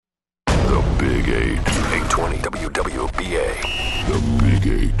Eight. 820 WWBA. The Big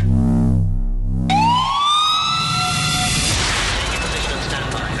Eight.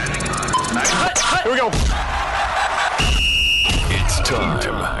 Here we go. It's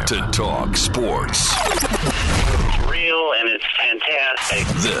time to talk sports. It's real and it's fantastic.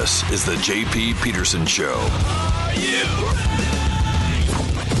 This is the J.P. Peterson Show.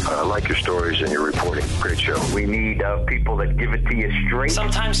 I like your stories and your reporting. Great show. We need people that give it to you straight.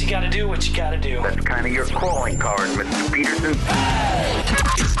 Sometimes you got to do what you got to do. That's kind of your calling card, Mr. Peterson.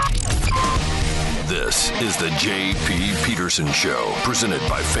 This is the J.P. Peterson Show, presented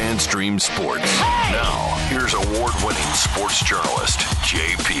by FanStream Sports. Now, here's award-winning sports journalist,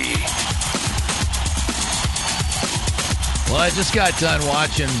 J.P. Well, I just got done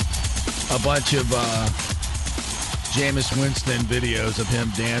watching a bunch of Jameis Winston videos of him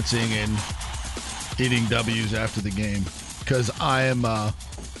dancing and eating W's after the game because I'm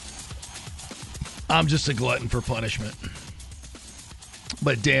just a glutton for punishment.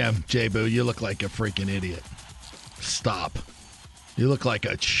 But damn, J-Boo, you look like a freaking idiot. Stop. You look like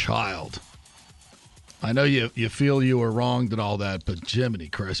a child. I know you feel you were wronged and all that, but Jiminy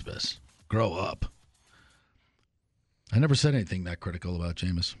Christmas, grow up. I never said anything that critical about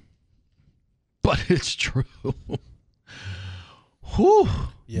Jameis. But it's true. Whew,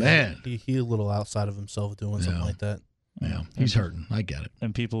 yeah, man. He's a little outside of himself doing something like that. Yeah, he's hurting. I get it.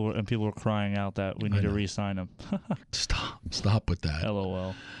 And people were crying out that we need to re-sign him. Stop with that.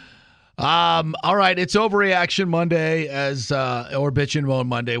 LOL. All right, it's Overreaction Monday or Bitch and Moan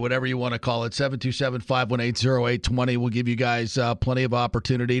Monday, whatever you want to call it. 727-518-0820 will give you guys plenty of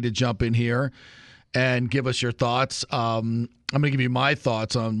opportunity to jump in here and give us your thoughts. I'm going to give you my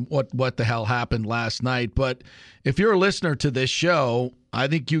thoughts on what the hell happened last night. But if you're a listener to this show, I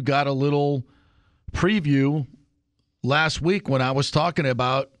think you got a little preview last week when I was talking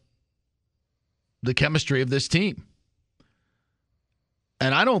about the chemistry of this team.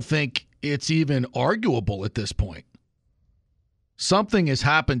 And I don't think it's even arguable at this point. Something has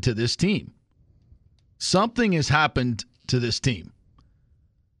happened to this team. Something has happened to this team.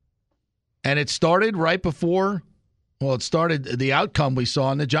 And it started right before, it started the outcome we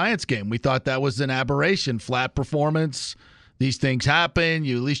saw in the Giants game. We thought that was an aberration, flat performance. These things happen.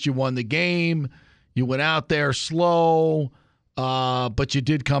 At least you won the game. You went out there slow, but you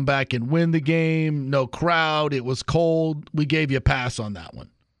did come back and win the game. No crowd. It was cold. We gave you a pass on that one.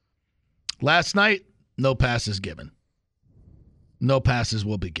 Last night, no passes given. No passes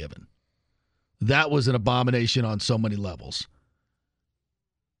will be given. That was an abomination on so many levels.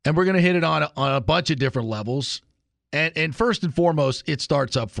 And we're going to hit it on a bunch of different levels. And first and foremost, it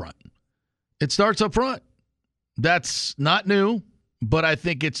starts up front. It starts up front. That's not new, but I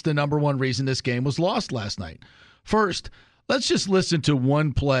think it's the number one reason this game was lost last night. First, let's just listen to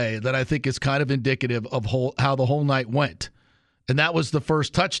one play that I think is kind of indicative of how the whole night went. And that was the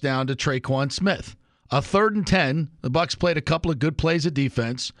first touchdown to Traquan Smith. A 3rd and 10. The Bucs played a couple of good plays of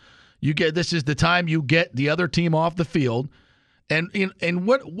defense. This is the time you get the other team off the field. And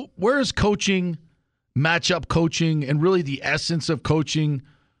where is coaching, matchup coaching, and really the essence of coaching?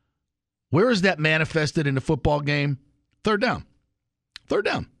 Where is that manifested in a football game? 3rd down. 3rd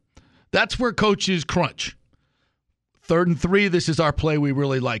down. That's where coaches crunch. 3rd and 3, this is our play. We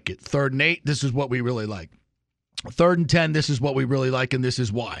really like it. 3rd and 8, this is what we really like. 3rd and 10, this is what we really like, and this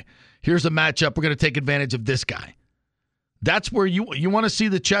is why. Here's a matchup. We're going to take advantage of this guy. That's where you want to see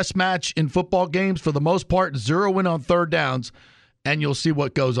the chess match in football games. For the most part, zero in on 3rd downs, and you'll see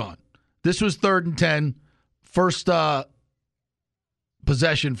what goes on. This was 3rd and 10, first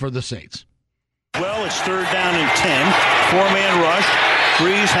possession for the Saints. Well, it's 3rd down and 10. 4-man rush.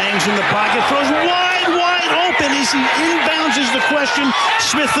 Breeze hangs in the pocket, throws wide open. Is he inbounds is the question.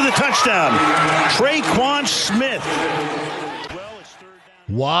 Smith for the touchdown. Traquan Smith. Well, it's 3rd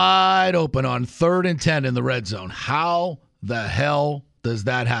down. Wide open on 3rd and 10 in the red zone. How the hell does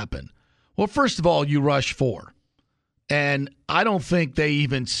that happen? Well, first of all, you rush 4. And I don't think they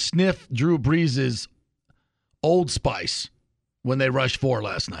even sniffed Drew Brees' Old Spice when they rushed 4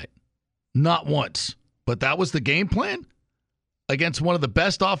 last night. Not once. But that was the game plan against one of the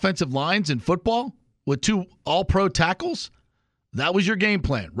best offensive lines in football with 2 all-pro tackles? That was your game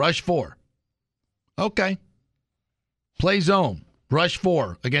plan. Rush 4. Okay. Play zone. Rush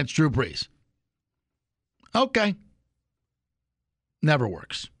 4 against Drew Brees. Okay. Never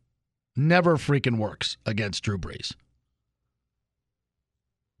works. Never freaking works against Drew Brees.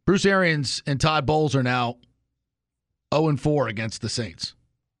 Bruce Arians and Todd Bowles are now 0-4 against the Saints.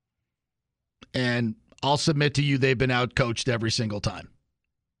 And I'll submit to you they've been outcoached every single time.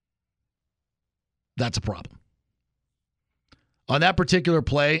 That's a problem. On that particular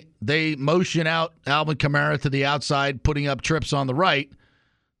play, they motion out Alvin Kamara to the outside, putting up trips on the right.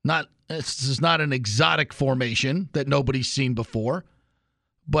 This is not an exotic formation that nobody's seen before.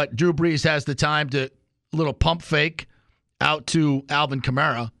 But Drew Brees has the time to little pump fake out to Alvin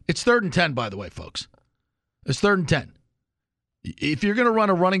Kamara. It's 3rd and 10, by the way, folks. It's 3rd and 10. If you're going to run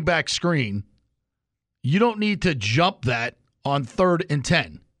a running back screen, you don't need to jump that on 3rd and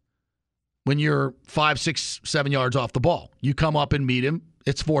 10 when you're 5, 6, 7 yards off the ball. You come up and meet him.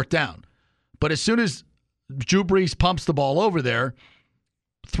 It's 4th down. But as soon as Drew Brees pumps the ball over there,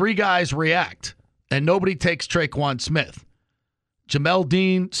 3 guys react, and nobody takes Traquan Smith. Jamel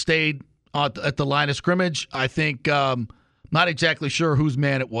Dean stayed at the line of scrimmage. I think, not exactly sure whose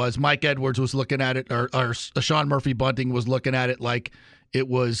man it was. Mike Edwards was looking at it, or Sean Murphy Bunting was looking at it like it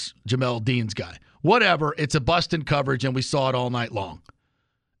was Jamel Dean's guy. Whatever, it's a bust in coverage, and we saw it all night long.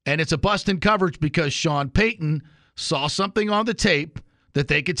 And it's a bust in coverage because Sean Payton saw something on the tape that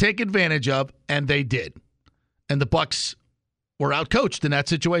they could take advantage of, and they did. And the Bucs were outcoached in that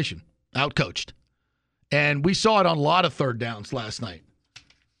situation. Outcoached. And we saw it on a lot of 3rd downs last night.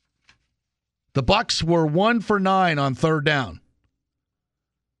 The Bucs were 1 for 9 on 3rd down.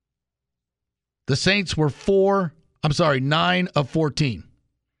 The Saints were 9 of 14.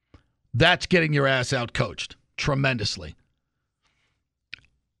 That's getting your ass outcoached tremendously.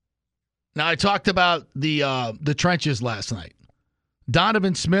 Now, I talked about the trenches last night.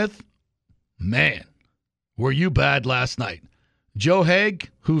 Donovan Smith, man, were you bad last night. Joe Haig,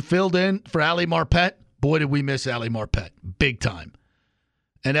 who filled in for Ali Marpet, boy, did we miss Ali Marpet. Big time.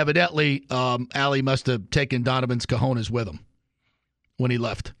 And evidently, Ali must have taken Donovan's cojones with him when he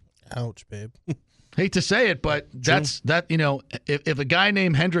left. Ouch, babe. Hate to say it, but that's that. If a guy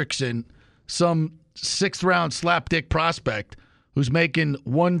named Hendrickson, some 6th-round slapdick prospect who's making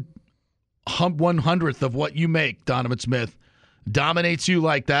 1/100th of what you make, Donovan Smith, dominates you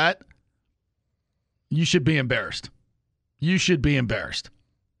like that, you should be embarrassed. You should be embarrassed.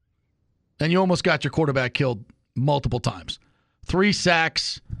 And you almost got your quarterback killed multiple times. 3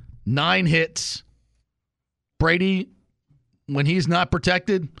 sacks, 9 hits. Brady, when he's not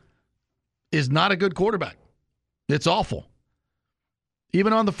protected, is not a good quarterback. It's awful.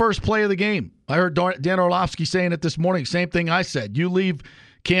 Even on the first play of the game, I heard Dan Orlovsky saying it this morning. Same thing I said. You leave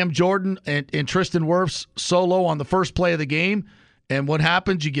Cam Jordan and Tristan Wirfs solo on the first play of the game, and what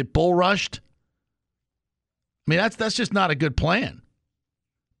happens? You get bull rushed. I mean, that's just not a good plan.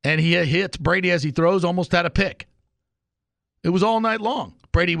 And he hits Brady as he throws, almost had a pick. It was all night long.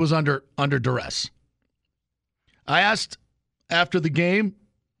 Brady was under duress. I asked after the game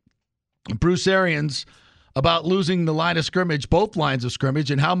Bruce Arians about losing the line of scrimmage, both lines of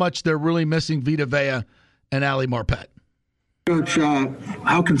scrimmage, and how much they're really missing Vita Vea and Ali Marpet. Coach,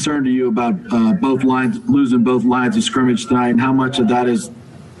 how concerned are you about losing both lines of scrimmage tonight, and how much of that is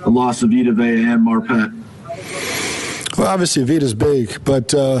the loss of Vita Vea and Marpet? Well, obviously Vita's big,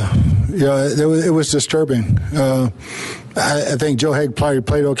 but it was disturbing. I think Joe Haig probably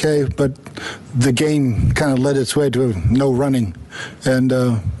played okay, but the game kind of led its way to no running, and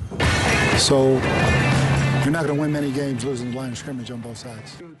so you're not going to win many games losing the line of scrimmage on both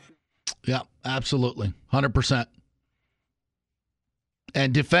sides. Yeah, absolutely, 100%.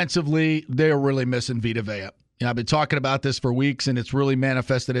 And defensively, they're really missing Vita Vea. I've been talking about this for weeks, and it's really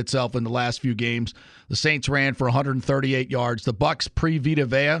manifested itself in the last few games. The Saints ran for 138 yards. The Bucs, pre-Vita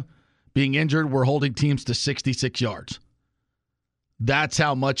Vea being injured, were holding teams to 66 yards. That's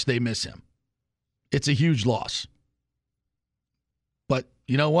how much they miss him. It's a huge loss. But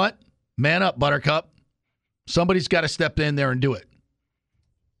you know what? Man up, Buttercup. Somebody's got to step in there and do it.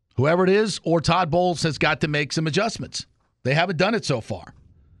 Whoever it is, or Todd Bowles has got to make some adjustments. They haven't done it so far.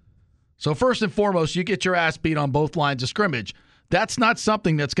 So first and foremost, you get your ass beat on both lines of scrimmage. That's not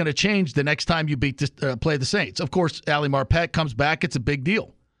something that's going to change the next time you play the Saints. Of course, Ali Marpet comes back. It's a big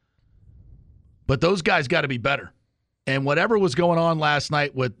deal. But those guys got to be better. And whatever was going on last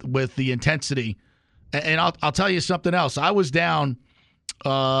night with the intensity, and I'll tell you something else. I was down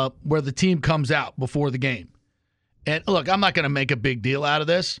where the team comes out before the game. And look, I'm not going to make a big deal out of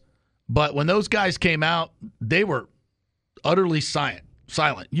this, but when those guys came out, they were utterly silent.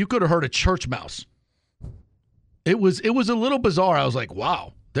 You could have heard a church mouse. It was a little bizarre. I was like,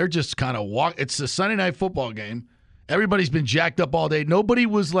 wow, they're just kind of It's a Sunday night football game. Everybody's been jacked up all day. Nobody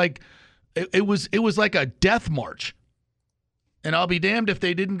was like, it was like a death march. And I'll be damned if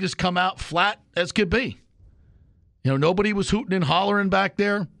they didn't just come out flat as could be. Nobody was hooting and hollering back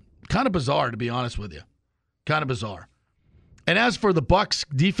there. Kind of bizarre, to be honest with you. Kind of bizarre. And as for the Bucs'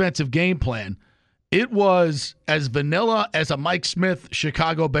 defensive game plan, it was as vanilla as a Mike Smith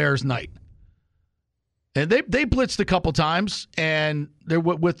Chicago Bears night. And they blitzed a couple times, and they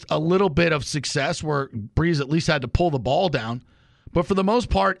were with a little bit of success where Breeze at least had to pull the ball down. But for the most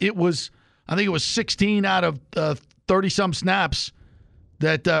part, I think it was 16 out of 30-some snaps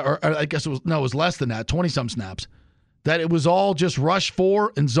that, or I guess it was less than that, 20-some snaps, that it was all just rush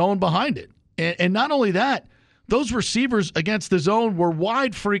for and zone behind it. And not only that, those receivers against the zone were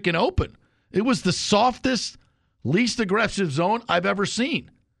wide freaking open. It was the softest, least aggressive zone I've ever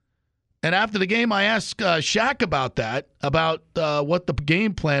seen. And after the game, I asked Shaq about that, about what the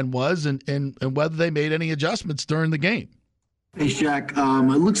game plan was and whether they made any adjustments during the game. Hey, Shaq,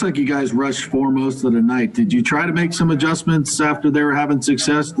 it looks like you guys rushed 4 most of the night. Did you try to make some adjustments after they were having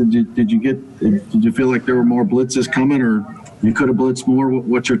success? Did you feel like there were more blitzes coming, or you could have blitzed more?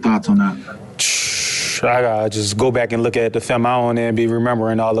 What's your thoughts on that? I gotta just go back and look at the film. I don't even be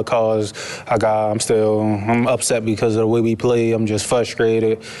remembering all the calls. I'm upset because of the way we play. I'm just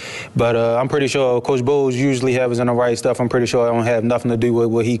frustrated. But I'm pretty sure Coach Bowles usually has in the right stuff. I'm pretty sure I don't have nothing to do with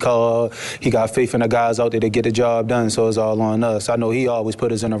what he called. He got faith in the guys out there to get the job done, so it's all on us. I know he always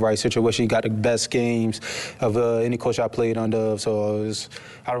put us in the right situation. He got the best games of any coach I played under, so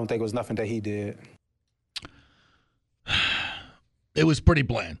I don't think it was nothing that he did. It was pretty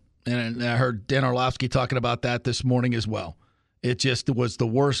bland. And I heard Dan Orlovsky talking about that this morning as well. It just was the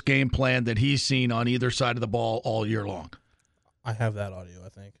worst game plan that he's seen on either side of the ball all year long. I have that audio, I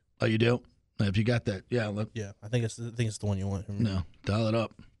think. Oh, you do? Have you got that? Yeah. Yeah, I think it's the one you want. No, dial it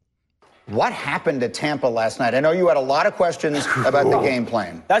up. What happened to Tampa last night? I know you had a lot of questions about the game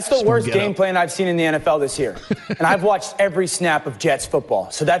plan. That's the worst game plan I've seen in the NFL this year. And I've watched every snap of Jets football.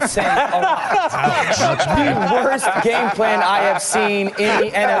 So that's saying a lot. The worst game plan I have seen in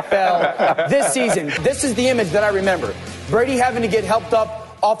the NFL this season. This is the image that I remember. Brady having to get helped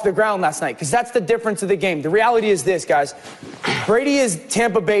up off the ground last night, because that's the difference of the game. The reality is this, guys. Brady is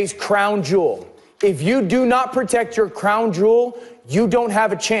Tampa Bay's crown jewel. If you do not protect your crown jewel, you don't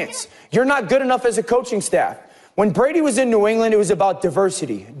have a chance. You're not good enough as a coaching staff. When Brady was in New England, it was about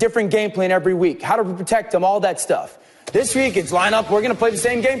diversity, different game plan every week, how to protect them, all that stuff. This week, it's line up, we're going to play the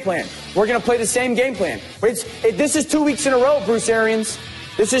same game plan. We're going to play the same game plan. This is 2 weeks in a row, Bruce Arians.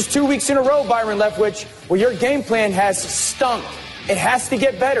 This is 2 weeks in a row, Byron Leftwich, where your game plan has stunk. It has to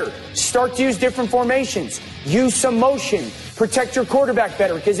get better. Start to use different formations. Use some motion. Protect your quarterback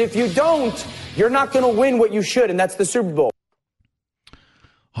better, because if you don't, you're not going to win what you should, and that's the Super Bowl.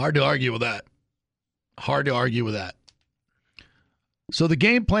 Hard to argue with that. Hard to argue with that. So the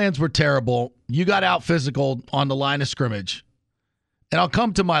game plans were terrible. You got out physical on the line of scrimmage. And I'll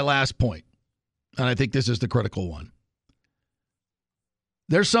come to my last point, and I think this is the critical one.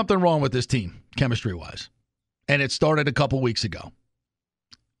 There's something wrong with this team, chemistry-wise, and it started a couple weeks ago.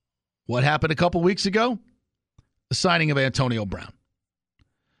 What happened a couple weeks ago? The signing of Antonio Brown.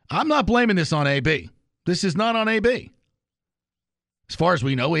 I'm not blaming this on AB. This is not on AB. As far as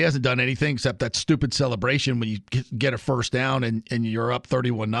we know, he hasn't done anything except that stupid celebration when you get a first down and you're up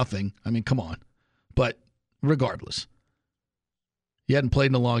 31-0. I mean, come on. But regardless, he hadn't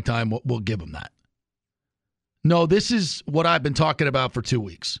played in a long time. We'll give him that. No, this is what I've been talking about for 2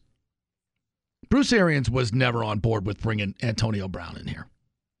 weeks. Bruce Arians was never on board with bringing Antonio Brown in here.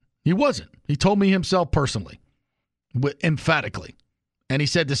 He wasn't. He told me himself personally, emphatically. And he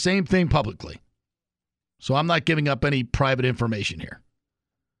said the same thing publicly. So I'm not giving up any private information here.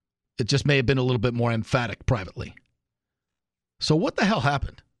 It just may have been a little bit more emphatic privately. So what the hell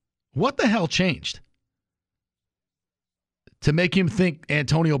happened? What the hell changed to make him think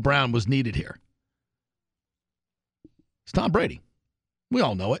Antonio Brown was needed here? It's Tom Brady. We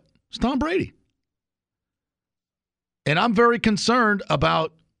all know it. It's Tom Brady. And I'm very concerned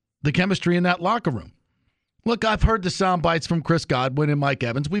about the chemistry in that locker room. Look, I've heard the sound bites from Chris Godwin and Mike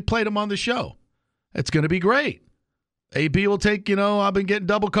Evans. We played them on the show. It's going to be great. AB will take, I've been getting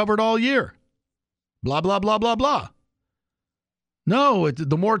double covered all year. Blah, blah, blah, blah, blah. No,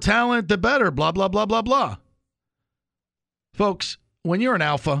 the more talent, the better. Blah, blah, blah, blah, blah. Folks, when you're an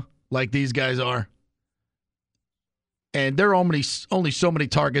alpha like these guys are, and there are only so many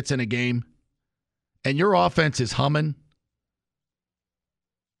targets in a game, and your offense is humming,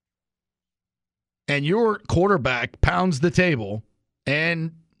 and your quarterback pounds the table,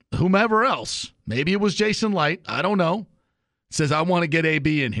 and whomever else, maybe it was Jason Light, I don't know, says, I want to get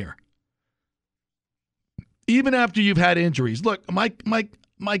AB in here. Even after you've had injuries. Look,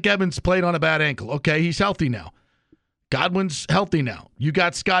 Mike Evans played on a bad ankle. Okay, he's healthy now. Godwin's healthy now. You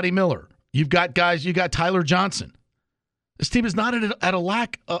got Scotty Miller. You've got guys, you got Tyler Johnson. This team is not at a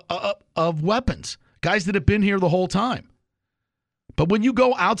lack of weapons. Guys that have been here the whole time. But when you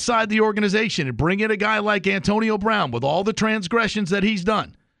go outside the organization and bring in a guy like Antonio Brown with all the transgressions that he's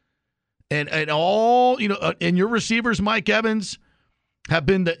done, And all, and your receivers, Mike Evans,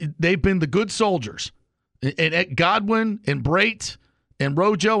 they've been the good soldiers. And Godwin and Brait and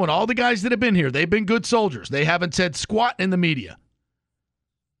Rojo and all the guys that have been here, they've been good soldiers. They haven't said squat in the media.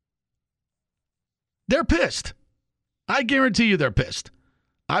 They're pissed. I guarantee you they're pissed.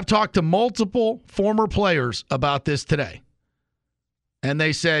 I've talked to multiple former players about this today. And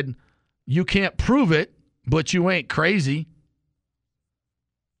they said, you can't prove it, but you ain't crazy.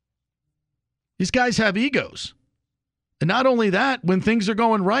 These guys have egos. And not only that, when things are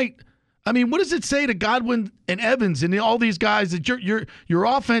going right, I mean, what does it say to Godwin and Evans and all these guys that your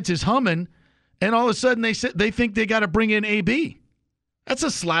offense is humming, and all of a sudden they think they got to bring in AB? That's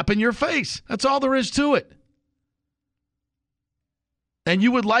a slap in your face. That's all there is to it. And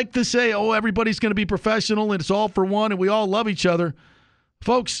you would like to say, oh, everybody's going to be professional and it's all for one and we all love each other.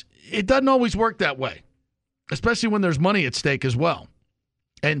 Folks, it doesn't always work that way, especially when there's money at stake as well.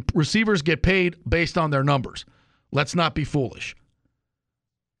 And receivers get paid based on their numbers. Let's not be foolish.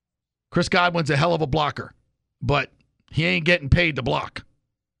 Chris Godwin's a hell of a blocker, but he ain't getting paid to block.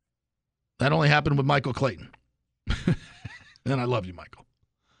 That only happened with Michael Clayton. And I love you, Michael.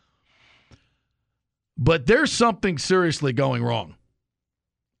 But there's something seriously going wrong.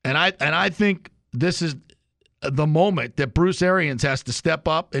 And I think this is the moment that Bruce Arians has to step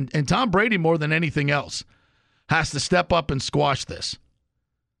up, and Tom Brady more than anything else has to step up and squash this.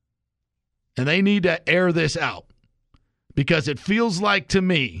 And they need to air this out, because it feels like to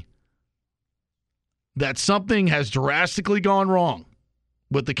me that something has drastically gone wrong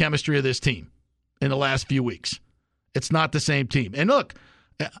with the chemistry of this team in the last few weeks. It's not the same team. And look,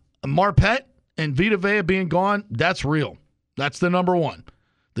 Marpet and Vita Vea being gone, that's real. That's the number one.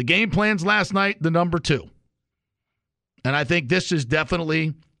 The game plans last night, the number two. And I think this is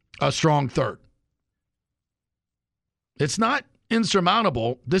definitely a strong third. It's not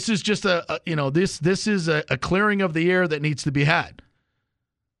insurmountable. This is just this is a clearing of the air that needs to be had.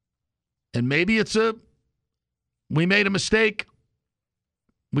 And maybe we made a mistake.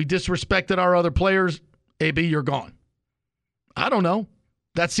 We disrespected our other players. AB, you're gone. I don't know.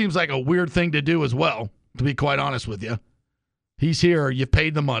 That seems like a weird thing to do as well, to be quite honest with you. He's here. You've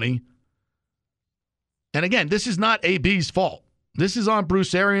paid the money. And again, this is not AB's fault. This is on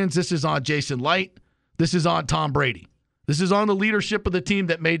Bruce Arians. This is on Jason Light. This is on Tom Brady. This is on the leadership of the team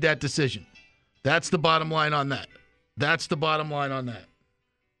that made that decision. That's the bottom line on that. That's the bottom line on that.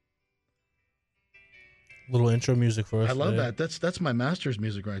 Little intro music for us. I love that. That's my master's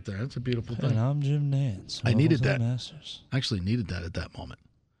music right there. That's a beautiful thing. And I'm Jim Nance. I needed that. Masters. I actually needed that at that moment.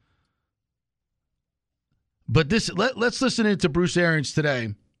 But let's listen into Bruce Arians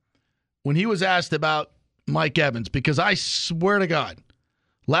today when he was asked about Mike Evans, because I swear to God,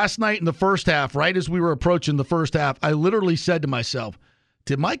 last night in the first half, right as we were approaching the first half, I literally said to myself,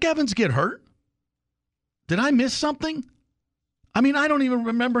 did Mike Evans get hurt? Did I miss something? I mean, I don't even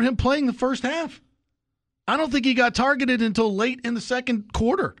remember him playing the first half. I don't think he got targeted until late in the second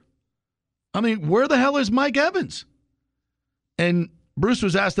quarter. I mean, where the hell is Mike Evans? And Bruce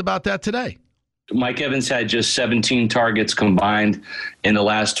was asked about that today. Mike Evans had just 17 targets combined in the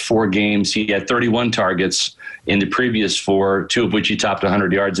last 4 games. He had 31 targets in the previous 4, 2 of which he topped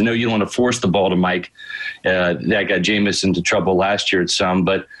 100 yards. I know you don't want to force the ball to Mike. That got Jameis into trouble last year at some.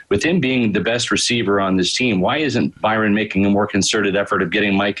 But with him being the best receiver on this team, why isn't Byron making a more concerted effort of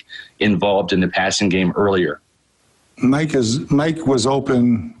getting Mike involved in the passing game earlier? Mike was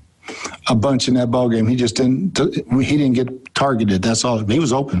open a bunch in that ball game. He just didn't get targeted. That's all. He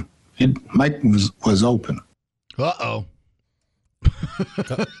was open. Mike was open. Uh-oh.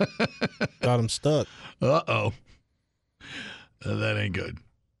 Got him stuck. Uh-oh. That ain't good.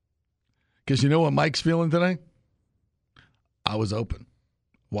 Because you know what Mike's feeling today? I was open.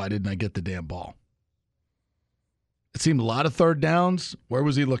 Why didn't I get the damn ball? It seemed a lot of third downs. Where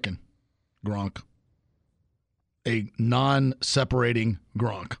was he looking? Gronk. A non-separating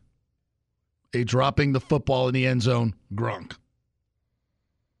Gronk. A dropping the football in the end zone Gronk.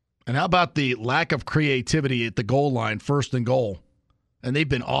 And how about the lack of creativity at the goal line, first and goal? And they've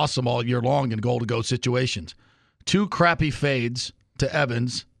been awesome all year long in goal-to-go situations. 2 crappy fades to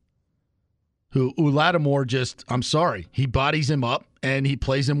Evans, who Lattimore I'm sorry, he bodies him up and he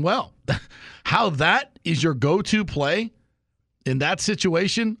plays him well. How that is your go-to play in that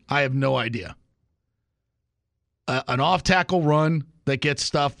situation, I have no idea. An off-tackle run that gets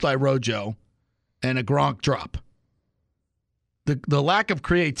stuffed by Rojo and a Gronk drop. The lack of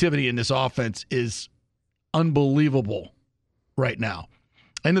creativity in this offense is unbelievable right now.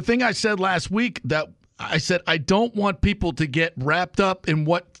 And the thing I said last week, that I said I don't want people to get wrapped up in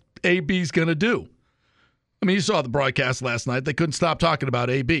what AB's going to do. I mean, you saw the broadcast last night. They couldn't stop talking about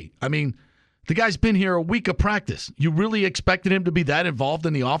AB. I mean, the guy's been here a week of practice. You really expected him to be that involved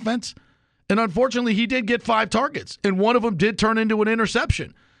in the offense? And unfortunately, he did get 5 targets, and one of them did turn into an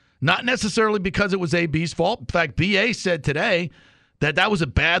interception. Not necessarily because it was AB's fault. In fact, BA said today that was a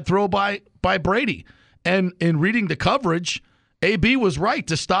bad throw by Brady. And in reading the coverage, AB was right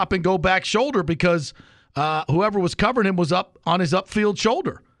to stop and go back shoulder because whoever was covering him was up on his upfield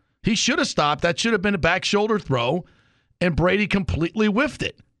shoulder. He should have stopped. That should have been a back shoulder throw, and Brady completely whiffed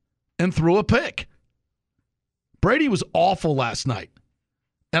it and threw a pick. Brady was awful last night.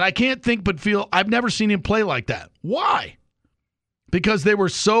 And I can't think but feel I've never seen him play like that. Why? Because they were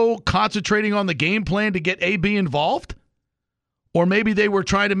so concentrating on the game plan to get AB involved? Or maybe they were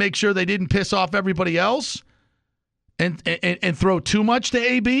trying to make sure they didn't piss off everybody else and throw too much to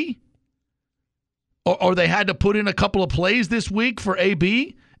AB? Or they had to put in a couple of plays this week for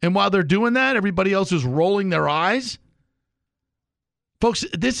AB, and while they're doing that, everybody else is rolling their eyes? Folks,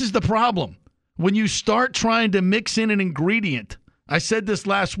 this is the problem. When you start trying to mix in an ingredient, I said this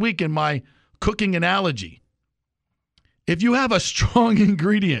last week in my cooking analogy. If you have a strong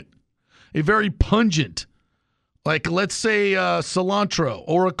ingredient, a very pungent, like let's say cilantro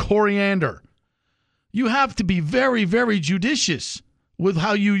or a coriander, you have to be very, very judicious with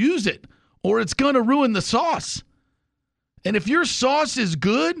how you use it, or it's going to ruin the sauce. And if your sauce is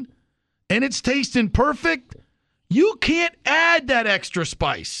good and it's tasting perfect, you can't add that extra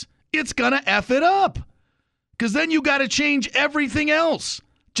spice. It's going to F it up. Because then you got to change everything else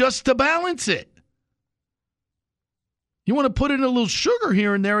just to balance it. You want to put in a little sugar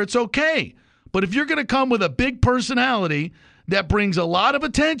here and there, it's okay. But if you're going to come with a big personality that brings a lot of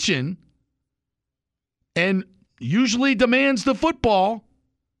attention and usually demands the football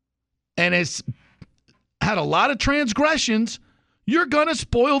and has had a lot of transgressions, you're going to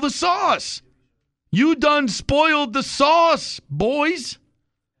spoil the sauce. You done spoiled the sauce, boys.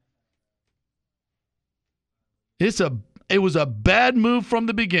 It was a bad move from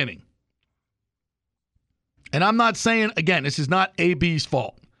the beginning. And I'm not saying, again, this is not AB's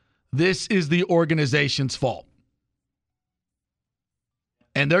fault. This is the organization's fault.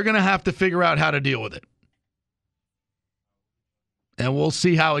 And they're going to have to figure out how to deal with it. And we'll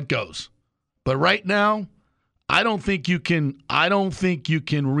see how it goes. But right now, I don't think you can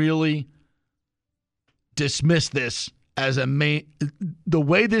really dismiss this as the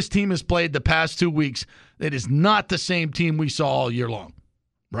way this team has played the past 2 weeks. It is not the same team we saw all year long.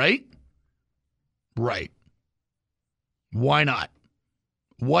 Right? Right. Why not?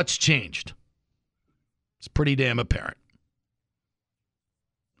 What's changed? It's pretty damn apparent.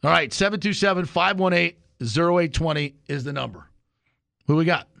 All right, 727-518-0820 is the number. Who we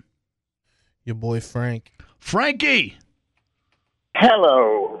got? Your boy Frank. Frankie!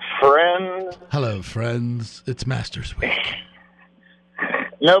 Hello, friends. Hello, friends. It's Masters Week.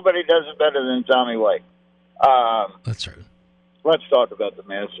 Nobody does it better than Tommy White. That's true. Let's talk about the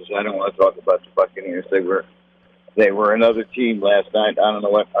Masters. I don't want to talk about the Buccaneers. They were another team last night. I don't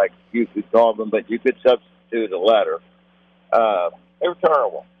know what you could call them, but you could substitute a letter. They were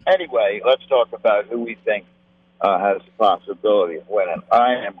terrible. Anyway, let's talk about who we think has the possibility of winning.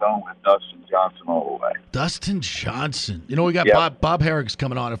 I am going with Dustin Johnson all the way. Dustin Johnson. You know, we got Bob Harig's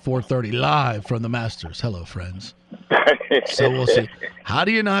coming on at 4:30 live from the Masters. Hello, friends. So we'll see. How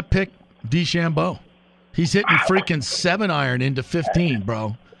do you not pick DeChambeau? He's hitting freaking 7-iron into 15,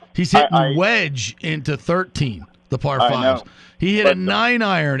 bro. He's hitting wedge into 13, the par 5s. He hit a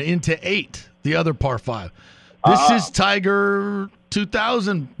 9-iron into 8, the other par 5. This is Tiger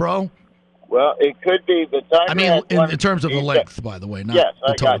 2000, bro. Well, it could be, but Tiger. I mean, in terms of the length, by the way, not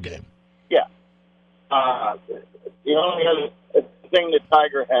the total game. Yeah. The only other thing that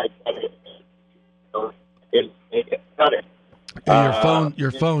Tiger had is cut it.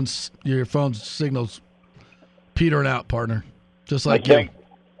 Your phone signals petering out, partner. Just like you.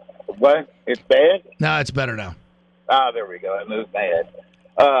 What? It's bad? No, it's better now. There we go. I moved my head.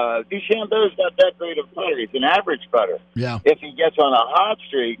 DeChambeau's not that great of a putter. He's an average putter. Yeah. If he gets on a hot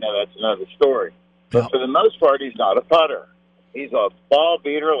streak, now that's another story. But for the most part, he's not a putter. He's a ball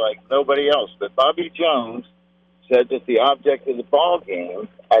beater like nobody else. But Bobby Jones said that the object of the ball game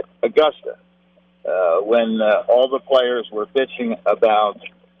at Augusta, when all the players were bitching about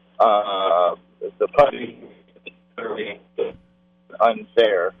the putting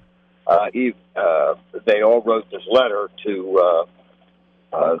unfair, they all wrote this letter to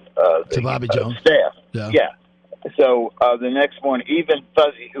Bobby Jones staff. Yeah. So the next one, even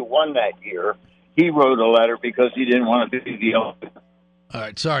Fuzzy, who won that year, he wrote a letter because he didn't want to be the only. All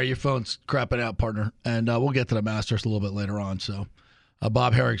right, sorry, your phone's crapping out, partner, and we'll get to the Masters a little bit later on. So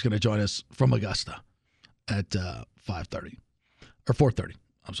Bob Harig's going to join us from Augusta, at 5:30 or 4:30.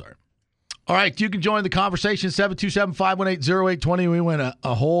 I'm sorry. All right, you can join the conversation, 727-518-0820. We went a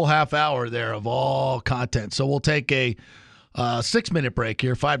whole half hour there of all content. So we'll take a 6-minute break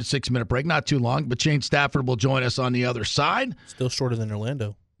here, 5 to 6 minute break. Not too long, but Shane Stafford will join us on the other side. Still shorter than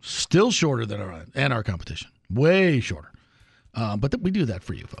Orlando. Still shorter than our competition. Way shorter. But we do that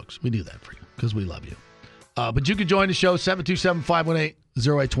for you, folks. We do that for you because we love you. But you can join the show,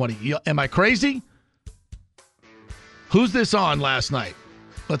 727-518-0820. Am I crazy? Who's this on last night?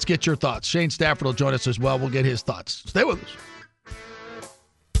 Let's get your thoughts. Shane Stafford will join us as well. We'll get his thoughts. Stay with us.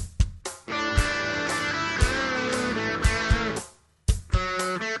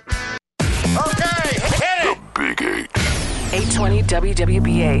 Okay, hit it! The Big 820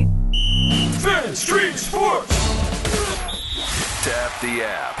 WWBA. Fan Stream Sports! Tap the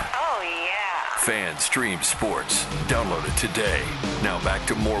app. Oh, yeah. Fan Stream Sports. Download it today. Now back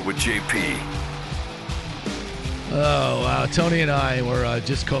to more with JP. Oh, wow. Tony and I were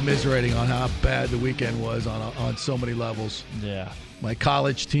just commiserating on how bad the weekend was on so many levels. Yeah. My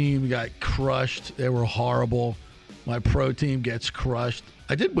college team got crushed. They were horrible. My pro team gets crushed.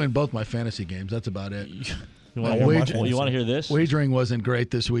 I did win both my fantasy games. That's about it. You want to hear this? Wagering wasn't great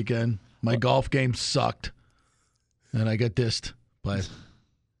this weekend. My golf game sucked. And I got dissed by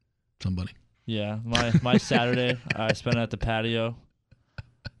somebody. Yeah. My Saturday, I spent at the patio.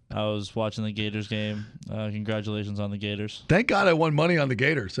 I was watching the Gators game. Congratulations on the Gators. Thank God I won money on the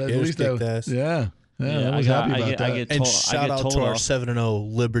Gators. At least I was happy about that. And shout out to our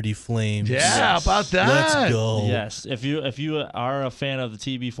 7-0 Liberty Flames. Yeah, how about that? Let's go. Yes, if you are a fan of the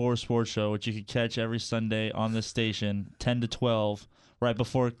TB4 Sports Show, which you can catch every Sunday on this station, 10 to 12, right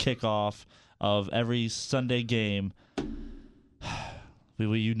before kickoff of every Sunday game,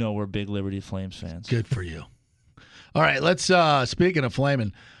 we're big Liberty Flames fans. Good for you. All right, let's speaking of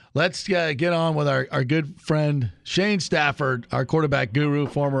flaming, let's get on with our good friend Shane Stafford, our quarterback guru,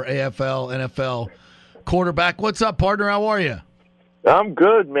 former AFL, NFL quarterback. What's up, partner? How are you? I'm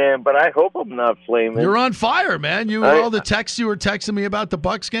good, man, but I hope I'm not flaming. You're on fire, man. All the texts you were texting me about the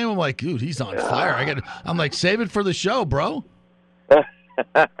Bucs game, I'm like, dude, he's on fire. I'm like, save it for the show, bro. Well,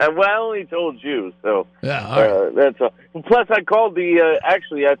 I only told you, so yeah. All right. That's all. Plus, I called the.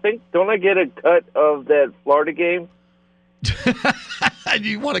 Actually, I think don't I get a cut of that Florida game?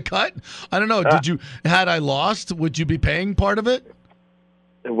 You want a cut? I don't know. Had I lost, would you be paying part of it?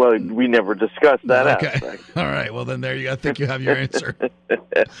 Well, we never discussed that aspect. All right. Well, then there you go. I think you have your answer.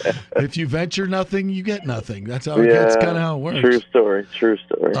 If you venture nothing, you get nothing. That's how. That's kind of how it works. True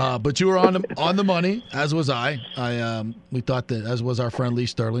story. But you were on the money, as was I. We thought that, as was our friend Lee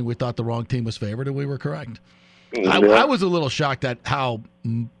Sterling, we thought the wrong team was favored, and we were correct. Yeah. I was a little shocked at how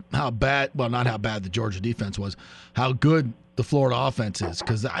bad. Well, not how bad the Georgia defense was. How good the Florida offense is,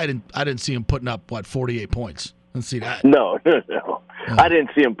 because I didn't see him putting up 48 points. Let's see that. No. I didn't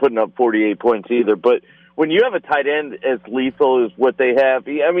see him putting up 48 points either. But when you have a tight end as lethal as what they have,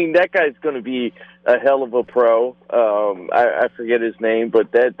 I mean, that guy's going to be a hell of a pro. I forget his name,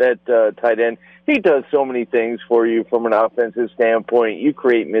 but that tight end, he does so many things for you from an offensive standpoint. You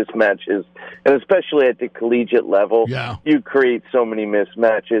create mismatches, and especially at the collegiate level, you create so many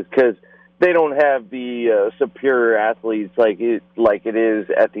mismatches because they don't have the superior athletes like it is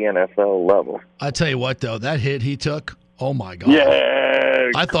at the NFL level. I tell you what, though, that hit he took, oh my God! Yeah,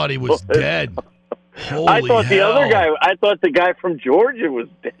 I thought he was dead. Holy I thought hell. the other guy. I thought the guy from Georgia was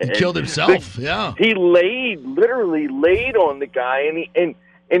dead. He killed himself. Yeah, he literally laid on the guy,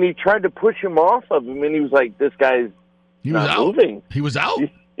 and he tried to push him off of him, and he was like, "This guy's not moving." He was out.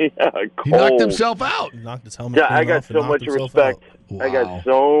 Yeah, he knocked himself out. He knocked his helmet. Yeah, I got so much respect. Wow. I got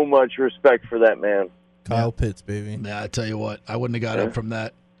so much respect for that man. Kyle Pitts, baby. Yeah, I tell you what, I wouldn't have got up from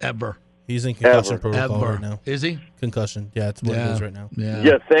that ever. He's in concussion protocol Ever. right now. Is he? Concussion. Yeah, it's what it is right now. Yeah.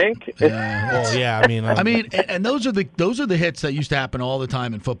 You think? Yeah. Well, yeah. I mean, and those are the hits that used to happen all the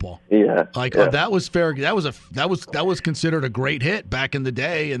time in football. Yeah. That was fair. That was considered a great hit back in the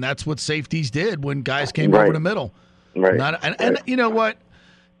day, and that's what safeties did when guys came over the middle. Right. And you know what?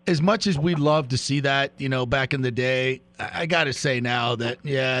 As much as we'd love to see that, back in the day, I got to say now that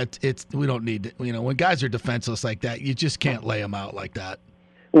it's we don't need it. When guys are defenseless like that, you just can't lay them out like that.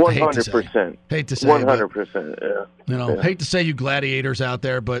 100%. Hate to say 100%. Yeah. Hate to say you gladiators out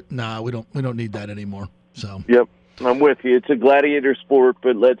there, but nah, we don't need that anymore. So. Yep, I'm with you. It's a gladiator sport,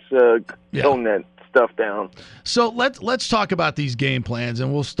 but let's tone that stuff down. So let's talk about these game plans,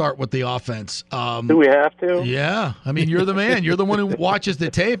 and we'll start with the offense. Do we have to? Yeah, I mean, you're the man. You're the one who watches the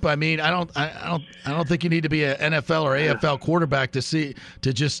tape. I mean, I don't think you need to be an NFL or AFL quarterback to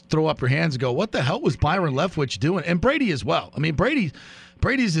just throw up your hands and go, "What the hell was Byron Leftwich doing?" And Brady as well. I mean, Brady's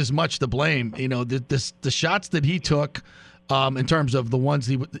as much to blame. You know, the shots that he took. In terms of the ones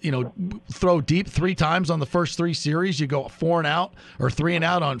he throw deep 3 times on the first 3 series, you go 4 and out or 3 and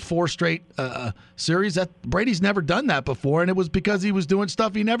out on 4 straight series. That Brady's never done that before, and it was because he was doing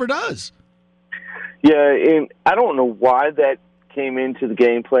stuff he never does. Yeah, and I don't know why that came into the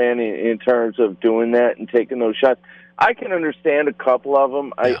game plan in terms of doing that and taking those shots. I can understand a couple of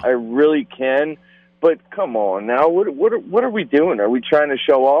them. Yeah. I really can. But come on now, what are we doing? Are we trying to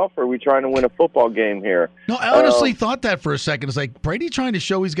show off, or are we trying to win a football game here? No, I honestly thought that for a second. It's like Brady trying to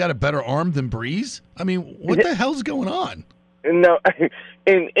show he's got a better arm than Breeze. I mean, what the hell's going on? No,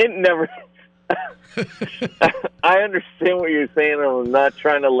 and it never. I understand what you're saying, and I'm not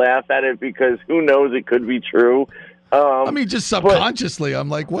trying to laugh at it because who knows, it could be true. I mean, just subconsciously, I'm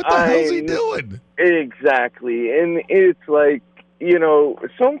like, what the hell's he doing? Exactly, and it's like,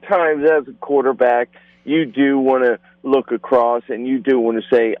 sometimes as a quarterback, you do want to look across and you do want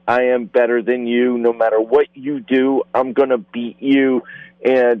to say, I am better than you. No matter what you do, I'm going to beat you.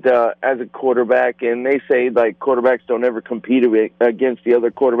 And as a quarterback, and they say, like, quarterbacks don't ever compete against the other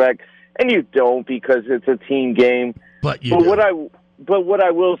quarterback, and you don't because it's a team game. But what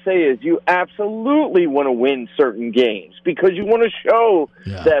I will say is you absolutely want to win certain games because you want to show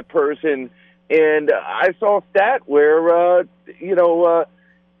that person. And I saw a stat where,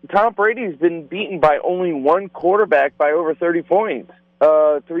 Tom Brady's been beaten by only one quarterback by over 30 points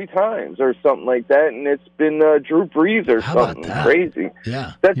 3 times or something like that, and it's been Drew Brees or something crazy.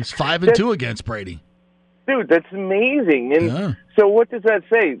 Yeah, he's 5-2 against Brady. Dude, that's amazing. And so what does that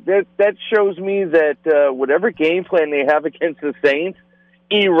say? That shows me that whatever game plan they have against the Saints,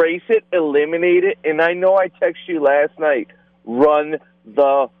 erase it, eliminate it. And I know I texted you last night, run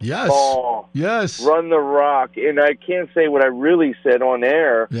the ball. Yes. Run the rock. And I can't say what I really said on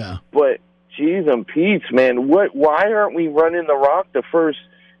air. Yeah. But, geez and Pete's, man, why aren't we running the rock the first?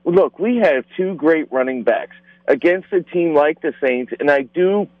 Look, we have 2 great running backs against a team like the Saints. And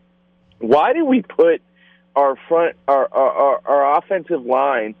why do we put our offensive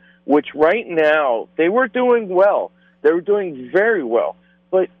line, which right now, they were doing well. They were doing very well.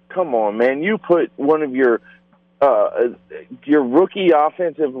 But, come on, man, you put one of your rookie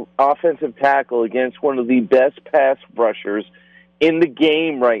offensive tackle against one of the best pass rushers in the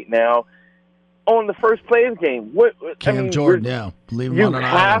game right now on the first play of the game. Jordan, leave him on an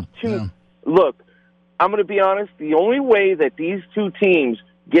island. Look, I'm going to be honest. The only way that these 2 teams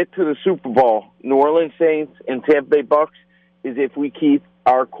get to the Super Bowl, New Orleans Saints and Tampa Bay Bucs, is if we keep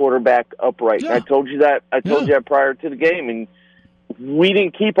our quarterback upright. Yeah. I told you that. I told you that prior to the game, and we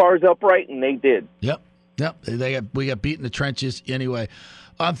didn't keep ours upright, and they did. Yep. We got beat in the trenches anyway.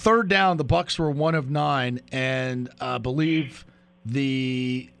 On third down, the Bucs were 1 of 9, and I believe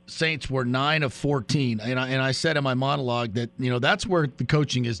the Saints were 9 of 14. And I said in my monologue that that's where the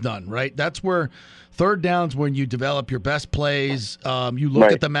coaching is done, right? That's where third down's when you develop your best plays. You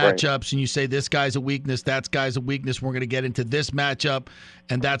look at the matchups and you say this guy's a weakness, that guy's a weakness. We're going to get into this matchup,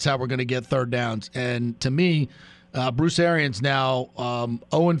 and that's how we're going to get third downs. And to me, Bruce Arians now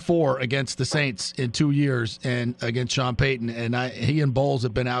 0-4 against the Saints in 2 years and against Sean Payton. And he and Bowles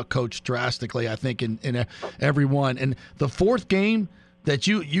have been out-coached drastically, I think, in every one. And the fourth game that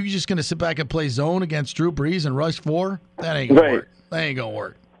you're just going to sit back and play zone against Drew Brees and rush 4, that ain't going to work. That ain't going to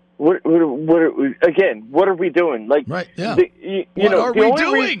work. What are we doing? Like, right, yeah. What are we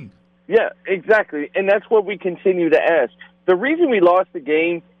doing? Yeah, exactly. And that's what we continue to ask. The reason we lost the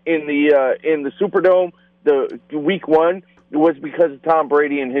game in the Superdome, the week 1, was because of Tom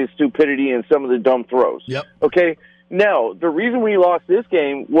Brady and his stupidity and some of the dumb throws. Yep. Okay? Now, the reason we lost this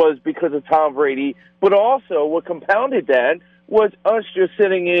game was because of Tom Brady, but also what compounded that was us just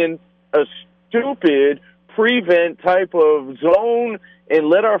sitting in a stupid prevent type of zone and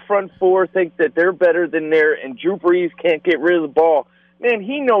let our front 4 think that they're better than and Drew Brees can't get rid of the ball. Man,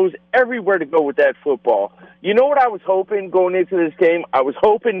 he knows everywhere to go with that football. You know what I was hoping going into this game? I was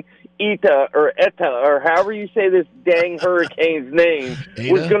hoping Etta, or however you say this dang hurricane's name,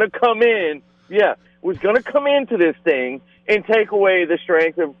 was going to come in. Yeah, was going to come into this thing and take away the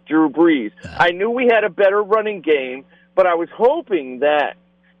strength of Drew Brees. I knew we had a better running game, but I was hoping that,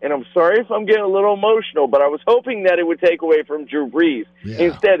 and I'm sorry if I'm getting a little emotional, but I was hoping that it would take away from Drew Brees. Yeah.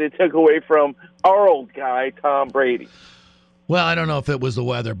 Instead, it took away from our old guy, Tom Brady. Well, I don't know if it was the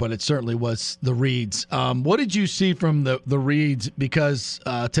weather, but it certainly was the reads. What did you see from the reads? Because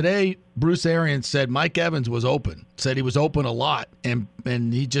today, Bruce Arians said Mike Evans was open, said he was open a lot, and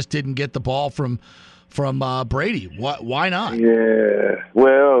he just didn't get the ball from Brady. Why not? Yeah,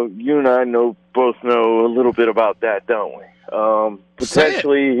 well, you and I both know a little bit about that, don't we?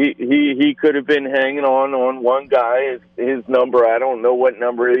 Potentially, he could have been hanging on one guy. His number, I don't know what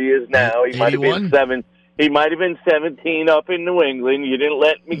number he is now. He might have been 7. He might have been 17 up in New England. You didn't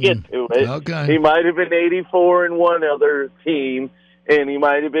let me get to it. Okay. He might have been 84 in one other team, and he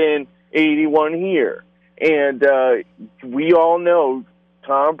might have been 81 here. And we all know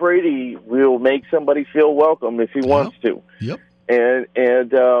Tom Brady will make somebody feel welcome if he wants to. Yep. And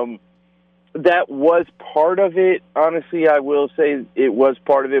that was part of it. Honestly, I will say it was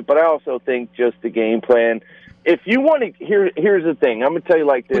part of it, but I also think just the game plan. If you want to, here's the thing. I'm going to tell you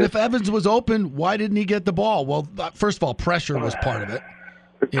like this. But if Evans was open, why didn't he get the ball? Well, first of all, pressure was part of it.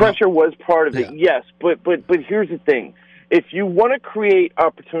 Pressure was part of it, yes. But here's the thing. If you want to create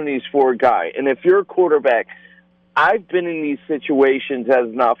opportunities for a guy, and if you're a quarterback, I've been in these situations as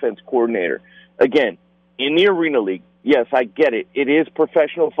an offense coordinator. Again, in the Arena League, yes, I get it. It is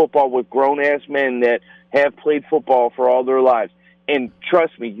professional football with grown-ass men that have played football for all their lives. And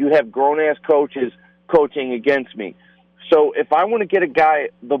trust me, you have grown-ass coaches coaching against me. So if I want to get a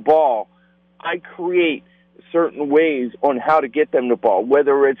guy the ball, I create certain ways on how to get them the ball,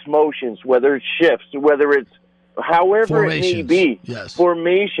 whether it's motions, whether it's shifts, whether it's however it may be. Yes.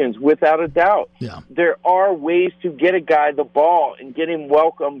 Formations, without a doubt. Yeah. There are ways to get a guy the ball and get him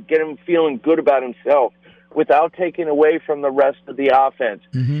welcome, get him feeling good about himself without taking away from the rest of the offense.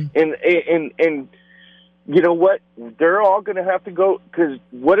 Mm-hmm. And you know what? They're all going to have to go, because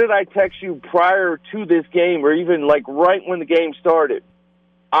what did I text you prior to this game, or even like right when the game started?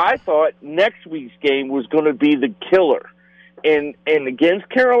 I thought next week's game was going to be the killer. And against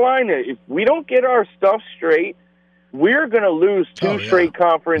Carolina, if we don't get our stuff straight, we're going to lose two straight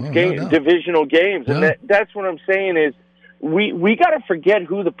conference divisional games. Yeah. And that's what I'm saying is we got to forget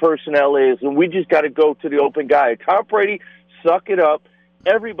who the personnel is, and we just got to go to the open guy. Tom Brady, suck it up.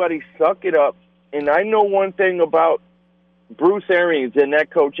 Everybody suck it up. And I know one thing about Bruce Arians and that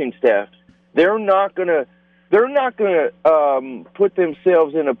coaching staff. They're not going to put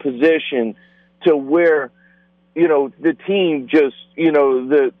themselves in a position to where, you know, the team just, you know,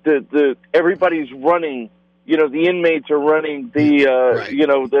 the everybody's running, you know, the inmates are running the you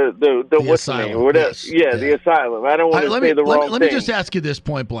know, the what's the name? Whatever. Yes. The asylum. I don't want to say the wrong thing. Let me just ask you this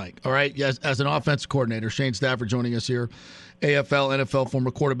point blank, all right? Yes, as an offensive coordinator, Shane Stafford joining us here, AFL, NFL,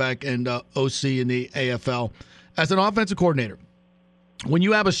 former quarterback, and OC in the AFL. As an offensive coordinator, when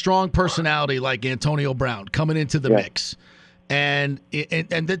you have a strong personality like Antonio Brown coming into the mix, and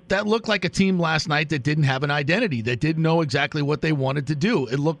that looked like a team last night that didn't have an identity, that didn't know exactly what they wanted to do.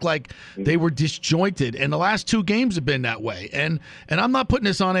 It looked like they were disjointed, and the last two games have been that way. And I'm not putting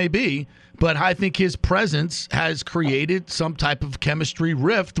this on AB, but I think his presence has created some type of chemistry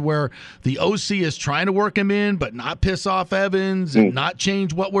rift where the OC is trying to work him in, but not piss off Evans and not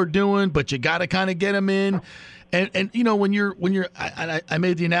change what we're doing, but you got to kind of get him in. And you know, when you're I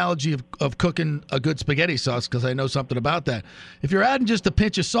made the analogy of cooking a good spaghetti sauce because I know something about that. If you're adding just a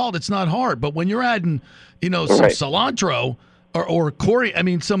pinch of salt, it's not hard. But when you're adding, you know, some cilantro or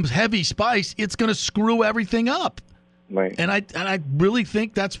some heavy spice, it's going to screw everything up. Right. And I really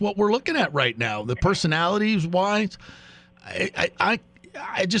think that's what we're looking at right now. The personalities wise, I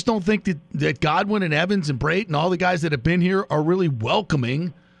just don't think that Godwin and Evans and Brate and all the guys that have been here are really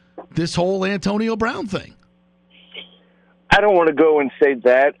welcoming this whole Antonio Brown thing. I don't want to go and say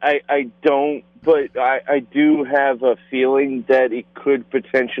that. I don't, but I do have a feeling that it could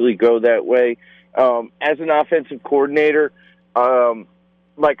potentially go that way. As an offensive coordinator,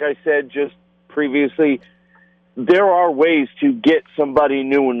 like I said just previously, there are ways to get somebody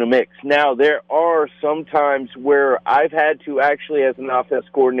new in the mix. Now, there are some times where I've had to actually, as an offense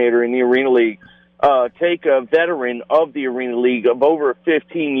coordinator in the Arena League, take a veteran of the Arena League of over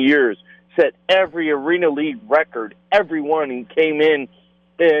 15 years, set every Arena League record, everyone, and came in.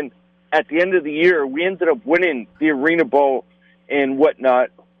 And at the end of the year, we ended up winning the Arena Bowl and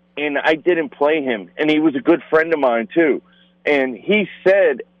whatnot, and I didn't play him. And he was a good friend of mine, too. And he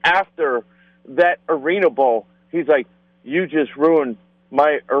said after that Arena Bowl, he's like, "You just ruined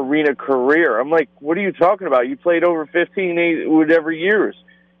my arena career." I'm like, "What are you talking about? You played over 15 whatever years."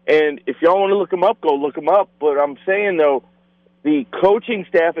 And if y'all want to look him up, go look him up. But I'm saying, though, the coaching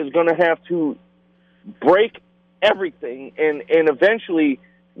staff is going to have to break everything, and eventually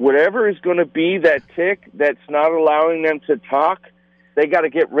whatever is going to be that tick that's not allowing them to talk, they got to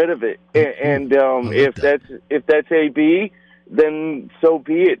get rid of it. And if that's AB, then so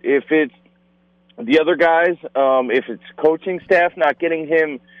be it. If it's the other guys, if it's coaching staff not getting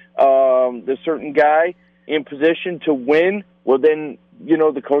him the certain guy in position to win, well then,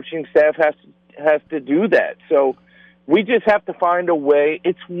 the coaching staff has to do that. So we just have to find a way.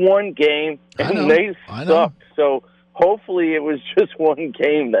 It's one game, and they suck. So hopefully it was just one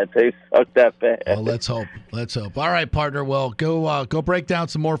game that they sucked that bad. Well, let's hope. All right, partner. Well, go break down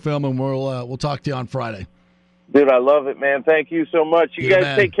some more film, and we'll talk to you on Friday. Dude, I love it, man. Thank you so much. You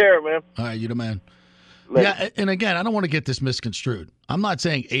guys take care, man. All right, you the man. Later. Yeah, and again, I don't want to get this misconstrued. I'm not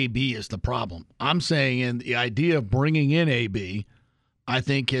saying AB is the problem. I'm saying the idea of bringing in AB, I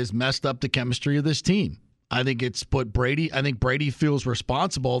think, has messed up the chemistry of this team. I think it's put Brady. I think Brady feels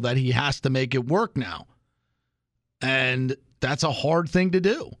responsible that he has to make it work now, and that's a hard thing to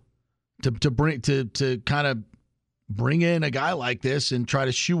do. To kind of bring in a guy like this and try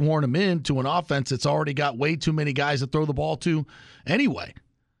to shoehorn him into an offense that's already got way too many guys to throw the ball to anyway.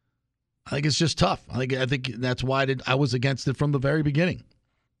 I think it's just tough. I think that's why I was against it from the very beginning.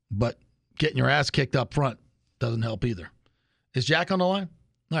 But getting your ass kicked up front doesn't help either. Is Jack on the line?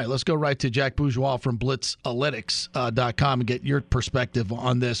 All right, let's go right to Jack Bourgeois from Blitzalytics.com and get your perspective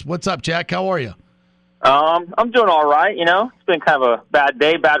on this. What's up, Jack? How are you? I'm doing all right. It's been kind of a bad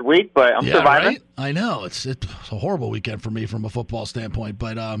day, bad week, but I'm surviving. Right? I know it's a horrible weekend for me from a football standpoint.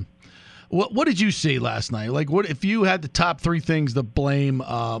 But what did you see last night? Like, what if you had the top three things to blame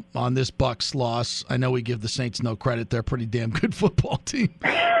on this Bucs loss? I know we give the Saints no credit; they're a pretty damn good football team,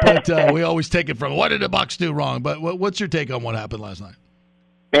 but we always take it from what did the Bucs do wrong? But what's your take on what happened last night?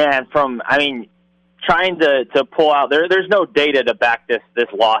 Man, trying to pull out there's no data to back this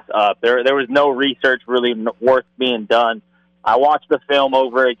loss up. There was no research really worth being done. I watched the film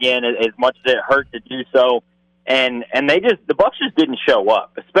over again as much as it hurt to do so, and the Bucs just didn't show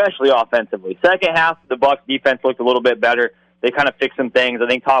up, especially offensively. Second half, the Bucs defense looked a little bit better. They kind of fixed some things. I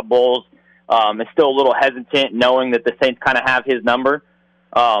think Todd Bowles is still a little hesitant, knowing that the Saints kind of have his number,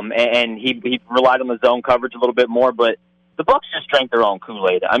 and he relied on the zone coverage a little bit more, but the Bucs just drank their own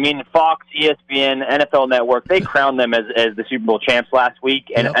Kool-Aid. Fox, ESPN, NFL Network, they crowned them as the Super Bowl champs last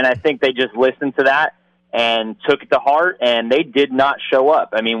week, and I think they just listened to that and took it to heart, and they did not show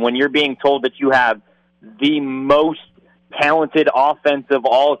up. When you're being told that you have the most talented offense of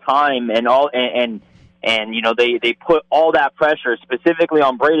all time, and they put all that pressure specifically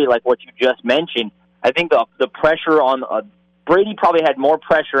on Brady, like what you just mentioned. I think the pressure on Brady probably had more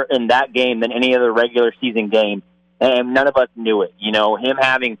pressure in that game than any other regular season game. And none of us knew it. Him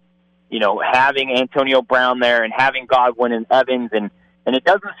having Antonio Brown there and having Godwin and Evans, and it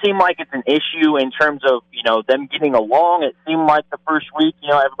doesn't seem like it's an issue in terms of, them getting along. It seemed like the first week,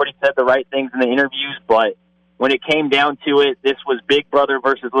 everybody said the right things in the interviews, but when it came down to it, this was big brother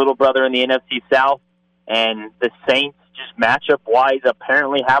versus little brother in the NFC South, and the Saints just matchup-wise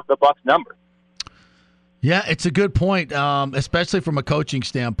apparently have the Bucs number. Yeah, it's a good point, especially from a coaching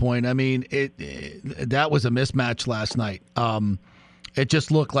standpoint. That was a mismatch last night. It just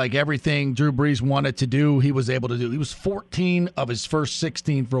looked like everything Drew Brees wanted to do, he was able to do. He was 14 of his first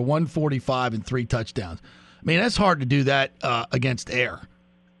 16 for 145 and 3 touchdowns. That's hard to do that against air.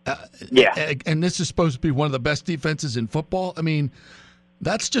 And this is supposed to be one of the best defenses in football.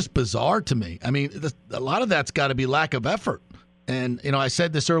 That's just bizarre to me. A lot of that's got to be lack of effort. And, I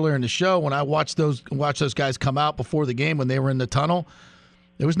said this earlier in the show, when I watched those guys come out before the game when they were in the tunnel,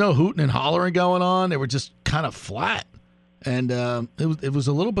 there was no hooting and hollering going on. They were just kind of flat. And it was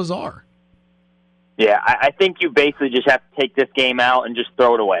a little bizarre. Yeah, I think you basically just have to take this game out and just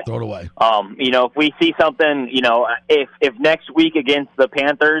throw it away. If we see something, if next week against the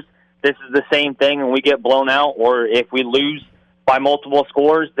Panthers, this is the same thing and we get blown out, or if we lose by multiple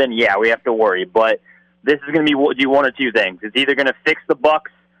scores, then, yeah, we have to worry. But this is going to do one or two things. It's either going to fix the Bucs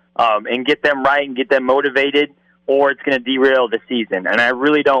and get them right and get them motivated, or it's going to derail the season. And I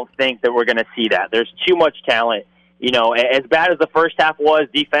really don't think that we're going to see that. There's too much talent. As bad as the first half was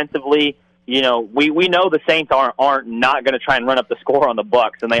defensively, we know the Saints aren't not going to try and run up the score on the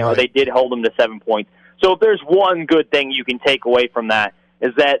Bucs, and they did hold them to 7 points. So if there's one good thing you can take away from that,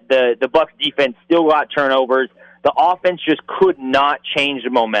 is that the Bucs defense still got turnovers. The offense just could not change the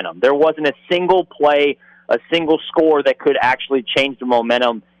momentum. There wasn't a single play, a single score that could actually change the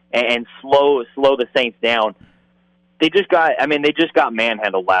momentum and slow the Saints down. They just got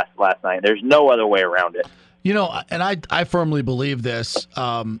manhandled last night. There's no other way around it. And I firmly believe this,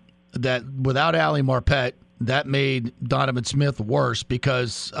 that without Ali Marpet, that made Donovan Smith worse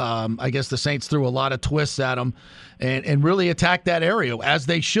because I guess the Saints threw a lot of twists at him and really attacked that area, as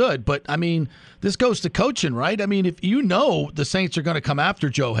they should. But, this goes to coaching, right? If the Saints are going to come after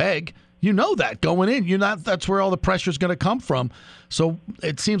Joe Haig, You know that going in. That's where all the pressure is going to come from. So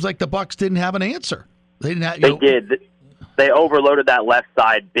it seems like the Bucs didn't have an answer. They didn't have. They did. They overloaded that left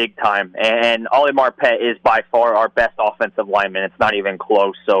side big time, and Ollie Marpet is by far our best offensive lineman. It's not even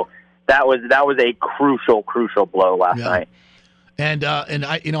close. So that was a crucial blow last night. And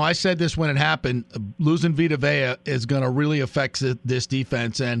I said this when it happened. Losing Vita Vea is going to really affect this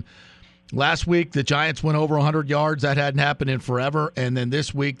defense. And last week the Giants went over 100 yards. That hadn't happened in forever. And then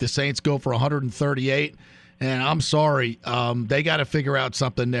this week the Saints go for 138. And I'm sorry, they got to figure out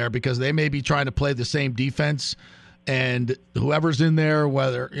something there because they may be trying to play the same defense. And whoever's in there,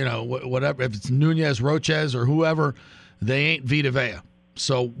 whether, whatever, if it's Nunez, Roches, or whoever, they ain't Vita Vea.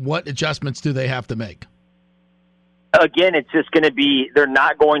 So what adjustments do they have to make? Again, it's just going to be, they're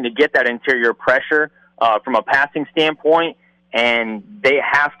not going to get that interior pressure from a passing standpoint, and they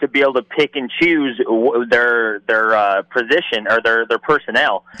have to be able to pick and choose their position or their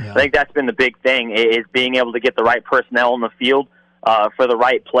personnel. Yeah. I think that's been the big thing, is being able to get the right personnel on the field for the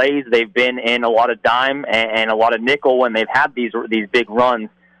right plays. They've been in a lot of dime and a lot of nickel when they've had these big runs.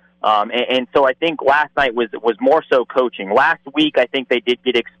 And so I think last night was more so coaching. Last week, I think they did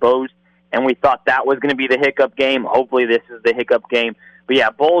get exposed, and we thought that was going to be the hiccup game. Hopefully this is the hiccup game. But yeah,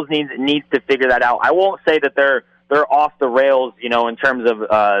 Bulls needs to figure that out. I won't say that they're off the rails, in terms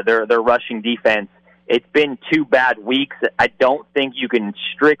of their rushing defense. It's been 2 bad weeks. I don't think you can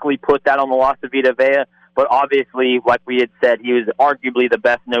strictly put that on the loss of Vita Vea. But obviously, like we had said, he was arguably the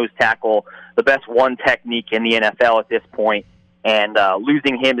best nose tackle, the best one technique in the NFL at this point. And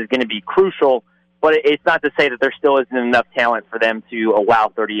losing him is going to be crucial. But it's not to say that there still isn't enough talent for them to allow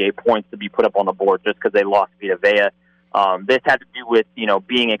 38 points to be put up on the board just because they lost Vita Vea. This had to do with,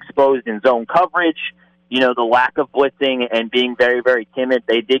 being exposed in zone coverage, the lack of blitzing and being very, very timid.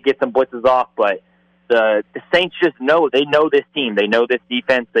 They did get some blitzes off, but the Saints just know. They know this team. They know this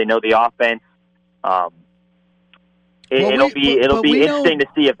defense. They know the offense. It'll be interesting to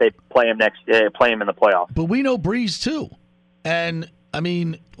see if they play him in the playoffs. But we know Breeze too, and I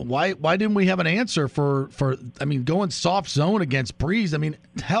mean, why didn't we have an answer for going soft zone against Breeze? I mean,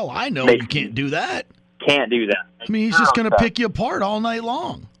 hell, I know you can't do that. Can't do that. I mean, he's just going to pick you apart all night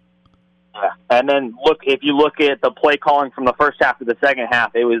long. Yeah, and then if you look at the play calling from the first half to the second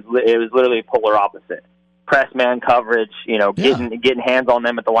half, it was literally polar opposite. Press man coverage, getting hands on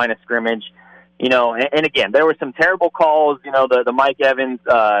them at the line of scrimmage. And again, there were some terrible calls. The Mike Evans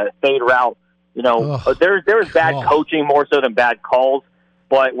fade route. There was bad coaching more so than bad calls.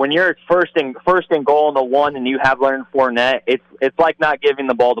 But when you're first and goal on the one, and you have Leonard Fournette, it's like not giving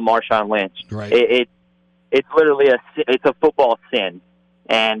the ball to Marshawn Lynch. Right. It's literally a football sin.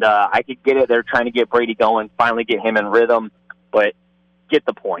 And I could get it. They're trying to get Brady going, finally get him in rhythm, but get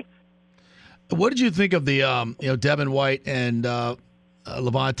the point. What did you think of the Devin White and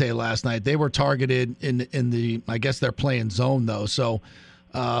Levante last night? They were targeted in the I guess they're playing zone though. So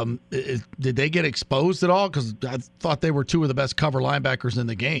did they get exposed at all? Because I thought they were 2 of the best cover linebackers in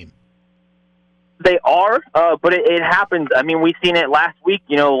the game. They are, but it happens. I mean, we've seen it last week.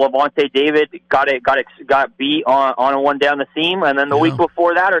 Levante David got beat on a one down the seam, and then the week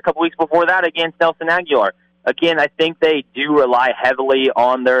before that, or a couple weeks before that, against Nelson Aguilar. Again, I think they do rely heavily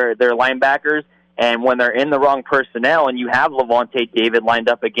on their linebackers, and when they're in the wrong personnel, and you have Levante David lined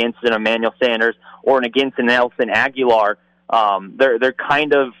up against an Emmanuel Sanders or against an Nelson Aguilar,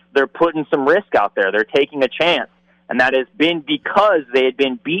 they're putting some risk out there. They're taking a chance, and that has been because they had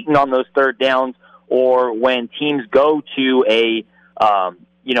been beaten on those third downs. Or when teams go to they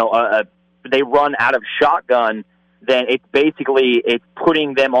run out of shotgun, then it's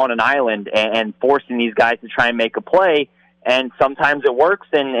putting them on an island and forcing these guys to try and make a play. And sometimes it works,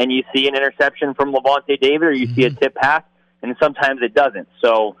 and you see an interception from Levante David, or you see a tip pass, and sometimes it doesn't.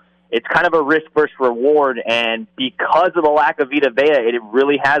 So it's kind of a risk versus reward, and because of the lack of Vita Vea, it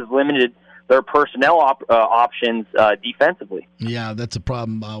really has limited their personnel options defensively. Yeah, that's a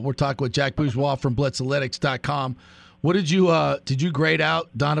problem. We're talking with Jack Bourgeois from Blitzalytics.com. What did you grade out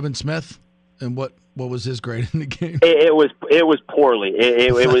Donovan Smith, and what was his grade in the game? It was poorly.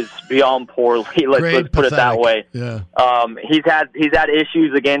 It was beyond poorly. Let's put it that way. Yeah. He's had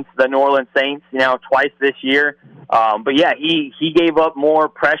issues against the New Orleans Saints, twice this year. But yeah, he gave up more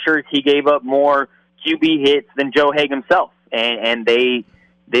pressures. He gave up more QB hits than Joe Haig himself, and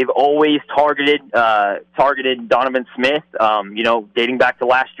they've always targeted Donovan Smith. Dating back to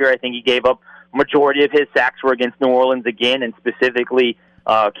last year, I think he gave up majority of his sacks were against New Orleans again, and specifically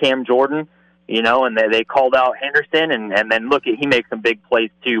Cam Jordan. And they called out Henderson, and then he makes some big plays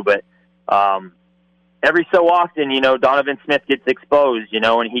too. But every so often, Donovan Smith gets exposed,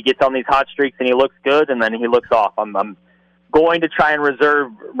 and he gets on these hot streaks and he looks good, and then he looks off. I'm going to try and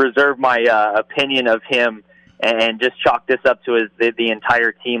reserve my opinion of him and just chalk this up to the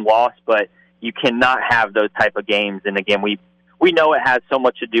entire team loss. But you cannot have those type of games. And again, we know it has so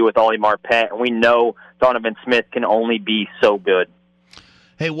much to do with Ollie Marpet, and we know Donovan Smith can only be so good.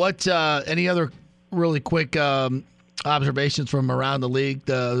 Hey, what? Any other really quick observations from around the league?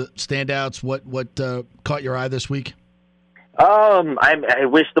 The standouts. What caught your eye this week? I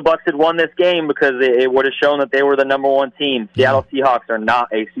wish the Bucs had won this game because it would have shown that they were the number one team. Seattle Seahawks are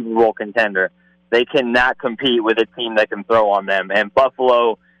not a Super Bowl contender. They cannot compete with a team that can throw on them. And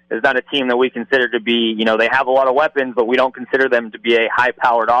Buffalo is not a team that we consider to be, they have a lot of weapons, but we don't consider them to be a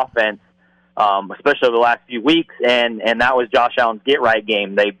high-powered offense, especially over the last few weeks. And that was Josh Allen's get-right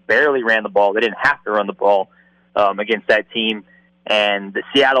game. They barely ran the ball. They didn't have to run the ball against that team. And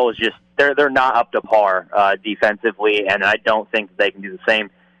Seattle is just they're not up to par defensively, and I don't think that they can do the same.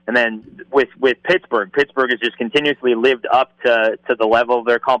 And then with Pittsburgh has just continuously lived up to the level of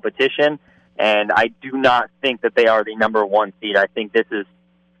their competition, and I do not think that they are the number one seed. I think this is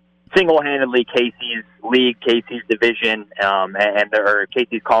single-handedly Casey's league, Casey's division, or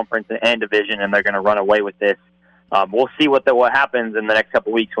Casey's conference and division, and they're going to run away with this. We'll see what happens in the next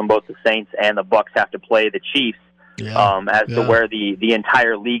couple of weeks when both the Saints and the Bucs have to play the Chiefs. To where the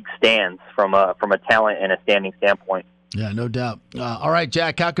entire league stands from a talent and a standing standpoint. Yeah, no doubt. All right,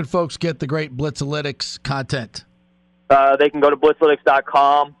 Jack, how can folks get the great Blitzalytics content? They can go to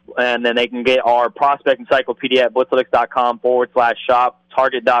Blitzalytics.com, and then they can get our prospect encyclopedia at Blitzalytics.com/shop,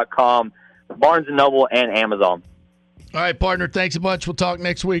 Target.com, Barnes & Noble, and Amazon. All right, partner, thanks a bunch. We'll talk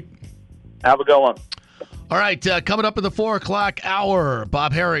next week. Have a good one. All right, coming up in the 4 o'clock hour,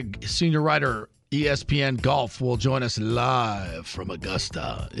 Bob Harig, senior writer, ESPN Golf, will join us live from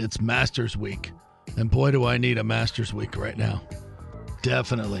Augusta. It's Masters Week, and boy, do I need a Masters Week right now.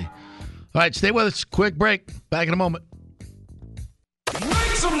 Definitely. All right, stay with us. Quick break. Back in a moment.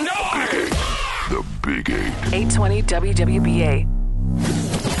 Make some noise! The Big 8. 820 WWBA.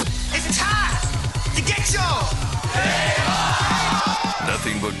 It's time to get your...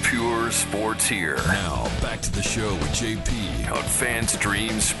 Nothing but pure sports here. Now, back to the show with JP on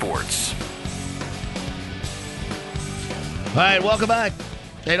FanStream Sports. All right, welcome back.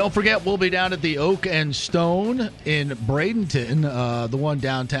 Hey, don't forget, we'll be down at the Oak and Stone in Bradenton, the one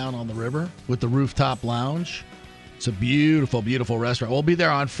downtown on the river with the rooftop lounge. It's a beautiful, beautiful restaurant. We'll be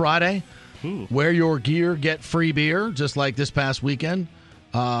there on Friday. Ooh. Wear your gear, get free beer, just like this past weekend.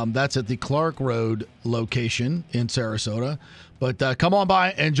 That's at the Clark Road location in Sarasota. But come on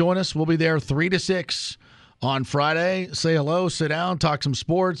by and join us. We'll be there 3 to 6 on Friday. Say hello, sit down, talk some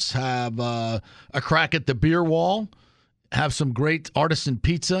sports, have a crack at the beer wall. Have some great artisan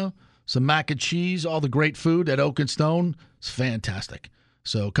pizza, some mac and cheese, all the great food at Oak and Stone. It's fantastic.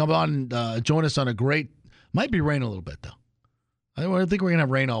 So come on and join us on a great – might be rain a little bit, though. I think we're going to have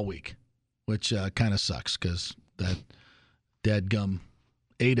rain all week, which kind of sucks because that dadgum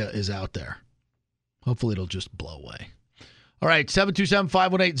Ada is out there. Hopefully it'll just blow away. All right,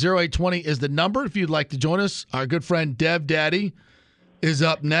 727-518-0820 is the number if you'd like to join us. Our good friend Dev Daddy is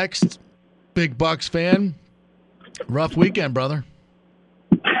up next. Big Bucs fan. Rough weekend, brother.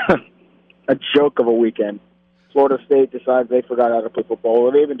 A joke of a weekend. Florida State decides they forgot how to play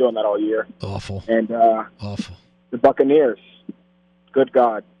football. They've been doing that all year. Awful. And awful. The Buccaneers. Good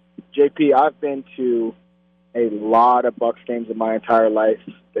God. JP, I've been to a lot of Bucs games in my entire life.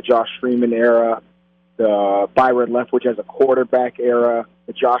 The Josh Freeman era, the Byron Leftwich as a quarterback era,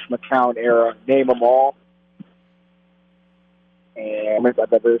 the Josh McCown era, name them all. And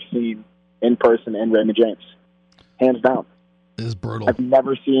I've ever seen in person in Raymond James. Hands down. It is brutal. I've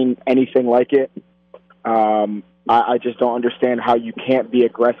never seen anything like it. I just don't understand how you can't be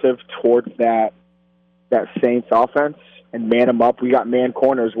aggressive towards that Saints offense and man them up. We got man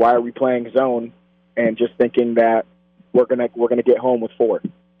corners. Why are we playing zone and just thinking that we're gonna get home with 4?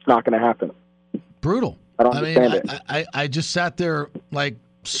 It's not gonna happen. Brutal. I don't understand it. I just sat there like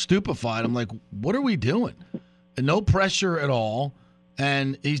stupefied. I'm like, what are we doing? And no pressure at all.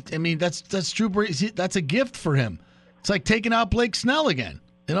 And that's Drew Brees. That's a gift for him. It's like taking out Blake Snell again.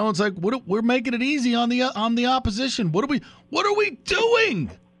 It's like we're making it easy on the opposition. What are we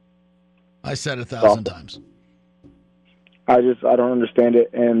doing? I said 1,000 times. I don't understand it,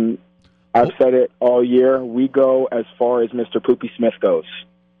 and I've said it all year. We go as far as Mr. Poopy Smith goes.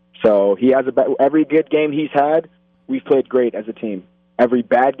 So he has every good game he's had, we've played great as a team. Every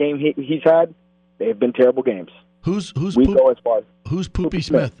bad game he's had, they've been terrible games. Who's go as far as Who's Poopy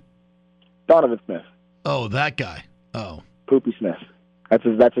Smith? Donovan Smith. Oh, that guy. Oh, Poopy Smith.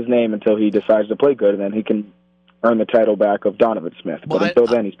 That's his name until he decides to play good, and then he can earn the title back of Donovan Smith. But until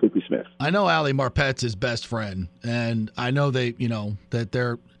then, he's Poopy Smith. I know Ali Marpet's his best friend, and I know they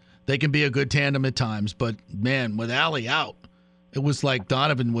can be a good tandem at times. But man, with Ali out, it was like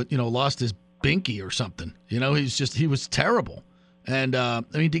Donovan lost his binky or something. He was terrible. And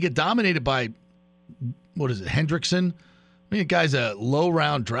to get dominated by Hendrickson. The guy's a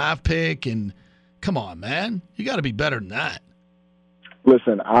low-round draft pick, and come on, man. You got to be better than that.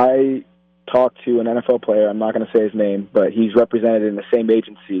 Listen, I talked to an NFL player. I'm not going to say his name, but he's represented in the same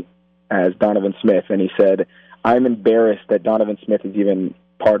agency as Donovan Smith, and he said, I'm embarrassed that Donovan Smith is even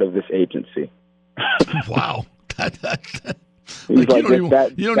part of this agency. Wow. You don't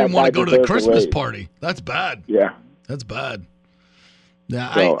even want to go to the Christmas party. That's bad. Yeah. That's bad.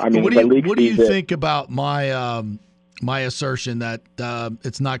 Yeah. So, what do you think about my assertion that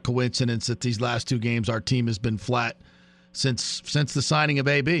it's not coincidence that these last two games our team has been flat since the signing of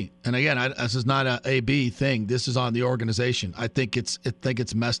AB? And again, this is not an AB thing. This is on the organization. I think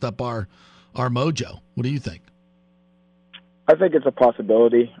it's messed up our mojo. What do you think? I think it's a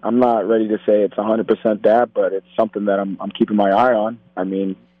possibility. I'm not ready to say it's 100% that, but it's something that I'm keeping my eye on.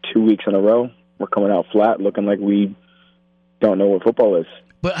 2 weeks in a row, we're coming out flat, looking like we don't know what football is.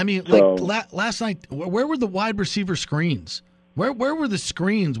 But last night, where were the wide receiver screens? Where were the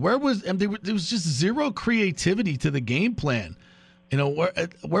screens? There was just zero creativity to the game plan.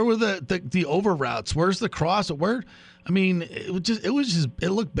 Where were the over routes? Where's the cross? And we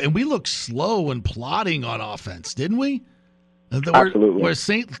looked slow and plodding on offense, didn't we? Absolutely.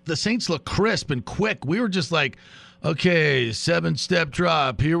 The Saints look crisp and quick. We were just like, okay, 7-step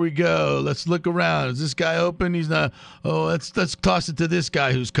drop. Here we go. Let's look around. Is this guy open? He's not. Oh, let's toss it to this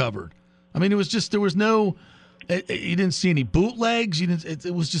guy who's covered. It was just there was no. You didn't see any bootlegs.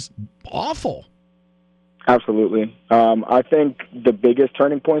 It was just awful. Absolutely. I think the biggest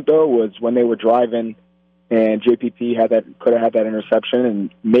turning point though was when they were driving, and JPP could have had that interception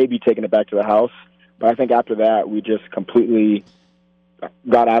and maybe taken it back to the house. But I think after that we just completely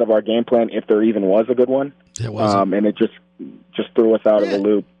got out of our game plan, if there even was a good one. It wasn't. And it just threw us out of the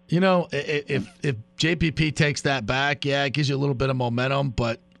loop. If JPP takes that back, it gives you a little bit of momentum,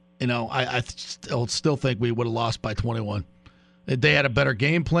 but I still think we would have lost by 21. They had a better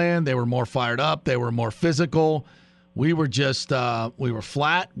game plan. They were more fired up. They were more physical. We were just we were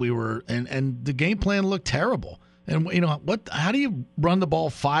flat. And the game plan looked terrible. And how do you run the ball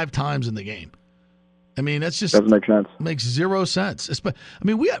 5 times in the game? That's just doesn't make sense. Makes zero sense.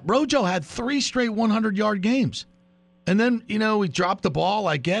 Rojo had 3 straight 100-yard games, and then we dropped the ball.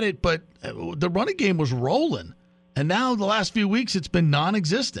 I get it, but the running game was rolling, and now the last few weeks it's been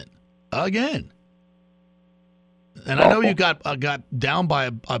non-existent again. And I know you got down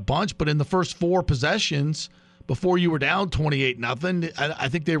by a bunch, but in the first 4 possessions before you were down 28-0, I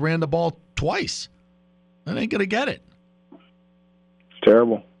think they ran the ball twice. I ain't gonna get it. It's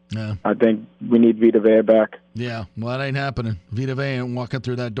terrible. Yeah. I think we need Vita Vea back. Yeah, well, that ain't happening. Vita Vea ain't walking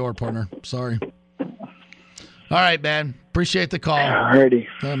through that door, partner. Sorry. All right, man. Appreciate the call. Alrighty.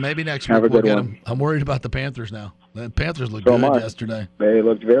 Maybe next week we'll get him. I'm worried about the Panthers now. The Panthers looked good yesterday. They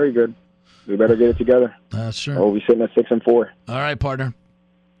looked very good. We better get it together. Sure. We'll be sitting at 6-4. All right, partner.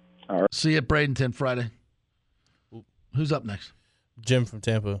 All right. See you at Bradenton Friday. Who's up next? Jim from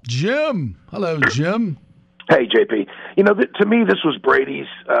Tampa. Jim. Hello, Jim. Hey, JP. To me, this was Brady's.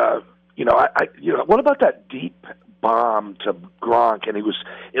 What about that deep bomb to Gronk? And it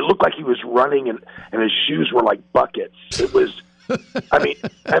looked like he was running, and his shoes were like buckets. It was,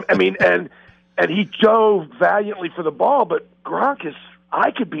 and he dove valiantly for the ball, but Gronk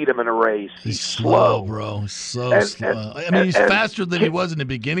I could beat him in a race. He's slow, bro. Slow. He's faster than he was in the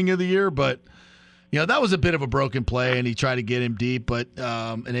beginning of the year, but. That was a bit of a broken play, and he tried to get him deep, but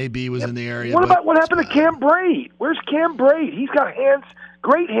an AB was in the area. What happened to Cam Brate? Where's Cam Brate? He's got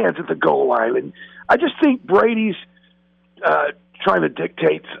great hands at the goal line, and I just think Brady's trying to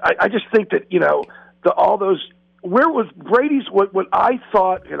dictate. I just think that all those. Where was Brady's? What I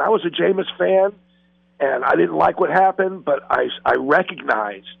thought, and I was a Jameis fan, and I didn't like what happened, but I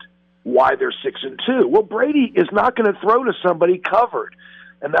recognized why they're 6-2. Well, Brady is not going to throw to somebody covered.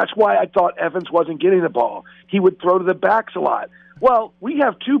 And that's why I thought Evans wasn't getting the ball. He would throw to the backs a lot. Well, we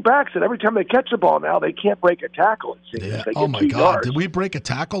have 2 backs that every time they catch the ball now, they can't break a tackle. Yeah. Oh, my God. Yards. Did we break a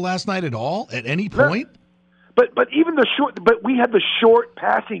tackle last night at all, at any point? No. But even but we had the short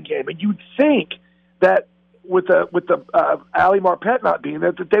passing game, and you'd think that with the Ali Marpet not being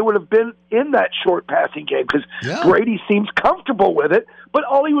there, that they would have been in that short passing game because Brady seems comfortable with it, but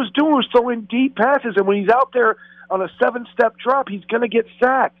all he was doing was throwing deep passes, and when he's out there on a 7-step drop, he's going to get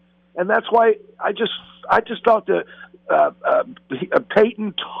sacked, and that's why I just thought that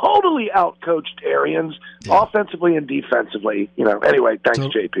Peyton totally outcoached Arians offensively and defensively. Anyway, thanks,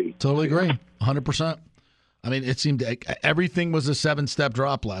 JP. Totally agree, 100%. I mean, it seemed everything was a 7-step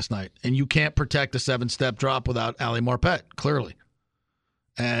drop last night, and you can't protect a 7-step drop without Ali Marpet, clearly.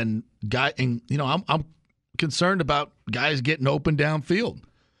 And I'm concerned about guys getting open downfield.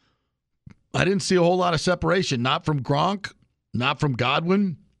 I didn't see a whole lot of separation, not from Gronk, not from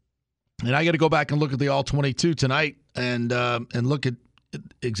Godwin. And I got to go back and look at the All-22 tonight and look at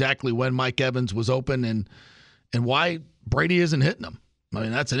exactly when Mike Evans was open and why Brady isn't hitting him. I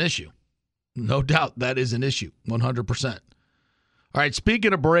mean, that's an issue. No doubt that is an issue, 100%. All right,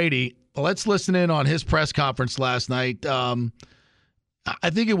 speaking of Brady, let's listen in on his press conference last night. I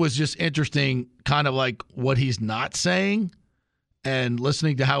think it was just interesting, kind of like what he's not saying and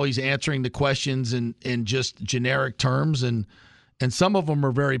listening to how he's answering the questions in just generic terms. And some of them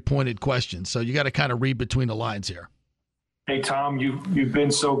are very pointed questions. So you got to kind of read between the lines here. Hey, Tom, you've been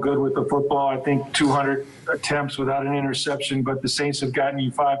so good with the football. I think 200 attempts without an interception, but the Saints have gotten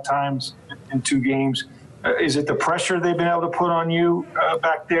you 5 times in 2 games. Is it the pressure they've been able to put on you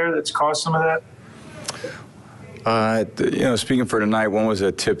back there that's caused some of that? Speaking for tonight, one was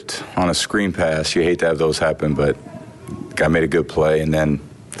a tipped on a screen pass. You hate to have those happen, but the guy made a good play. And then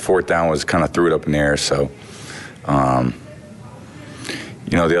 4th down was kind of threw it up in the air. So, the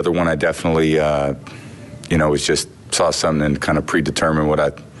other one I definitely, was just saw something and kind of predetermined what I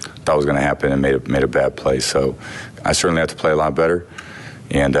thought was going to happen and made a bad play. So I certainly have to play a lot better.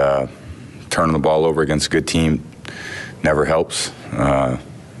 And turning the ball over against a good team never helps.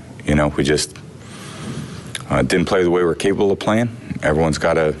 We just didn't play the way we're capable of playing. Everyone's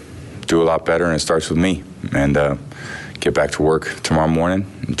got to do a lot better, and it starts with me. And get back to work tomorrow morning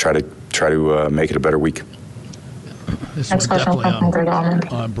and try to make it a better week. This was definitely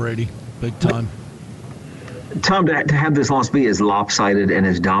on Brady, big time. Tom, to have this loss be as lopsided and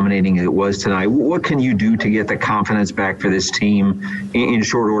as dominating as it was tonight, what can you do to get the confidence back for this team in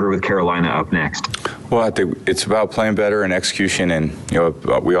short order with Carolina up next? Well, I think it's about playing better and execution, and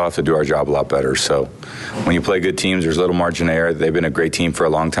we all have to do our job a lot better. So when you play good teams, there's little margin of error. They've been a great team for a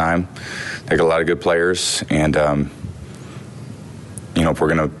long time. They got a lot of good players, and if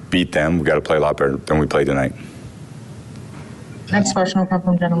we're going to beat them, we've got to play a lot better than we played tonight. Next question will come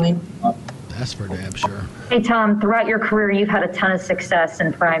from Jenna. That's for damn sure. Hey, Tom, throughout your career, you've had a ton of success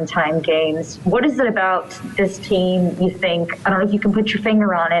in primetime games. What is it about this team you think, I don't know if you can put your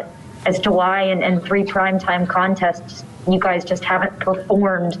finger on it, as to why in 3 primetime contests you guys just haven't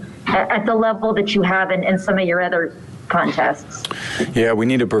performed at the level that you have in some of your other contests? Yeah, we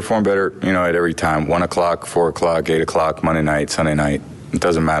need to perform better, at every time. 1 o'clock, 4 o'clock, 8 o'clock, Monday night, Sunday night. It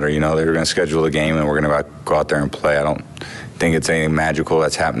doesn't matter, they're going to schedule a game and we're going to go out there and play. I don't think it's anything magical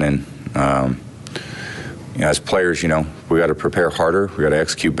that's happening. As players, we got to prepare harder. We got to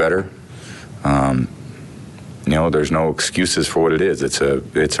execute better. There's no excuses for what it is. It's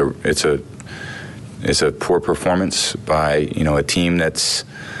a poor performance by a team that's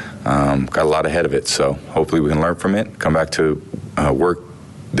got a lot ahead of it. So hopefully we can learn from it. Come back to work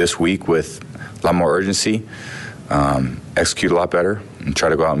this week with a lot more urgency. Execute a lot better and try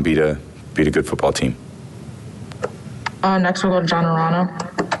to go out and beat a good football team. Next we'll go to John Arano.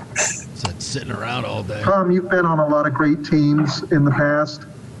 Sitting around all day. Tom, you've been on a lot of great teams in the past.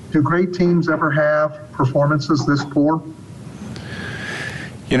 Do great teams ever have performances this poor?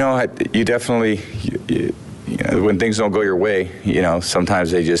 You definitely, when things don't go your way,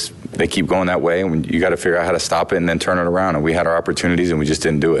 sometimes they keep going that way, and you got to figure out how to stop it and then turn it around. And we had our opportunities and we just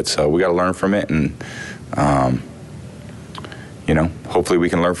didn't do it. So we got to learn from it, and hopefully we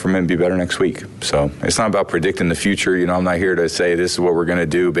can learn from it and be better next week. So it's not about predicting the future. I'm not here to say this is what we're going to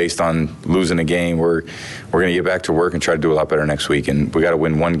do based on losing a game. We're going to get back to work and try to do a lot better next week. And we got to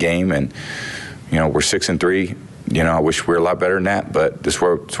win 1 game. And, we're 6-3. I wish we were a lot better than that, but this is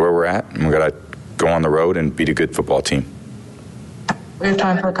where we're at. And we got to go on the road and beat a good football team. We have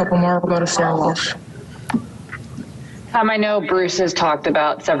time for a couple more. We'll go to Sarah Walsh. I know Bruce has talked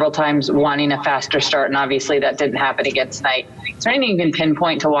about several times wanting a faster start, and obviously that didn't happen again tonight. Is there anything you can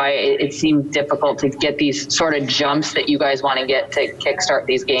pinpoint to why it seemed difficult to get these sort of jumps that you guys want to get to kickstart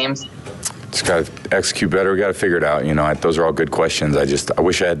these games? Just got to execute better. We got to figure it out. Those are all good questions. I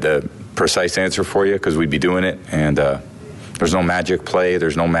wish I had the precise answer for you because we'd be doing it. And there's no magic play.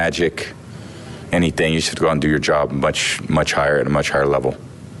 There's no magic anything. You should go out and do your job much, much higher at a much higher level.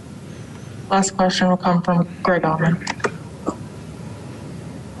 Last question will come from Greg Allman.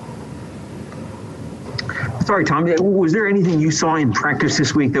 Sorry, Tom, was there anything you saw in practice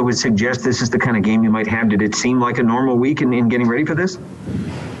this week that would suggest this is the kind of game you might have? Did it seem like a normal week in getting ready for this?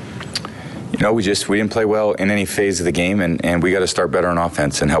 No, we didn't play well in any phase of the game, and we got to start better on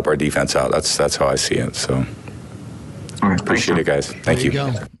offense and help our defense out. That's how I see it. So appreciate it, guys. Thank you. There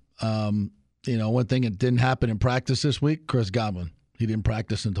you go. One thing that didn't happen in practice this week, Chris Godwin. He didn't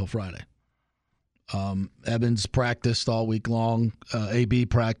practice until Friday. Evans practiced all week long. AB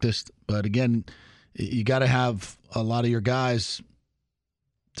practiced. But again, you got to have a lot of your guys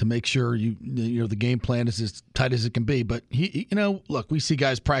to make sure the game plan is as tight as it can be. But look, we see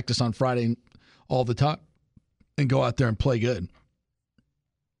guys practice on Friday all the time and go out there and play good.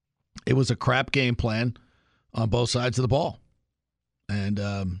 It was a crap game plan on both sides of the ball. And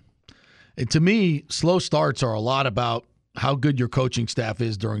to me, slow starts are a lot about how good your coaching staff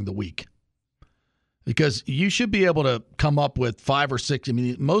is during the week. Because you should be able to come up with 5 or 6. I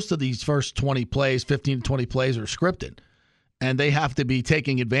mean, most of these first 20 plays, 15 to 20 plays are scripted. And they have to be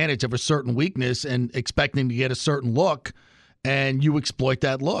taking advantage of a certain weakness and expecting to get a certain look, and you exploit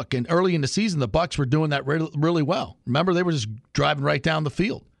that look. And early in the season, the Bucs were doing that really well. Remember, they were just driving right down the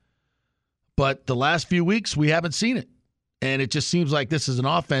field. But the last few weeks, we haven't seen it. And it just seems like this is an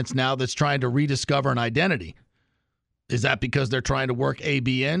offense now that's trying to rediscover an identity. Is that because they're trying to work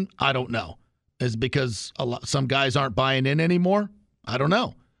AB in? I don't know. Is it because some guys aren't buying in anymore? I don't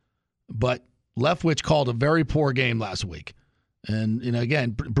know. But Leftwich called a very poor game last week. And,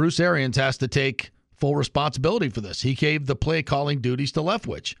 again, Bruce Arians has to take full responsibility for this. He gave the play calling duties to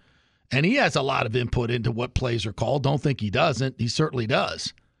Leftwich. And he has a lot of input into what plays are called. Don't think he doesn't. He certainly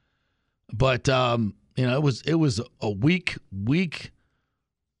does. But, it was a weak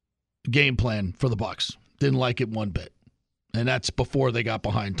game plan for the Bucs. Didn't like it one bit. And that's before they got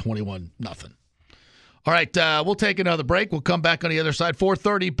behind 21-0. All right, we'll take another break. We'll come back on the other side.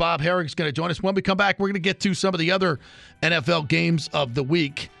 4:30, Bob Harig's going to join us. When we come back, we're going to get to some of the other NFL games of the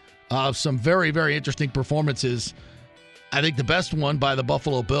week. Some very, very interesting performances. I think the best one by the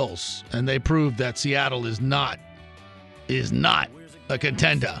Buffalo Bills, and they proved that Seattle is not a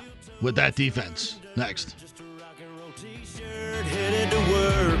contender with that defense. Next. Headed to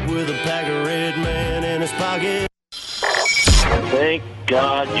work with a pack of red man in his pocket. Thank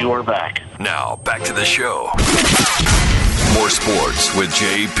God you're back. Now, back to the show. More sports with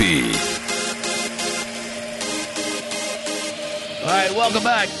JP. All right, welcome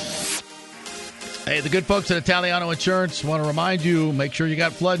back. Hey, the good folks at Italiano Insurance want to remind you, make sure you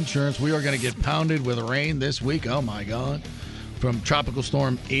got flood insurance. We are going to get pounded with rain this week. Oh, my God. From Tropical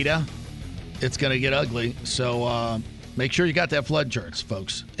Storm Ida. It's going to get ugly. So, make sure you got that flood insurance,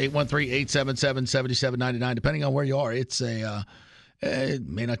 folks. 813-877-7799. Depending on where you are, it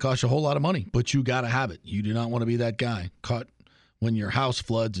may not cost you a whole lot of money, but you got to have it. You do not want to be that guy caught when your house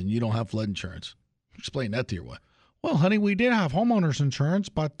floods and you don't have flood insurance. Explain that to your wife. Well, honey, we did have homeowners insurance,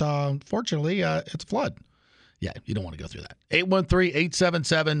 but unfortunately, it's a flood. Yeah, you don't want to go through that.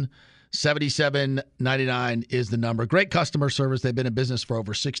 813-877-7799 is the number. Great customer service. They've been in business for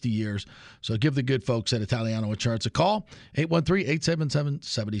over 60 years. So give the good folks at Italiano Insurance a call.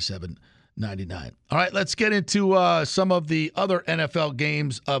 813-877-7799. All right, let's get into some of the other NFL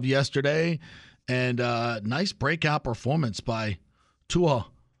games of yesterday. And nice breakout performance by Tua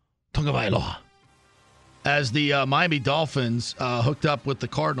Tagovailoa as the Miami Dolphins hooked up with the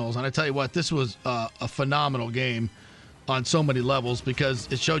Cardinals. And I tell you what, this was a phenomenal game on so many levels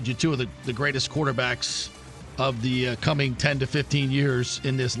because it showed you two of the greatest quarterbacks of the coming 10 to 15 years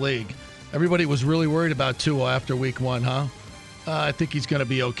in this league. Everybody was really worried about Tua after week one, huh? I think he's going to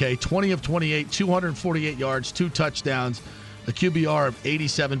be okay. 20 of 28, 248 yards, 2 touchdowns, a QBR of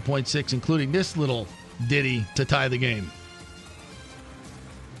 87.6, including this little ditty to tie the game.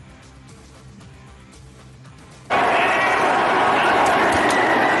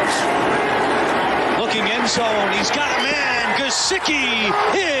 Looking end zone, he's got a man. Gradkowski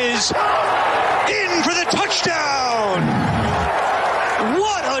is in for the touchdown.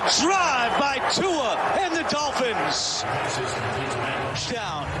 What a drive by Tua and the Dolphins.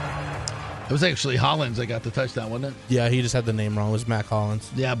 Touchdown. It was actually Hollins that got the touchdown, wasn't it? Yeah, he just had the name wrong. It was Mac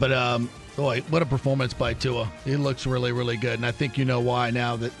Hollins. Yeah, but boy, what a performance by Tua. He looks really, really good, and I think you know why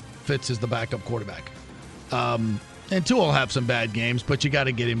now that Fitz is the backup quarterback. And Tua will have some bad games, but you got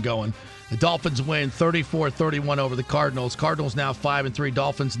to get him going. The Dolphins win 34-31 over the Cardinals. Cardinals now 5-3.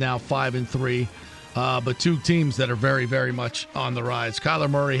 Dolphins now 5-3. But two teams that are very, very much on the rise. Kyler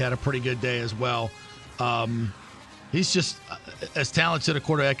Murray had a pretty good day as well. He's just as talented a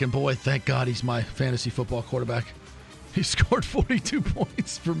quarterback, and boy, thank God he's my fantasy football quarterback. He scored 42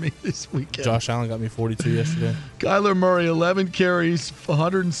 points for me this weekend. Josh Allen got me 42 yesterday. Kyler Murray, 11 carries,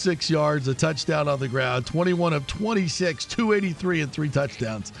 106 yards, a touchdown on the ground, 21 of 26, 283 and 3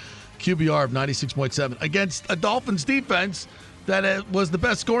 touchdowns. QBR of 96.7 against a Dolphins defense that it was the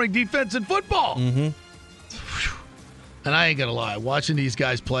best scoring defense in football. Mm-hmm. And I ain't going to lie. Watching these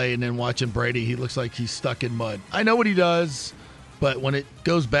guys play and then watching Brady, he looks like he's stuck in mud. I know what he does, but when it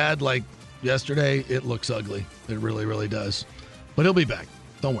goes bad like yesterday, it looks ugly. It really, really does. But he'll be back.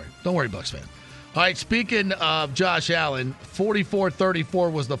 Don't worry. Don't worry, Bucs fan. All right, speaking of Josh Allen,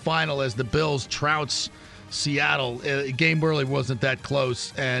 44-34 was the final as the Bills trounced Seattle. The game really wasn't that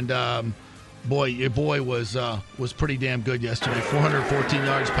close. And, your boy was pretty damn good yesterday. 414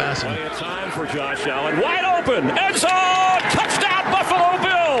 yards passing. Plenty of time for Josh Allen. Wide open. End zone. Touchdown, Buffalo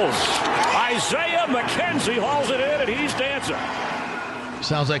Bills. Isaiah McKenzie hauls it in, and he's dancing.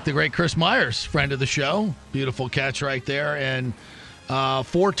 Sounds like the great Chris Myers, friend of the show. Beautiful catch right there. And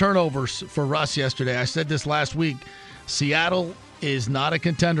 4 turnovers for Russ yesterday. I said this last week. Seattle is not a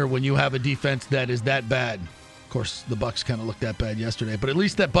contender when you have a defense that is that bad. Of course, the Bucs kind of looked that bad yesterday, but at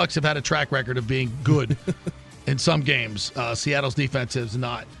least that Bucs have had a track record of being good in some games. Seattle's defense is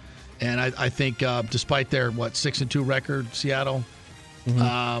not. And I think despite their, 6-2 record, Seattle,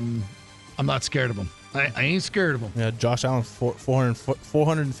 I'm not scared of them. I ain't scared of them. Yeah, Josh Allen,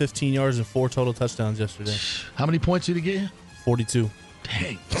 415 yards and 4 total touchdowns yesterday. How many points did he get you? 42.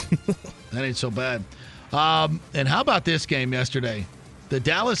 Dang. That ain't so bad. And how about this game yesterday? The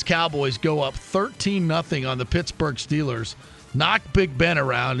Dallas Cowboys go up 13-0 on the Pittsburgh Steelers, knock Big Ben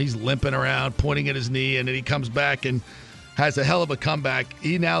around. He's limping around, pointing at his knee, and then he comes back and has a hell of a comeback.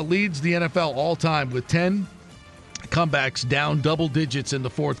 He now leads the NFL all-time with 10 comebacks down double digits in the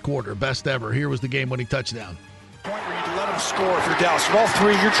fourth quarter. Best ever. Here was the game-winning touchdown. Point where you let him score if you're Dallas. With all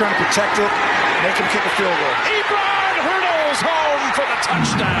 3, you're trying to protect it, make him kick a field goal. Ebron hurdles home for the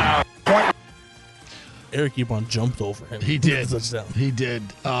touchdown. Point. Eric Ebron jumped over him. He did. He did.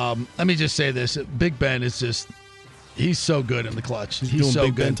 Let me just say this. Big Ben is just, he's so good in the clutch. He's doing so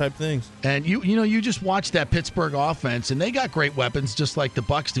Big good. Ben type things. And you just watch that Pittsburgh offense, and they got great weapons just like the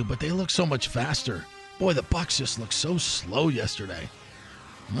Bucs do, but they look so much faster. Boy, the Bucs just looked so slow yesterday.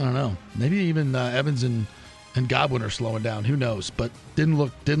 I don't know. Maybe even Evans and Godwin are slowing down. Who knows? But didn't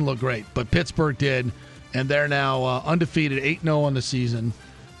look great. But Pittsburgh did, and they're now undefeated, 8-0 on the season.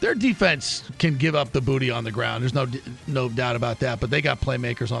 Their defense can give up the booty on the ground. There's no doubt about that. But they got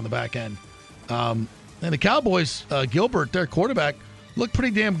playmakers on the back end. And the Cowboys, Gilbert, their quarterback, looked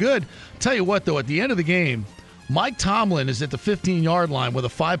pretty damn good. Tell you what, though, at the end of the game, Mike Tomlin is at the 15-yard line with a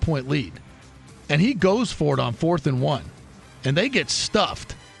 5-point lead. And he goes for it on 4th and 1. And they get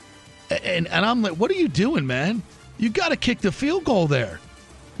stuffed. And I'm like, what are you doing, man? You got to kick the field goal there.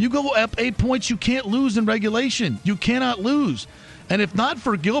 You go up 8 points, you can't lose in regulation. You cannot lose. And if not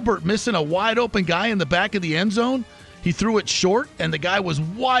for Gilbert missing a wide-open guy in the back of the end zone, he threw it short, and the guy was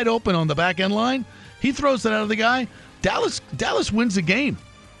wide open on the back-end line. He throws it out of the guy. Dallas wins the game.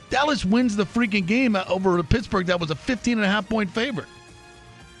 Dallas wins the freaking game over Pittsburgh that was a 15.5-point favorite.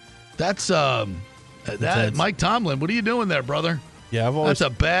 That's Mike Tomlin. What are you doing there, brother? Yeah, that's a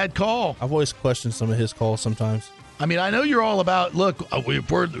bad call. I've always questioned some of his calls sometimes. I mean, I know you're all about, look,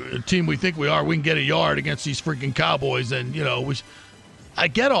 if we're the team we think we are, we can get a yard against these freaking Cowboys, and, I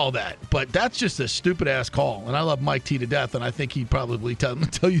get all that, but that's just a stupid-ass call. And I love Mike T to death, and I think he'd probably tell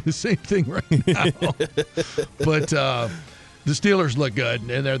you the same thing right now. But the Steelers look good,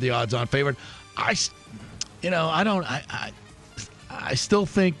 and they're the odds-on favorite. I still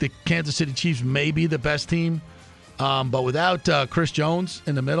think the Kansas City Chiefs may be the best team, but without Chris Jones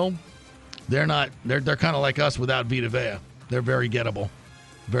in the middle, they're not. They're kind of like us without Vita Vea. They're very gettable,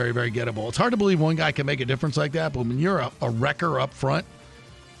 very, very gettable. It's hard to believe one guy can make a difference like that, but when you're a wrecker up front,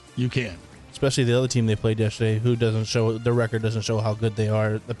 you can. Especially the other team they played yesterday, who doesn't show their record doesn't show how good they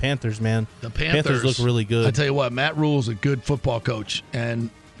are. The Panthers, man. The Panthers look really good. I tell you what, Matt Rule's a good football coach, and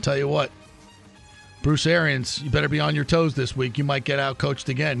tell you what, Bruce Arians, you better be on your toes this week. You might get out-coached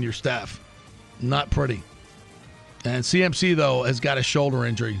again, your staff. Not pretty. And CMC, though, has got a shoulder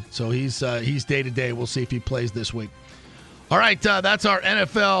injury, so he's day-to-day. We'll see if he plays this week. All right, that's our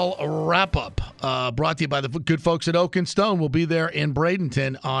NFL wrap-up, brought to you by the good folks at Oak and Stone. We'll be there in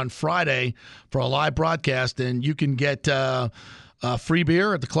Bradenton on Friday for a live broadcast, and you can get free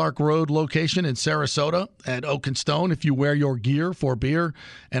beer at the Clark Road location in Sarasota at Oak and Stone if you wear your gear for beer.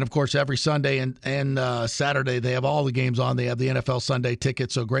 And, of course, every Sunday and Saturday they have all the games on. They have the NFL Sunday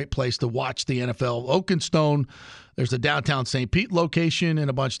ticket, so great place to watch the NFL. Oak and Stone. There's a downtown St. Pete location and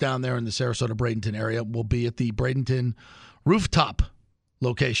a bunch down there in the Sarasota-Bradenton area. We'll be at the Bradenton rooftop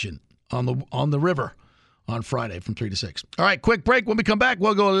location on the river on Friday from 3 to 6. All right, quick break. When we come back,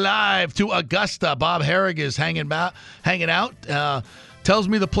 we'll go live to Augusta. Bob Harig is hanging out. Tells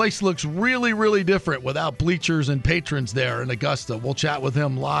me the place looks really, really different without bleachers and patrons there in Augusta. We'll chat with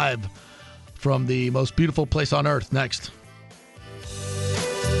him live from the most beautiful place on earth next.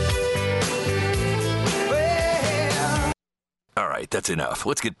 All right, that's enough.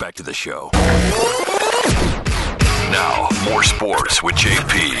 Let's get back to the show. Now, more sports with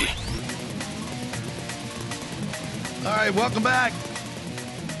JP. All right, welcome back.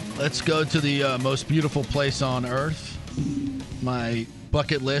 Let's go to the most beautiful place on earth. My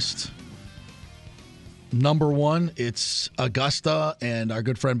bucket list. Number one, it's Augusta and our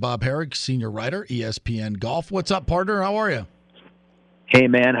good friend Bob Harig, senior writer, ESPN Golf. What's up, partner? How are you? Hey,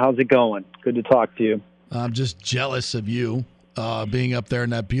 man. How's it going? Good to talk to you. I'm just jealous of you being up there in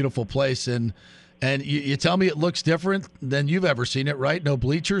that beautiful place. And you tell me it looks different than you've ever seen it, right? No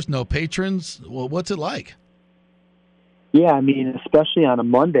bleachers, no patrons. Well, what's it like? Yeah, I mean, especially on a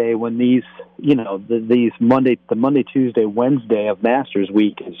Monday when these, the Monday, Tuesday, Wednesday of Masters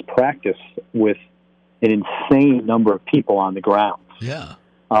Week is practice with an insane number of people on the ground. Yeah.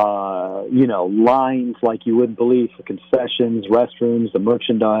 Lines like you wouldn't believe for concessions, restrooms, the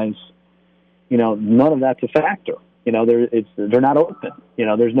merchandise. None of that's a factor. They're not open. There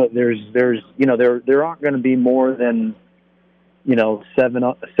aren't going to be more than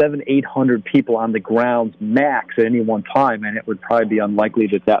 800 people on the grounds max at any one time, and it would probably be unlikely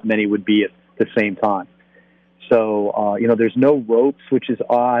that many would be at the same time. So, there's no ropes, which is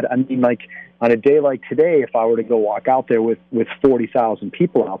odd. I mean, like on a day like today, if I were to go walk out there with 40,000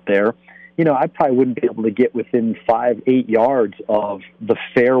 people out there, I probably wouldn't be able to get within 5-8 yards of the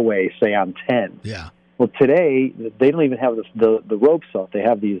fairway, say on 10. Yeah. Well, today they don't even have the ropes up. They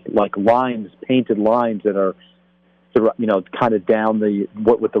have these like lines, painted lines that are, kind of down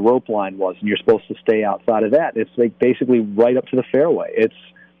what the rope line was, and you're supposed to stay outside of that. It's like basically right up to the fairway.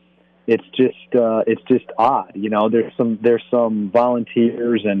 It's just odd. There's some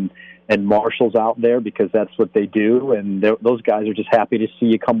volunteers and marshals out there because that's what they do, and those guys are just happy to see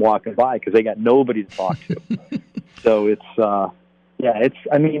you come walking by because they got nobody to talk to. So it's going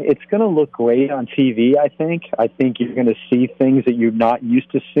to look great on TV, I think. I think you're going to see things that you're not used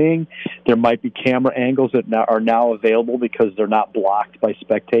to seeing. There might be camera angles that are now available because they're not blocked by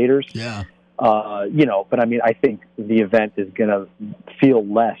spectators. Yeah. But I mean, I think the event is going to feel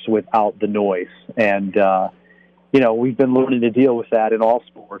less without the noise. And, we've been learning to deal with that in all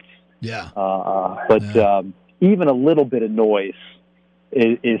sports. Yeah. Even a little bit of noise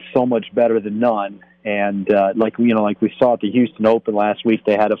is so much better than none. And like we saw at the Houston Open last week,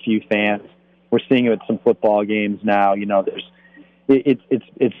 they had a few fans. We're seeing it at some football games now.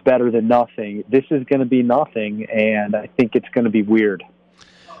 It's better than nothing. This is going to be nothing, and I think it's going to be weird.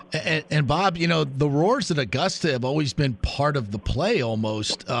 And Bob, the roars at Augusta have always been part of the play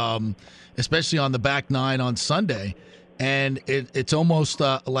almost, especially on the back nine on Sunday. And it's almost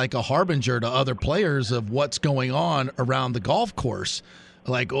like a harbinger to other players of what's going on around the golf course.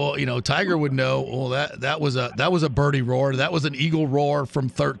 Like, Tiger would know, that was a birdie roar. That was an eagle roar from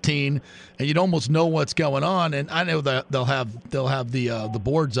 13. And you'd almost know what's going on. And I know that they'll have the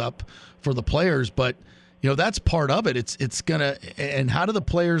boards up for the players, but that's part of it. It's gonna. And how do the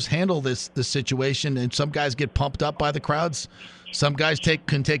players handle this situation? And some guys get pumped up by the crowds. Some guys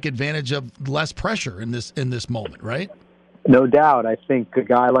can take advantage of less pressure in this moment, right? No doubt. I think a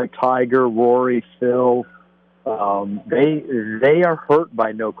guy like Tiger, Rory, Phil, they are hurt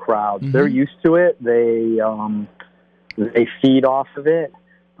by no crowds. Mm-hmm. They're used to it. They feed off of it.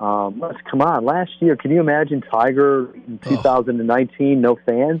 Come on. Last year, can you imagine Tiger in 2019, no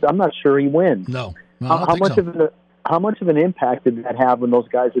fans? I'm not sure he wins. No. How much of an impact did that have when those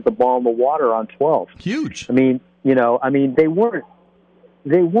guys hit the ball in the water on 12? Huge. I mean, they weren't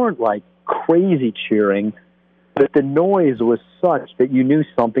like crazy cheering, but the noise was such that you knew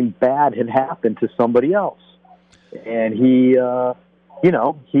something bad had happened to somebody else. And he fed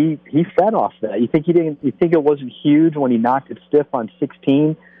off that. You think it wasn't huge when he knocked it stiff on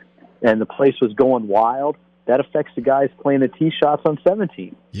 16 and the place was going wild? That affects the guys playing the tee shots on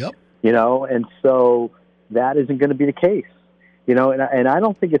 17. Yep. And so that isn't going to be the case. And I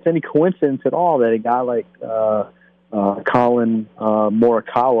don't think it's any coincidence at all that a guy like Colin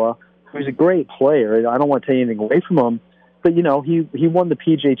Morikawa, who's a great player, I don't want to take anything away from him, but, he won the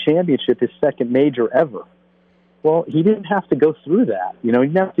PGA Championship, his second major ever. Well, he didn't have to go through that. He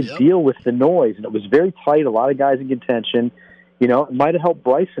didn't have to deal with the noise, and it was very tight, a lot of guys in contention. It might have helped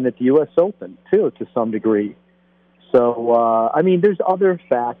Bryson at the U.S. Open, too, to some degree. So, there's other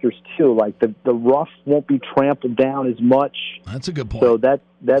factors, too, like the rough won't be trampled down as much. That's a good point. So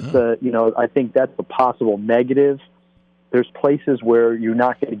I think that's a possible negative. There's places where you're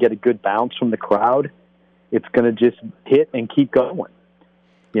not going to get a good bounce from the crowd. It's going to just hit and keep going.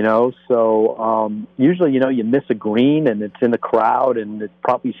 So usually, you miss a green and it's in the crowd and it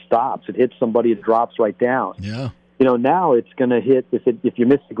probably stops. It hits somebody, it drops right down. Yeah. now it's going to hit. If you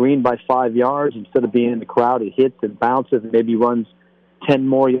miss the green by 5 yards, instead of being in the crowd, it hits and bounces and maybe runs 10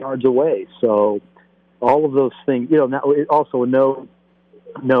 more yards away. So all of those things, now it also there's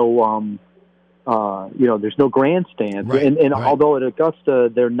no grandstands, right, and right. Although at Augusta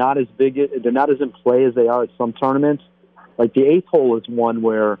they're not as in play as they are at some tournaments. Like the 8th hole is one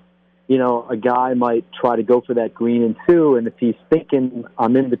where, a guy might try to go for that green in 2, and if he's thinking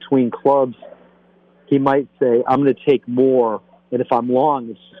I'm in between clubs, he might say I'm going to take more, and if I'm long,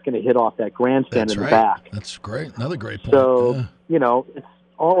 it's just going to hit off that grandstand That's in right. the back. That's great. Another great point. So it's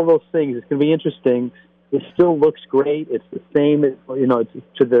all of those things. It's going to be interesting. It still looks great. It's the same. It's,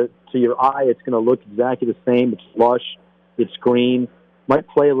 to your eye, it's going to look exactly the same. It's lush. It's green. Might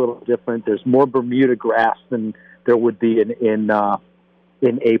play a little different. There's more Bermuda grass than there would be in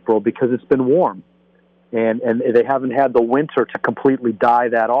April because it's been warm, and they haven't had the winter to completely die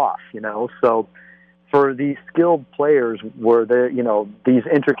that off. So for these skilled players, where these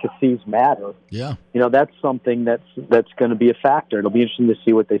intricacies matter. Yeah. That's something that's going to be a factor. It'll be interesting to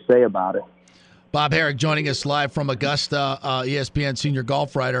see what they say about it. Bob Harig joining us live from Augusta, ESPN senior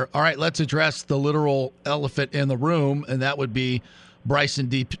golf writer. All right, let's address the literal elephant in the room, and that would be Bryson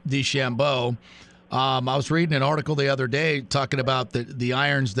DeChambeau. I was reading an article the other day talking about the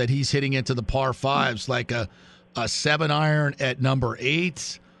irons that he's hitting into the par 5s, like a 7-iron at number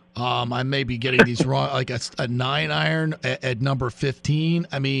 8. I may be getting these wrong, like a 9-iron at number 15.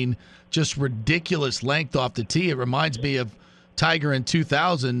 I mean, just ridiculous length off the tee. It reminds me of Tiger in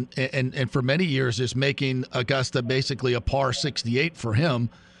 2000, and for many years is making Augusta basically a par 68 for him,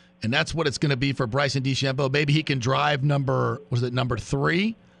 and that's what it's going to be for Bryson DeChambeau. Maybe he can drive number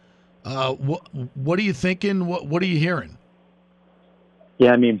 3? What are you thinking? What are you hearing?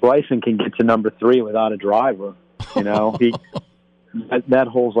 Yeah, I mean, Bryson can get to number 3 without a driver. That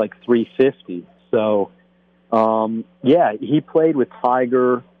hole's like 350. So, he played with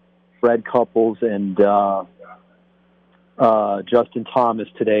Tiger, Fred Couples, and Justin Thomas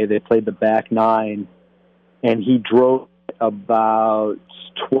today. They played the back 9, and he drove about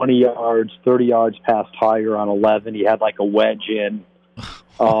 20 yards, 30 yards past Tiger on 11. He had like a wedge in.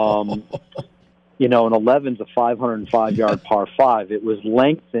 And 11's a 505-yard par 5. It was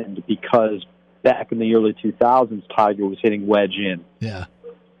lengthened because back in the early 2000s, Tiger was hitting wedge in. Yeah.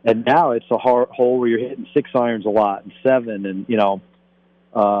 And now it's a hole where you're hitting 6 irons a lot and 7, and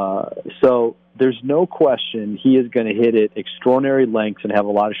so there's no question he is going to hit it extraordinary lengths and have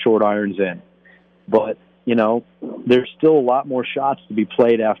a lot of short irons in. But there's still a lot more shots to be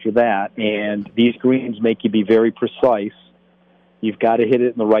played after that, and these greens make you be very precise. You've got to hit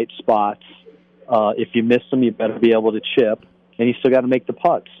it in the right spots. If you miss them, you better be able to chip, and you still got to make the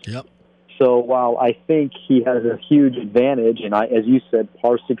putts. Yep. So while I think he has a huge advantage, and as you said,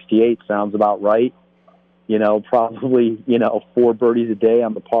 par 68 sounds about right. Probably 4 birdies a day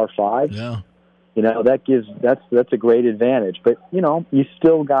on the par 5. Yeah. That's a great advantage. But you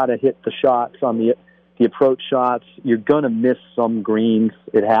still got to hit the shots on the approach shots. You're going to miss some greens.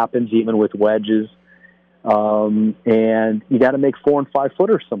 It happens even with wedges. And you got to make 4 and 5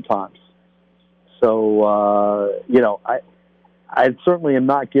 footers sometimes. So, I certainly am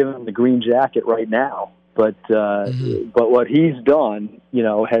not giving him the green jacket right now, but what he's done,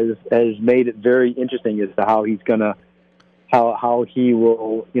 has made it very interesting as to how he's gonna, how he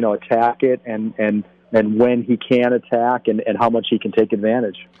will, attack it and when he can attack and how much he can take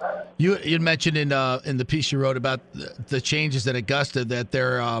advantage. You mentioned in the piece you wrote about the changes at Augusta that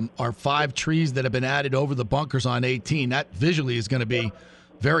there are 5 trees that have been added over the bunkers on 18. That visually is going to be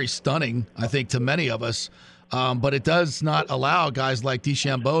very stunning, I think, to many of us. But it does not allow guys like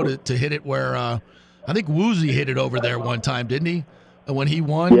DeChambeau to hit it where I think Woozy hit it over there one time, didn't he? When he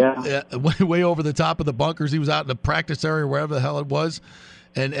won, way over the top of the bunkers. He was out in the practice area, wherever the hell it was,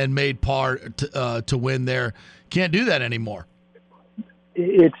 and made par to win there. Can't do that anymore.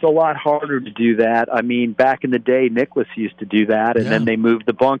 It's a lot harder to do that. I mean, back in the day, Nicklaus used to do that, and then they moved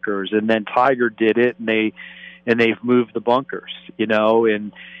the bunkers, and then Tiger did it, and they've moved the bunkers,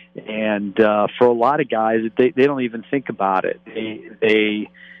 And for a lot of guys, they don't even think about it.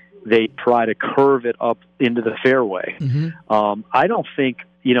 They try to curve it up into the fairway. Mm-hmm. I don't think,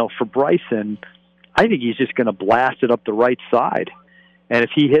 for Bryson, I think he's just going to blast it up the right side. And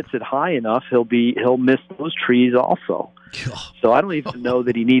if he hits it high enough, he'll miss those trees also. So I don't even know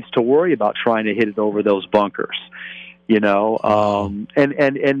that he needs to worry about trying to hit it over those bunkers. And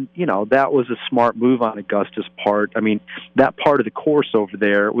that was a smart move on Augusta's part. I mean, that part of the course over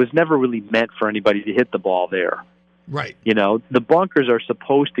there was never really meant for anybody to hit the ball there. Right. The bunkers are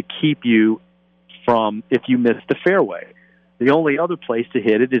supposed to keep you from if you miss the fairway. The only other place to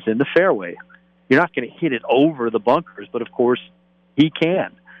hit it is in the fairway. you're not going to hit it over the bunkers, but of course he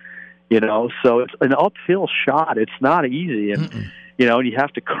can. So it's an uphill shot. It's not easy, and and you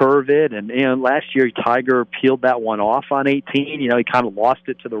have to curve it. And last year Tiger peeled that one off on 18. He kind of lost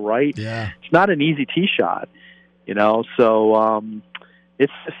it to the right. Yeah, it's not an easy tee shot. So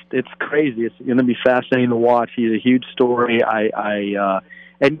it's crazy. It's going to be fascinating to watch. He's a huge story. And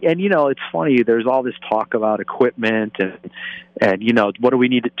it's funny. There's all this talk about equipment and what do we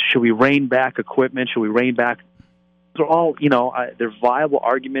need? Should we rein back equipment? Should we rein back? They're all they're viable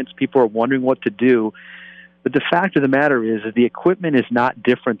arguments. People are wondering what to do. But the fact of the matter is the equipment is not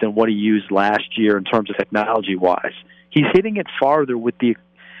different than what he used last year in terms of technology-wise. He's hitting it farther with the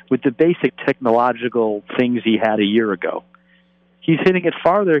basic technological things he had a year ago. He's hitting it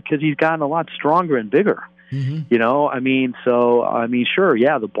farther because he's gotten a lot stronger and bigger. Mm-hmm. Sure,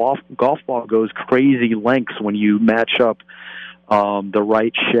 yeah, the golf ball goes crazy lengths when you match up the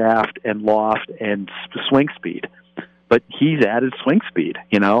right shaft and loft and swing speed. But he's added swing speed,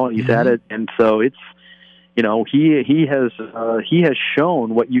 he's added, and so it's, he has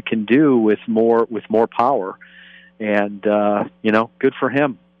shown what you can do with more power, and good for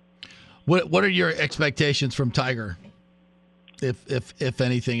him. What are your expectations from Tiger, if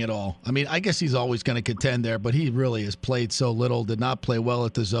anything at all? I mean, I guess he's always going to contend there, but he really has played so little. Did not play well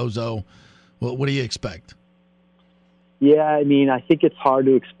at the Zozo. What do you expect? Yeah, I mean, I think it's hard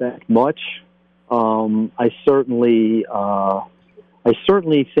to expect much. I certainly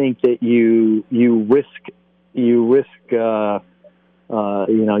think that you risk you're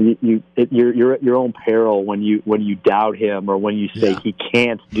at your own peril when you doubt him or when you say he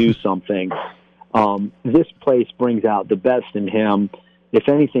can't do something. This place brings out the best in him. If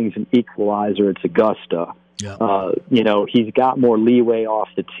anything's an equalizer, it's Augusta. Yeah. He's got more leeway off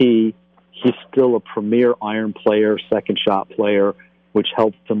the tee. He's still a premier iron player, second shot player, which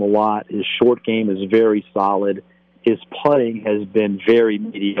helps him a lot. His short game is very solid. His putting has been very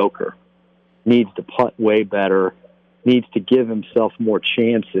mediocre. Needs to putt way better. Needs to give himself more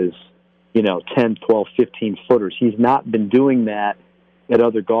chances, 10, 12, 15 footers. He's not been doing that at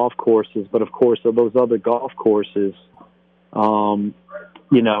other golf courses, but of course, at those other golf courses, there's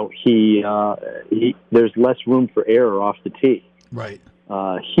less room for error off the tee. Right.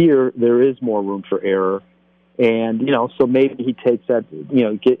 Here, there is more room for error. And, so maybe he takes that,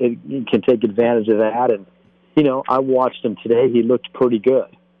 can take advantage of that. And, I watched him today. He looked pretty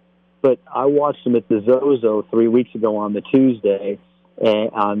good. But I watched him at the Zozo 3 weeks ago on Tuesday,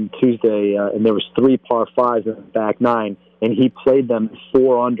 and there was 3 par 5s in the back 9, and he played them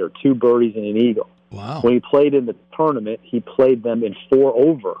 4 under, 2 birdies and an eagle. Wow. When he played in the tournament, he played them in 4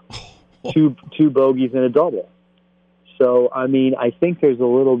 over, 2 bogeys and a double. So, I mean, I think there's a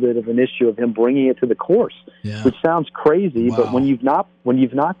little bit of an issue of him bringing it to the course, which sounds crazy. Wow. But when you've not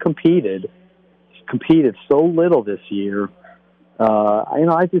competed so little this year,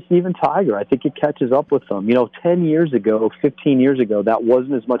 even Tiger, I think it catches up with them. 10 years ago, 15 years ago, that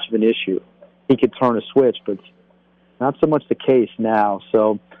wasn't as much of an issue. He could turn a switch, but it's not so much the case now.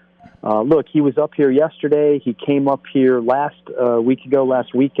 So, look, he was up here yesterday. He came up here last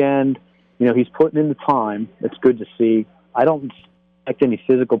weekend. He's putting in the time. It's good to see. I don't expect any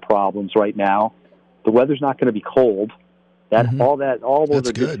physical problems right now. The weather's not going to be cold. All those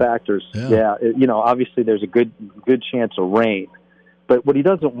are good factors. Yeah. Obviously there's a good chance of rain. But what he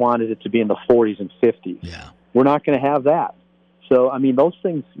doesn't want is it to be in the 40s and 50s. Yeah. We're not going to have that. So, I mean, those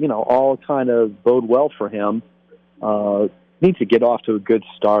things, all kind of bode well for him. Needs to get off to a good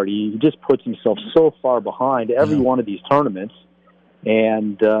start. He just puts himself so far behind every one of these tournaments.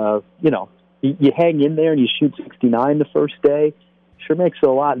 And, you hang in there and you shoot 69 the first day. Sure makes it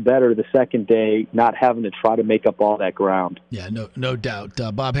a lot better the second day, not having to try to make up all that ground. Yeah, no doubt.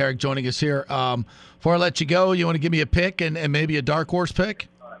 Bob Harig joining us here. Before I let you go, you want to give me a pick and maybe a dark horse pick?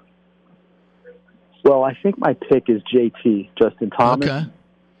 Well, I think my pick is JT, Justin Thomas. Okay.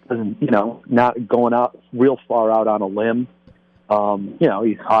 Not going out real far out on a limb.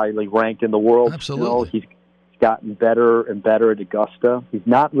 He's highly ranked in the world. Absolutely. He's gotten better and better at Augusta. He's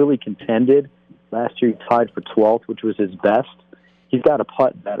not really contended. Last year he tied for 12th, which was his best. He's got to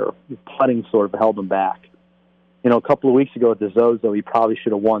putt better. His putting sort of held him back. A couple of weeks ago at the Zozo, he probably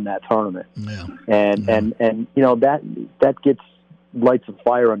should have won that tournament. Yeah. And that gets lights of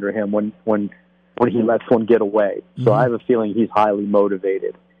fire under him when he lets one get away. So I have a feeling he's highly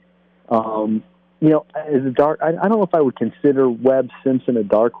motivated. As a dark, I don't know if I would consider Webb Simpson a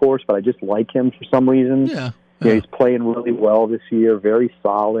dark horse, but I just like him for some reason. Yeah. He's playing really well this year, very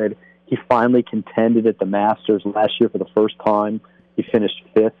solid. He finally contended at the Masters last year for the first time. He finished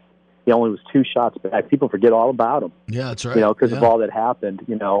 5th. He only was 2 shots back. People forget all about him. Yeah, that's right. Because of all that happened.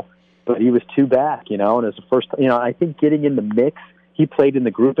 but he was 2 back, and as the first, I think getting in the mix, he played in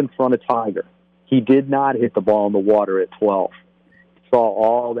the group in front of Tiger. He did not hit the ball in the water at 12. Saw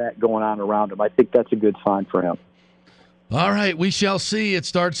all that going on around him. I think that's a good sign for him. All right, we shall see. It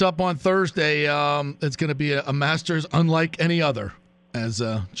starts up on Thursday. It's going to be a Masters unlike any other, as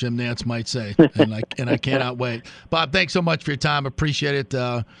Jim Nantz might say, and I cannot wait. Bob, thanks so much for your time. Appreciate it.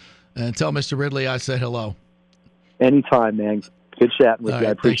 And tell Mr. Ridley I said hello. Anytime, man. Good chatting with you.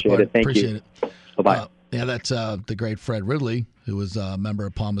 I appreciate it. Thank you. Bye-bye. Yeah, that's the great Fred Ridley, who was a member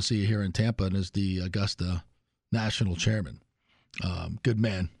of Palma Sea here in Tampa and is the Augusta national chairman. Good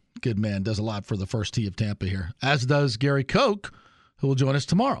man. Good man. Does a lot for the first tee of Tampa here, as does Gary Koch, who will join us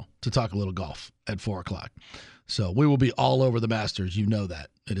tomorrow to talk a little golf at 4 o'clock. So we will be all over the Masters. You know that.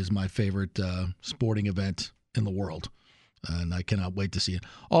 It is my favorite sporting event in the world, and I cannot wait to see it.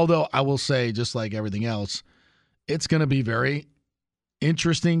 Although I will say, just like everything else, it's going to be very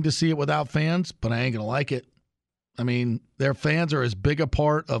interesting to see it without fans, but I ain't going to like it. I mean, their fans are as big a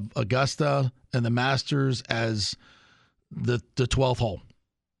part of Augusta and the Masters as the 12th hole.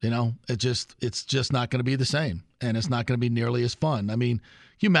 It's just not going to be the same, and it's not going to be nearly as fun. I mean,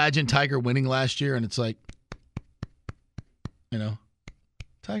 you imagine Tiger winning last year, and it's like,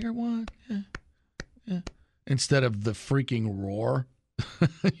 Tiger won, yeah. Instead of the freaking roar,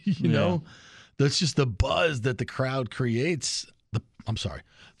 that's just the buzz that the crowd creates.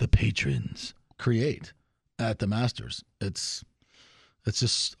 The patrons create at the Masters. It's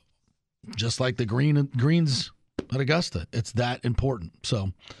just like the greens at Augusta. It's that important.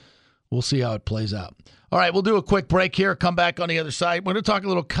 So we'll see how it plays out. All right, we'll do a quick break here. Come back on the other side. We're going to talk a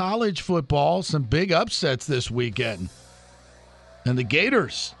little college football, some big upsets this weekend. And the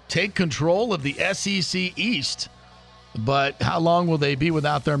Gators take control of the SEC East. But how long will they be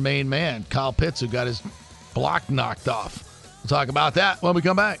without their main man, Kyle Pitts, who got his block knocked off? We'll talk about that when we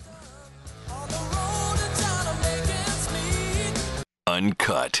come back.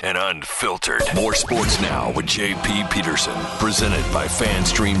 Uncut and unfiltered. More sports now with J.P. Peterson. Presented by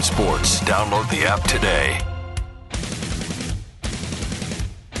FanStream Sports. Download the app today.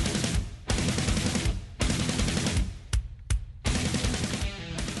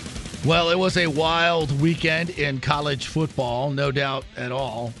 Well, it was a wild weekend in college football, no doubt at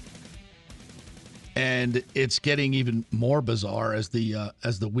all. And it's getting even more bizarre as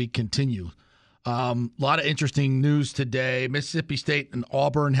the week continues. A lot of interesting news today. Mississippi State and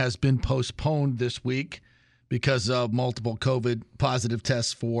Auburn has been postponed this week because of multiple COVID positive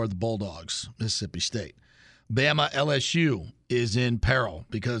tests for the Bulldogs, Mississippi State. Bama LSU is in peril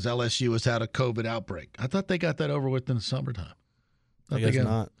because LSU has had a COVID outbreak. I thought they got that over with in the summertime. I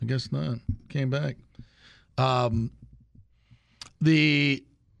guess not. Came back. The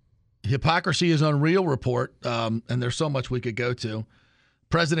hypocrisy is unreal report, and there's so much we could go to.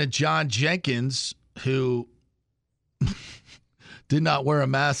 President John Jenkins, who did not wear a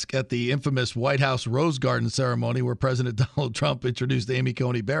mask at the infamous White House Rose Garden ceremony where President Donald Trump introduced Amy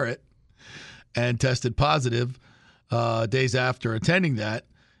Coney Barrett and tested positive days after attending that,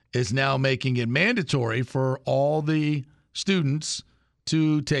 is now making it mandatory for all the students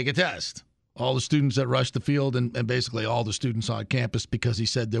to take a test. All the students that rushed the field and basically all the students on campus, because he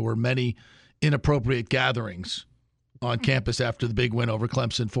said there were many inappropriate gatherings on campus after the big win over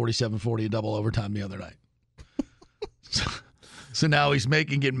Clemson, 47-40 in double overtime the other night. So now he's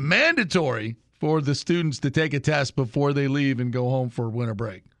making it mandatory for the students to take a test before they leave and go home for winter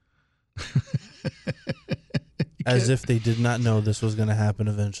break. As if they did not know this was going to happen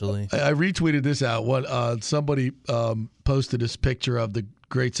eventually. I retweeted this out. Somebody posted this picture of the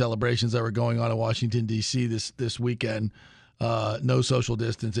great celebrations that were going on in Washington, D.C. this weekend. No social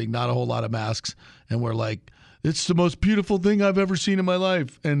distancing, not a whole lot of masks. And we're like, it's the most beautiful thing I've ever seen in my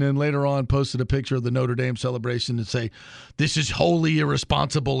life. And then later on posted a picture of the Notre Dame celebration and say, this is wholly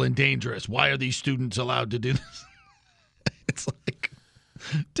irresponsible and dangerous. Why are these students allowed to do this? It's like,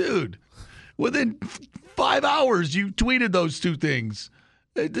 dude, within 5 hours you tweeted those two things.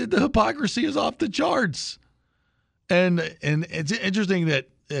 The hypocrisy is off the charts. And it's interesting that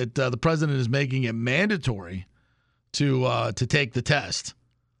the president is making it mandatory to take the test.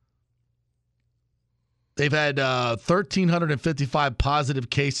 They've had 1,355 positive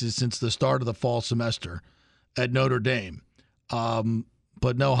cases since the start of the fall semester at Notre Dame,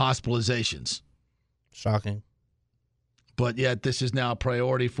 but no hospitalizations. Shocking. But yet this is now a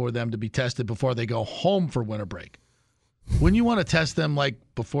priority for them to be tested before they go home for winter break. Wouldn't you want to test them like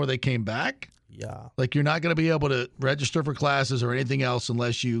before they came back? Yeah. Like you're not going to be able to register for classes or anything else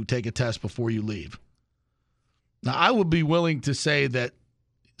unless you take a test before you leave. Now, I would be willing to say that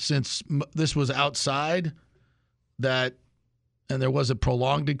since this was outside, that and there was a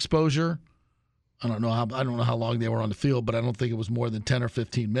prolonged exposure. I don't know how long they were on the field, but I don't think it was more than 10 or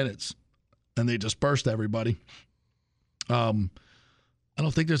 15 minutes, and they dispersed everybody. I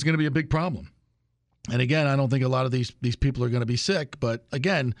don't think there's going to be a big problem. And again, I don't think a lot of these people are going to be sick. But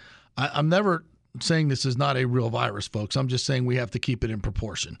again, I'm never saying this is not a real virus, folks. I'm just saying we have to keep it in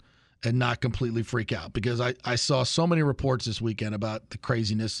proportion and not completely freak out, because I saw so many reports this weekend about the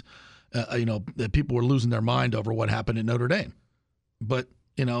craziness, that people were losing their mind over what happened in Notre Dame. But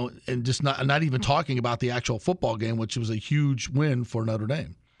and just not even talking about the actual football game, which was a huge win for Notre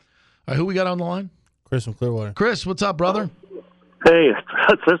Dame. All right, who we got on the line? Chris from Clearwater. Chris, what's up, brother? Hey,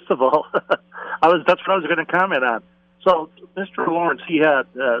 first of all, that's what I was going to comment on. So, Mr. Lawrence, he had,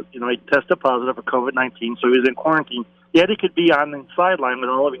 he tested positive for COVID-19, so he was in quarantine. Yet he could be on the sideline with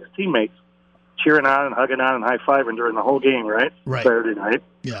all of his teammates, cheering on and hugging on and high-fiving during the whole game, right? Right. Saturday night.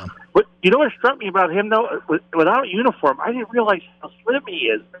 Yeah. But you know what struck me about him, though? Without uniform, I didn't realize how slim he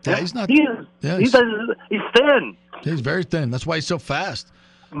is. Yeah, he's not. He's thin. He's very thin. That's why he's so fast.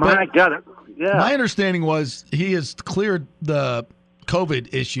 My God. Yeah. My understanding was he has cleared the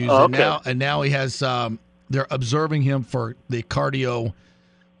COVID issues, and now he has. They're observing him for the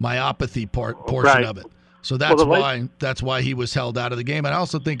cardiomyopathy portion of it. So that's why he was held out of the game. And I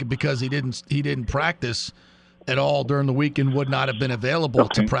also think because he didn't practice at all during the week and would not have been available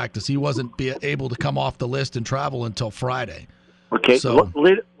to practice. He wasn't able to come off the list and travel until Friday. Okay. So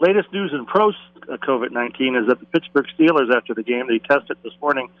latest news in pro COVID-19 is that the Pittsburgh Steelers, after the game, they tested this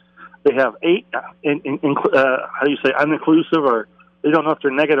morning. They have 8 uninclusive, or they don't know if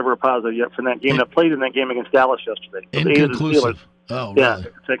they're negative or positive yet from that game that played in that game against Dallas yesterday. So inconclusive. Oh, really?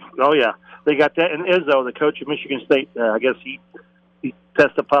 Yeah. They got that. And Izzo, the coach of Michigan State, I guess he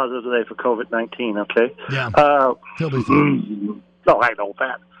tested positive today for COVID-19, okay? Yeah. He'll be fine. No, I know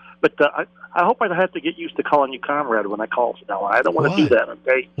that. But I hope I don't have to get used to calling you comrade when I call now. I don't want to do that,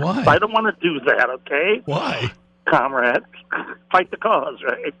 okay? Why? I don't want to do that, okay? Why? Comrade. Fight the cause,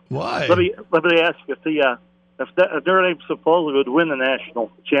 right? Why? Let me ask you, if Notre Dame supposedly would win the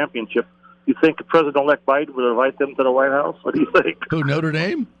national championship, you think President-elect Biden would invite them to the White House? What do you think? Who, Notre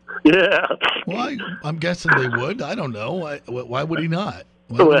Dame? Yeah. Well, I'm guessing they would. I don't know. Why would he not?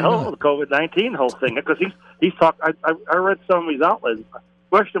 The COVID-19 whole thing, because he's talked. I read some of his outlets.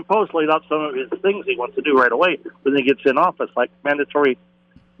 Washington Post laid out some of his things he wants to do right away when he gets in office, like mandatory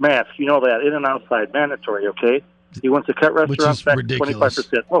masks. You know that, in and outside, mandatory, okay? He wants to cut restaurants back to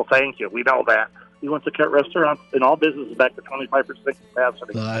 25%. Oh, thank you. We know that. He wants to cut restaurants and all businesses back to 25%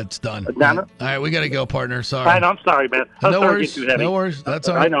 capacity. It's done. All right, we got to go, partner. Sorry. I'm sorry, man. No worries. No worries. That's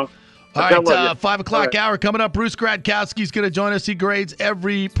all right. I know. All right, 5 o'clock hour coming up. Bruce Gradkowski is going to join us. He grades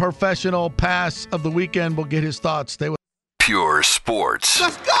every professional pass of the weekend. We'll get his thoughts. Stay with Pure Sports.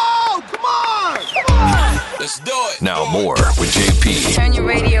 Let's go! Come on! Come on! Let's do it. Now more with JP. Turn your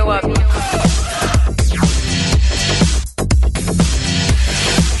radio up.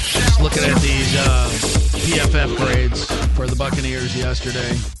 Just looking at these PFF grades for the Buccaneers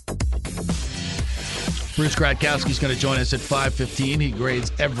yesterday. Bruce Gradkowski is going to join us at 5:15. He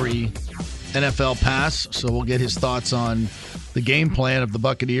grades every NFL pass, so we'll get his thoughts on the game plan of the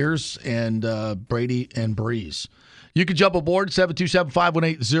Buccaneers and Brady and Breeze. You can jump aboard,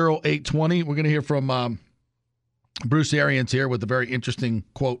 727-518-0820. We're going to hear from Bruce Arians here with a very interesting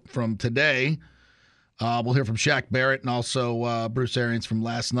quote from today. We'll hear from Shaq Barrett and also Bruce Arians from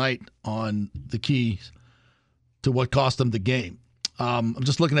last night on the keys to what cost them the game. I'm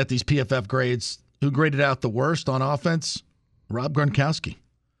just looking at these PFF grades. Who graded out the worst on offense? Rob Gronkowski,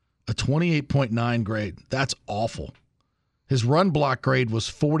 a 28.9 grade. That's awful. His run block grade was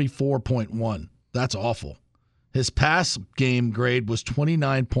 44.1. That's awful. His pass game grade was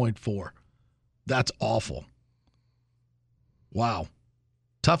 29.4. That's awful. Wow.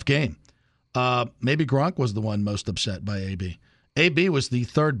 Tough game. Maybe Gronk was the one most upset by AB. AB was the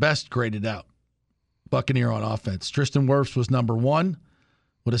third best graded out Buccaneer on offense. Tristan Wirfs was number 1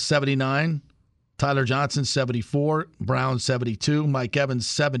 with a 79. Tyler Johnson, 74. Brown, 72. Mike Evans,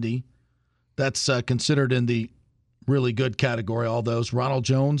 70. That's considered in the really good category, all those. Ronald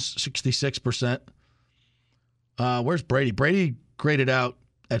Jones, 66%. Where's Brady? Brady graded out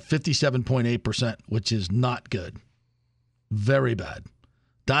at 57.8%, which is not good. Very bad.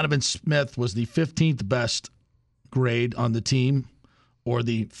 Donovan Smith was the 15th best grade on the team, or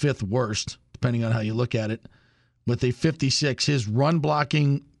the 5th worst, depending on how you look at it, with a 56. His run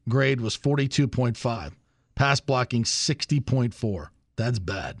blocking grade was 42.5. Pass blocking, 60.4. That's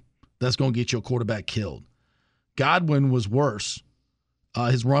bad. That's going to get you a quarterback killed. Godwin was worse.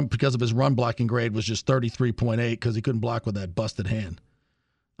 Because of his run blocking grade was just 33.8 because he couldn't block with that busted hand.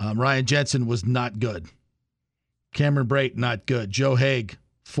 Ryan Jensen was not good. Cameron Brate, not good. Joe Haig,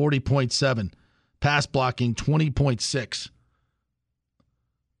 40.7. Pass blocking, 20.6.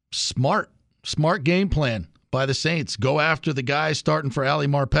 Smart game plan by the Saints. Go after the guy starting for Ali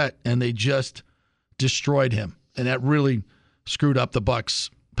Marpet, and they just destroyed him. And that really screwed up the Bucs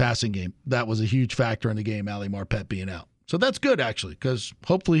passing game. That was a huge factor in the game, Ali Marpet being out. So that's good, actually, because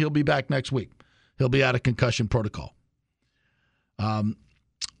hopefully he'll be back next week. He'll be out of concussion protocol.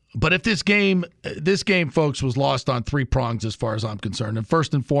 But if this game, folks, was lost on three prongs as far as I'm concerned. And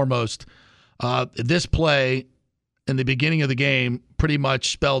first and foremost, this play in the beginning of the game pretty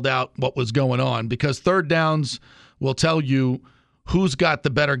much spelled out what was going on, because third downs will tell you who's got the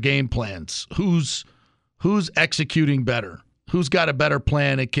better game plans, who's executing better, who's got a better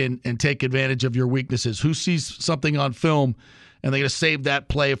plan and take advantage of your weaknesses, who sees something on film and they're going to save that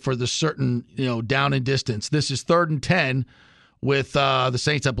play for the certain, down and distance. This is 3rd and 10 with the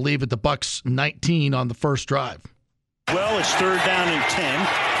Saints, I believe, at the Bucs 19 on the first drive. Well, it's 3rd down and 10.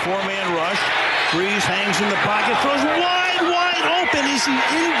 4-man rush. Breeze hangs in the pocket, throws wide open. Is he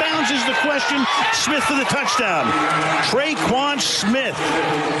inbounds is the question. Smith for the touchdown. Traquan Smith.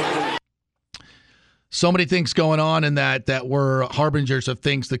 So many things going on in that were harbingers of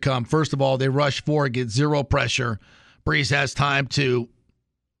things to come. First of all, they rush 4, get 0 pressure. Breeze has time to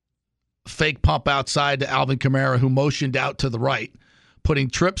fake pump outside to Alvin Kamara, who motioned out to the right, putting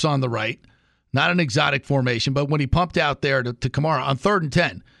trips on the right. Not an exotic formation, but when he pumped out there to Kamara on 3rd and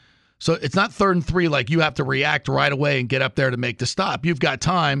 10. So it's not 3rd and 3 like you have to react right away and get up there to make the stop. You've got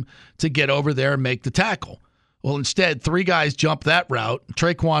time to get over there and make the tackle. Well, instead, 3 guys jump that route.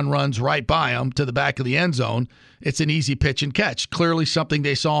 Traquan runs right by him to the back of the end zone. It's an easy pitch and catch. Clearly something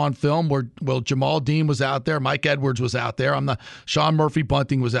they saw on film where Jamal Dean was out there. Mike Edwards was out there. Sean Murphy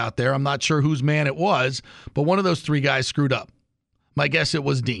Bunting was out there. I'm not sure whose man it was, but one of those 3 guys screwed up. My guess it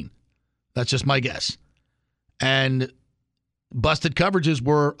was Dean. That's just my guess. And busted coverages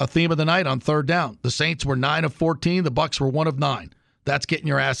were a theme of the night on 3rd down. The Saints were 9 of 14. The Bucs were 1 of 9. That's getting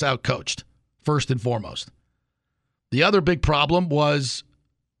your ass out coached, first and foremost. The other big problem was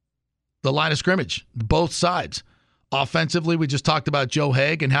the line of scrimmage, both sides. Offensively, we just talked about Joe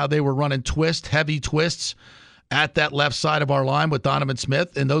Haig and how they were running heavy twists at that left side of our line with Donovan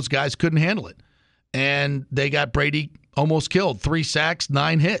Smith, and those guys couldn't handle it. And they got Brady almost killed. 3 sacks,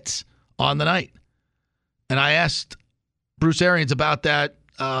 9 hits on the night. And I asked Bruce Arians about that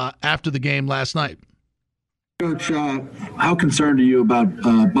after the game last night. Coach, how concerned are you about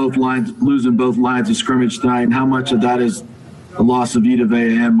losing both lines of scrimmage tonight, and how much of that is the loss of Vita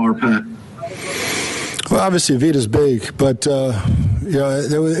Vea and Marpet? Well, obviously Vita's big, but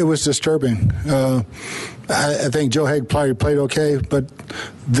it was disturbing. I think Joe Haig probably played okay, but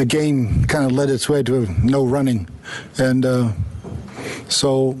the game kind of led its way to no running, and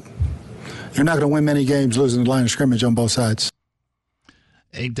so you're not going to win many games losing the line of scrimmage on both sides.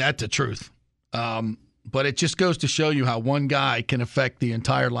 Ain't that the truth? But it just goes to show you how one guy can affect the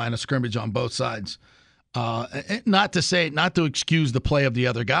entire line of scrimmage on both sides. Not to excuse the play of the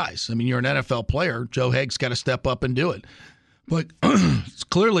other guys. I mean, you're an NFL player. Joe Haig's got to step up and do it. But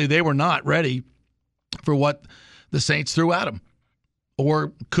clearly they were not ready for what the Saints threw at them,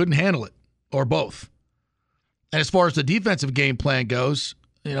 or couldn't handle it, or both. And as far as the defensive game plan goes,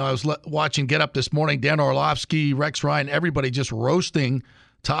 I was watching Get Up this morning, Dan Orlovsky, Rex Ryan, everybody just roasting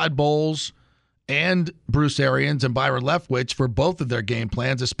Todd Bowles and Bruce Arians and Byron Leftwich for both of their game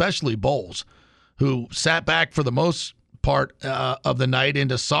plans, especially Bowles, who sat back for the most part of the night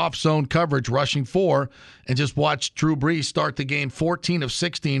into soft zone coverage, rushing 4, and just watched Drew Brees start the game 14 of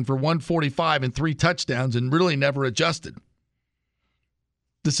 16 for 145 and 3 touchdowns and really never adjusted.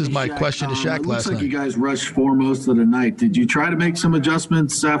 This is my question to Shaq last night. It looks like you guys rushed 4 most of the night. Did you try to make some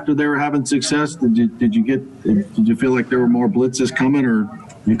adjustments after they were having success? Did you feel like there were more blitzes coming, or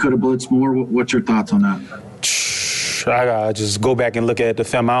you could have blitzed more? What's your thoughts on that? I gotta just go back and look at the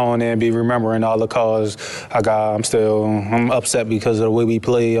film. I don't even be remembering all the calls. I'm upset because of the way we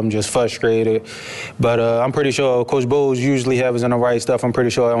play. I'm just frustrated. But I'm pretty sure Coach Bowles usually has in the right stuff. I'm pretty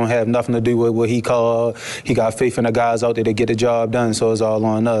sure I don't have nothing to do with what he called. He got faith in the guys out there to get the job done, so it's all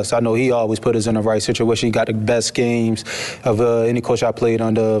on us. I know he always put us in the right situation. He got the best games of any coach I played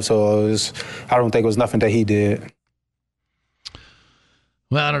under, so I don't think it was nothing that he did.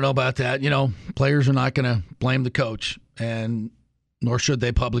 Well, I don't know about that. Players are not going to blame the coach, and nor should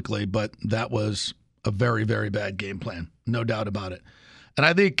they publicly, but that was a very, very bad game plan. No doubt about it. And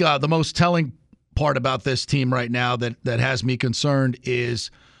I think the most telling part about this team right now that has me concerned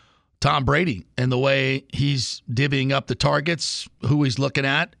is Tom Brady and the way he's divvying up the targets, who he's looking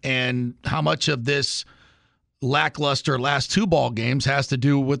at, and how much of this lackluster last 2 ball games has to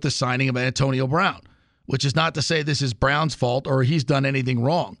do with the signing of Antonio Brown, which is not to say this is Brown's fault or he's done anything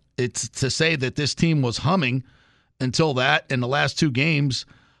wrong. It's to say that this team was humming until that. In the last 2 games,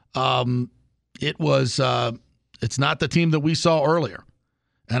 it's not the team that we saw earlier.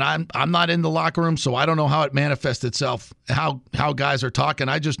 And I'm not in the locker room, so I don't know how it manifests itself, how guys are talking.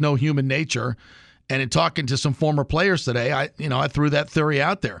 I just know human nature. And in talking to some former players today, I threw that theory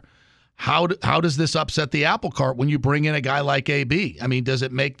out there. How does this upset the apple cart when you bring in a guy like AB? I mean, does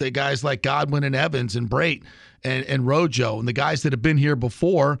it make the guys like Godwin and Evans and Brate and Rojo and the guys that have been here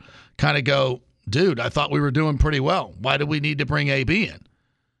before kind of go, dude, I thought we were doing pretty well. Why do we need to bring AB in?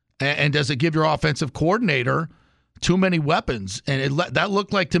 And does it give your offensive coordinator too many weapons? And that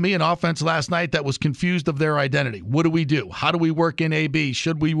looked like to me an offense last night that was confused of their identity. What do we do? How do we work in AB?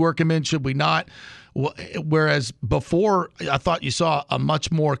 Should we work him in? Should we not? Whereas before, I thought you saw a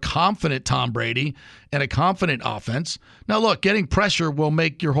much more confident Tom Brady and a confident offense. Now, look, getting pressure will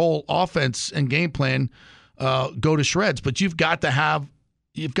make your whole offense and game plan go to shreds, but you've got to have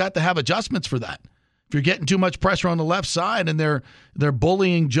adjustments for that. If you're getting too much pressure on the left side and they're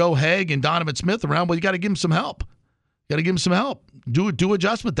bullying Joe Haig and Donovan Smith around, well, you got to give them some help. Got to give him some help. Do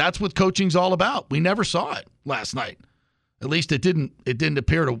adjustment. That's what coaching's all about. We never saw it last night. At least it didn't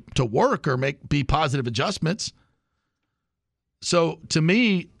appear to work or be positive adjustments. So to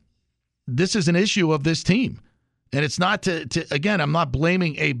me, this is an issue of this team. And it's not to again, I'm not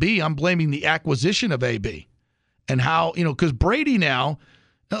blaming AB. I'm blaming the acquisition of AB and how, because Brady now,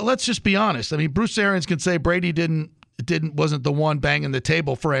 let's just be honest. I mean, Bruce Arians can say Brady wasn't the one banging the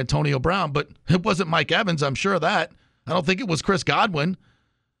table for Antonio Brown, but it wasn't Mike Evans. I'm sure of that. I don't think it was Chris Godwin.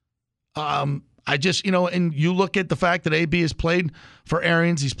 I just, and you look at the fact that AB has played for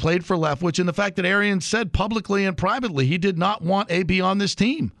Arians, he's played for Leftwich, and the fact that Arians said publicly and privately he did not want AB on this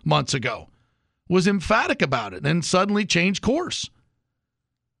team months ago, was emphatic about it, and suddenly changed course.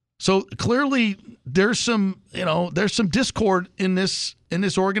 So clearly there's some discord in this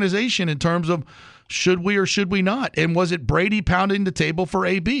organization in terms of should we or should we not? And was it Brady pounding the table for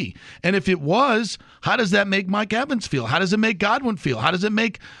AB? And if it was, how does that make Mike Evans feel? How does it make Godwin feel? How does it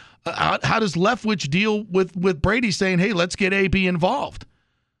make how does Leftwich deal with Brady saying, "Hey, let's get AB involved"?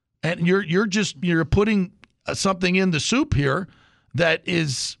 And you're putting something in the soup here that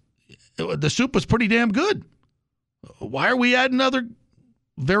is the soup was pretty damn good. Why are we adding other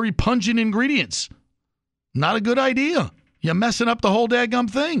very pungent ingredients? Not a good idea. You're messing up the whole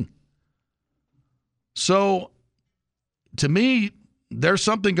daggum thing. So, to me, there's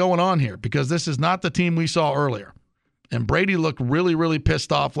something going on here because this is not the team we saw earlier. And Brady looked really, really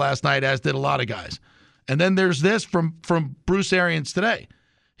pissed off last night, as did a lot of guys. And then there's this from Bruce Arians today.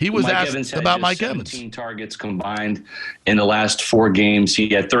 He was asked about Mike Evans. 17 targets combined in the last 4 games. He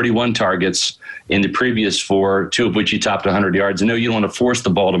had 31 targets in the previous 4, 2 of which he topped 100 yards. I know you don't want to force the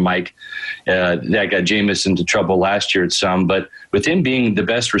ball to Mike. That got Jameis into trouble last year at some. But with him being the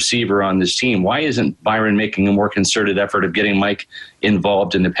best receiver on this team, why isn't Byron making a more concerted effort of getting Mike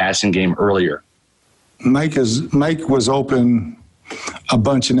involved in the passing game earlier? Mike was open a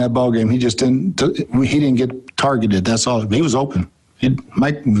bunch in that ball game. He just didn't get targeted. That's all. He was open.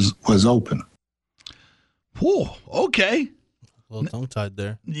 Mike was open. Whew, okay. A little tongue-tied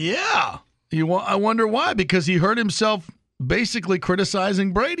there. Yeah. I wonder why, because he heard himself basically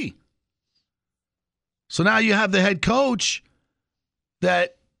criticizing Brady. So now you have the head coach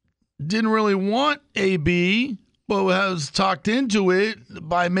that didn't really want AB, but was talked into it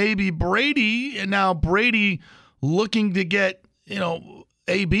by maybe Brady, and now Brady looking to get,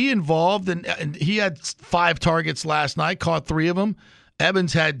 AB involved, and he had 5 targets last night, caught 3 of them.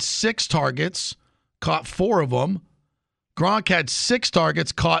 Evans had 6 targets, caught 4 of them. Gronk had 6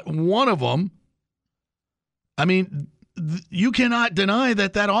 targets, caught 1 of them. I mean, you cannot deny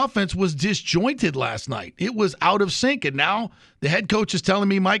that offense was disjointed last night. It was out of sync, and now the head coach is telling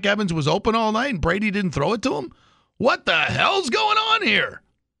me Mike Evans was open all night and Brady didn't throw it to him? What the hell's going on here?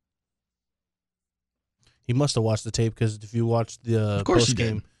 He must have watched the tape, because if you watched the post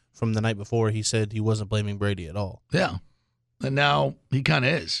game from the night before, he said he wasn't blaming Brady at all. Yeah. And now he kind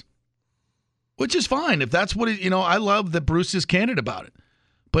of is. Which is fine. If that's what I love that Bruce is candid about it.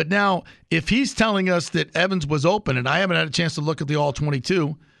 But now, if he's telling us that Evans was open, and I haven't had a chance to look at the all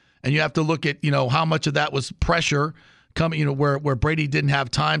 22, and you have to look at, how much of that was pressure coming, where Brady didn't have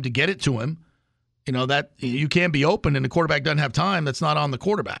time to get it to him, that you can't be open and the quarterback doesn't have time. That's not on the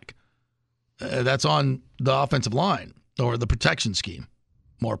quarterback. That's on the offensive line or the protection scheme,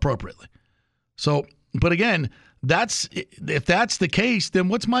 more appropriately. So, but again, if that's the case, then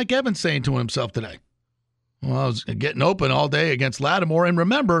what's Mike Evans saying to himself today? Well, I was getting open all day against Lattimore. And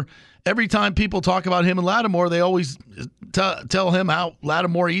remember, every time people talk about him and Lattimore, they always tell him how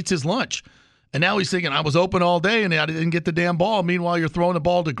Lattimore eats his lunch. And now he's thinking, I was open all day and I didn't get the damn ball. Meanwhile, you're throwing the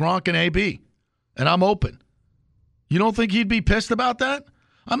ball to Gronk and AB, and I'm open. You don't think he'd be pissed about that?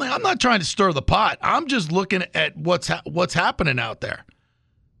 I mean, I'm not trying to stir the pot. I'm just looking at what's happening out there.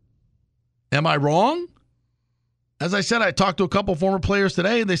 Am I wrong? As I said, I talked to a couple former players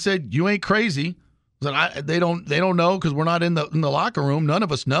today, and they said, you ain't crazy. They don't know because we're not in the locker room. None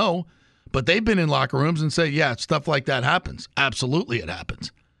of us know. But they've been in locker rooms and say, yeah, stuff like that happens. Absolutely it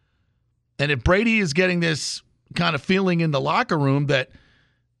happens. And if Brady is getting this kind of feeling in the locker room that,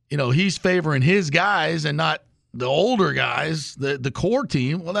 he's favoring his guys and not the older guys, the core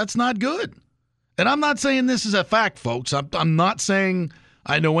team, well, that's not good. And I'm not saying this is a fact, folks. I'm not saying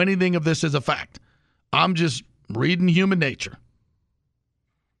I know anything of this as a fact. I'm just reading human nature.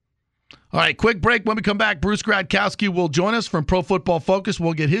 All right, quick break. When we come back, Bruce Gradkowski will join us from Pro Football Focus.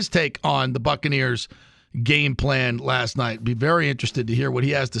 We'll get his take on the Buccaneers' game plan last night. Be very interested to hear what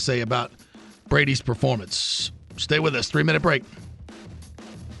he has to say about Brady's performance. Stay with us. 3-minute break.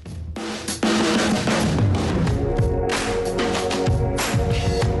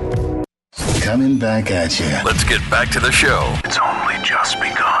 Coming back at you. Let's get back to the show. It's only just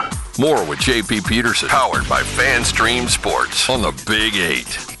begun. More with J.P. Peterson, powered by FanStream Sports on the Big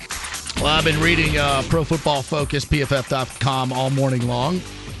 8. Well, I've been reading Pro Football Focus, PFF.com, all morning long.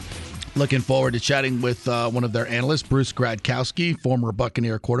 Looking forward to chatting with one of their analysts, Bruce Gradkowski, former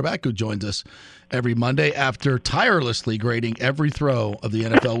Buccaneer quarterback, who joins us every Monday after tirelessly grading every throw of the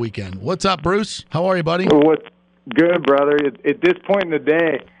NFL weekend. What's up, Bruce? How are you, buddy? What's good, brother? At this point in the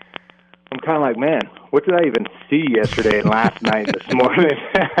day, I'm kind of like, man, what did I even see yesterday and last night and this morning?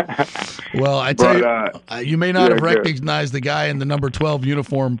 Well, I tell you, you may not have recognized the guy in the number 12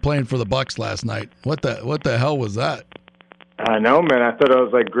 uniform playing for the Bucs last night. What the hell was that? I know, man. I thought I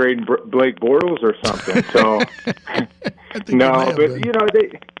was like grading Blake Bortles or something. So no, but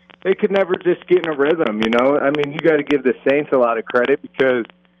they could never just get in a rhythm. I mean, you got to give the Saints a lot of credit because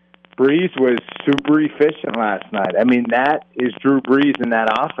Brees was super efficient last night. I mean, that is Drew Brees in that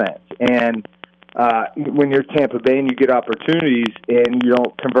offense. And when you're Tampa Bay and you get opportunities and you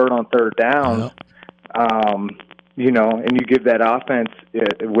don't convert on third down, and you give that offense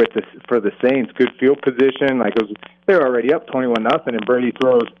for the Saints good field position. Like they're already up 21-0, and Brady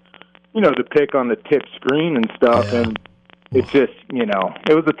throws, the pick on the tip screen and stuff. Yeah. And it's just,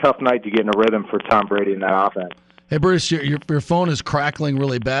 it was a tough night to get in a rhythm for Tom Brady in that offense. Hey, Bruce, your phone is crackling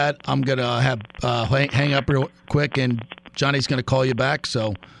really bad. I'm going to have hang up real quick, and Johnny's going to call you back.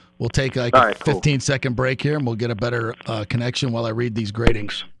 So we'll take a 15-second break here, and we'll get a better connection while I read these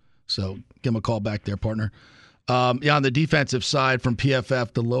gradings. So give him a call back there, partner. On the defensive side from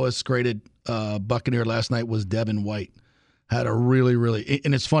PFF, the lowest graded Buccaneer last night was Devin White. Had a really,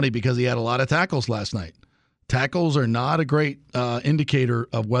 and it's funny because he had a lot of tackles last night. Tackles are not a great indicator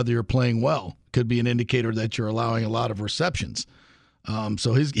of whether you're playing well. Could be an indicator that you're allowing a lot of receptions.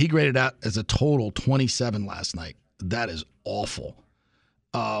 So he graded out as a total 27 last night. That is awful.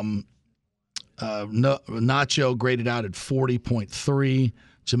 Nacho graded out at 40.3.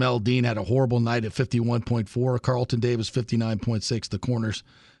 Jamel Dean had a horrible night at 51.4. Carlton Davis, 59.6. The corners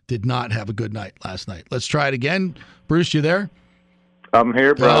did not have a good night last night. Let's try it again. Bruce, you there? I'm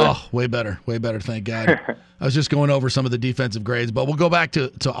here, brother. Oh, way better, thank God. I was just going over some of the defensive grades, but we'll go back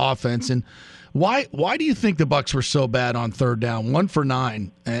to offense. And why do you think the Bucs were so bad on third down, 1 for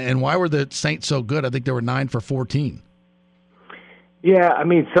 9? And why were the Saints so good? I think they were 9 for 14. Yeah, I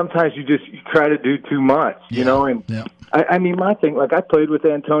mean, sometimes you try to do too much, And I mean, my thing, like I played with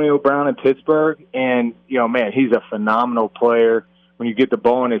Antonio Brown in Pittsburgh, and man, he's a phenomenal player when you get the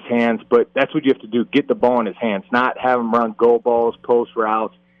ball in his hands. But that's what you have to do: get the ball in his hands, not have him run go balls, post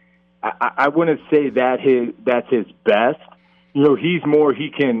routes. I wouldn't say that's his best. He's more, he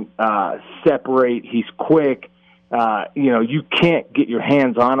can separate. He's quick. You can't get your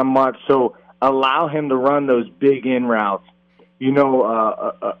hands on him much, so allow him to run those big in routes.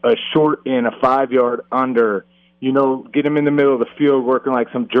 A short in, a 5-yard under. Get him in the middle of the field working like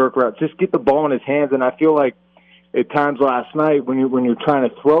some jerk routes. Just get the ball in his hands. And I feel like at times last night when you're trying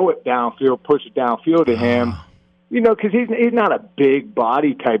to throw it downfield, push it downfield to him, because he's not a big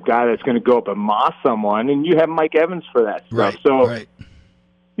body type guy that's going to go up and moss someone, and you have Mike Evans for that stuff.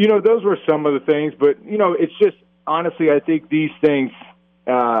 Those were some of the things. But, it's just, honestly, I think these things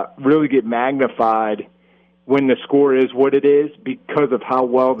really get magnified when the score is what it is because of how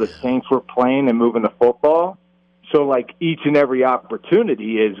well the Saints were playing and moving the football. So, like, each and every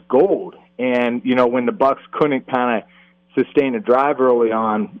opportunity is gold. And, when the Bucs couldn't kind of sustain a drive early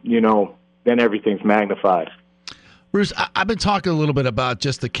on, then everything's magnified. Bruce, I've been talking a little bit about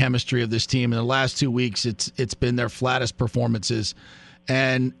just the chemistry of this team. In the last 2 weeks, it's been their flattest performances.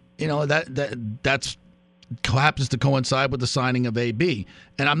 And, that's happens to coincide with the signing of AB.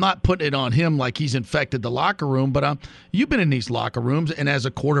 And I'm not putting it on him like he's infected the locker room, but you've been in these locker rooms, and as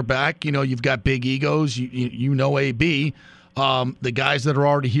a quarterback, you've got big egos. You know AB. The guys that are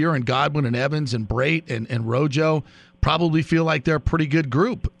already here, and Godwin and Evans and Brait and Rojo, probably feel like they're a pretty good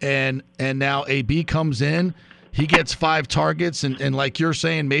group. And now AB comes in. He gets 5 targets, and like you're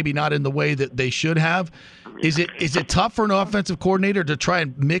saying, maybe not in the way that they should have. Is it tough for an offensive coordinator to try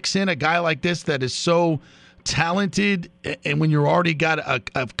and mix in a guy like this that is so talented, and when you're already got a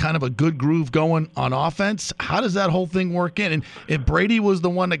kind of a good groove going on offense? How does that whole thing work in? And if Brady was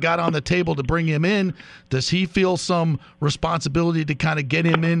the one that got on the table to bring him in, does he feel some responsibility to kind of get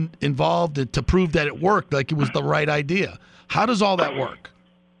him involved and to prove that it worked, like it was the right idea? How does all that work?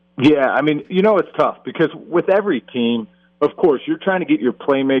 Yeah, I mean, it's tough because with every team, of course, you're trying to get your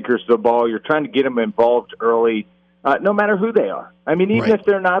playmakers the ball. You're trying to get them involved early, no matter who they are. I mean, even if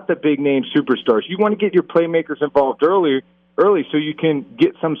they're not the big-name superstars, you want to get your playmakers involved early so you can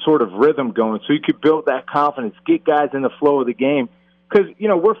get some sort of rhythm going, so you can build that confidence, get guys in the flow of the game. Because,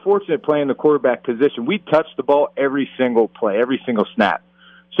 we're fortunate playing the quarterback position. We touch the ball every single play, every single snap.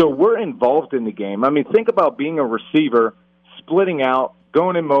 So we're involved in the game. I mean, think about being a receiver, splitting out,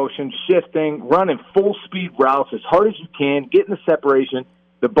 going in motion, shifting, running full-speed routes as hard as you can, getting the separation.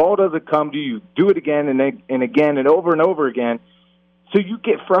 The ball doesn't come to you. Do it again and again and over again. So you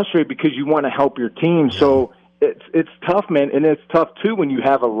get frustrated because you want to help your team. So it's tough, man, and it's tough, too, when you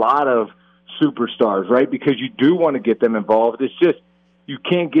have a lot of superstars, right, because you do want to get them involved. It's just you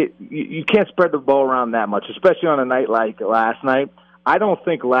can't spread the ball around that much, especially on a night like last night. I don't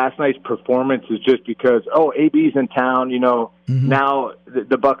think last night's performance is just because, AB's in town, now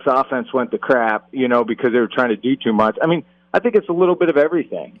the Bucs offense went to crap, because they were trying to do too much. I mean, I think it's a little bit of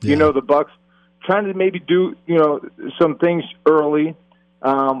everything. Yeah. The Bucs trying to maybe do, some things early.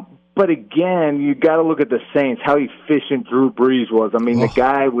 But again, you got to look at the Saints, how efficient Drew Brees was. I mean, the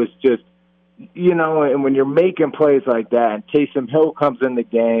guy was just, and when you're making plays like that, and Taysom Hill comes in the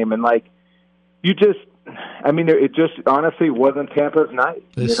game, and it just honestly wasn't Tampa's night.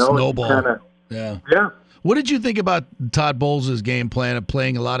 Snowball. Yeah. What did you think about Todd Bowles' game plan of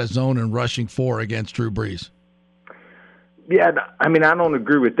playing a lot of zone and rushing 4 against Drew Brees? Yeah, I mean, I don't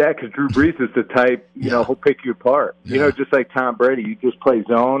agree with that because Drew Brees is the type, he'll pick you apart. Just like Tom Brady, you just play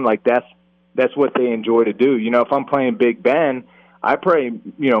zone. Like that's what they enjoy to do. If I'm playing Big Ben, I pray,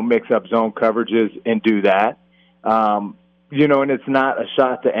 mix up zone coverages and do that. And it's not a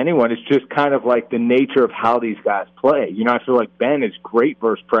shot to anyone. It's just kind of like the nature of how these guys play. I feel like Ben is great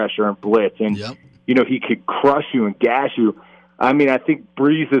versus pressure and blitz, and, he could crush you and gash you. I mean, I think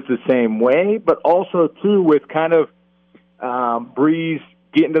Brees is the same way, but also, too, with kind of Brees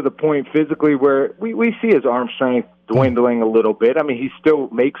getting to the point physically where we see his arm strength dwindling a little bit. I mean, he still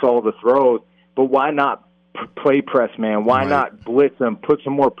makes all the throws, but why not play press, man? Why not blitz him, put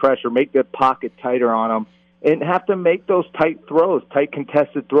some more pressure, make the pocket tighter on him, and have to make those tight throws, tight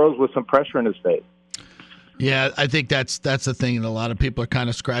contested throws with some pressure in his face. Yeah, I think that's the thing, and a lot of people are kind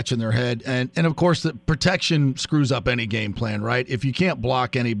of scratching their head. And of course, the protection screws up any game plan, right? If you can't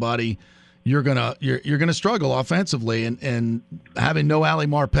block anybody, you're gonna struggle offensively. And having no Ali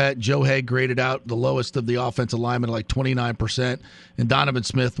Marpet, Joe Haig graded out the lowest of the offensive linemen, like 29%, and Donovan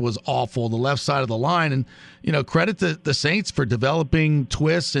Smith was awful, the left side of the line. And credit the Saints for developing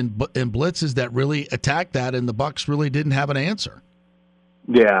twists and blitzes that really attacked that, and the Bucs really didn't have an answer.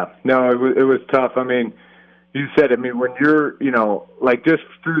 Yeah, no, it was tough. I mean, you said, when you're, like just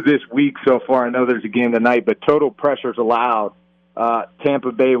through this week so far, I know there's a game tonight, but total pressures allowed.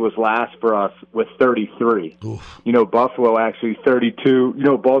 Tampa Bay was last for us with 33. Oof. Buffalo actually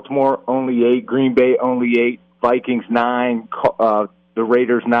 32. Baltimore only 8. Green Bay only 8. Vikings 9. The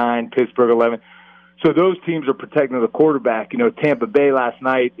Raiders 9. Pittsburgh 11. So those teams are protecting the quarterback. Tampa Bay last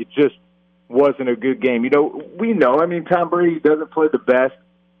night, it just wasn't a good game. We know. Tom Brady doesn't play the best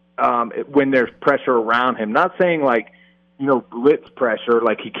when there's pressure around him. Not saying blitz pressure,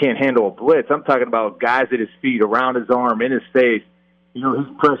 like he can't handle a blitz. I'm talking about guys at his feet, around his arm, in his face. His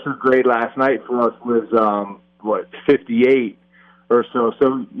pressure grade last night for us was 58 or so.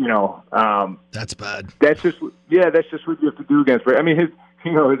 So that's bad. That's just what you have to do against Brady.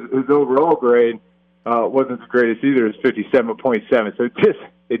 His overall grade wasn't the greatest either. It's 57.7. So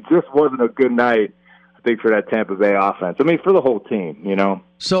it just wasn't a good night, I think, for that Tampa Bay offense. For the whole team,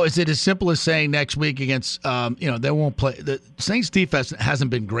 So is it as simple as saying next week against, they won't play. The Saints defense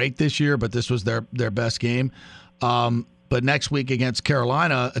hasn't been great this year, but this was their best game. But next week against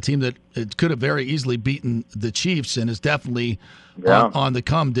Carolina, a team that it could have very easily beaten the Chiefs and is definitely on the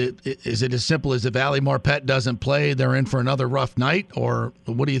come. Is it as simple as if Ali Marpet doesn't play, they're in for another rough night? Or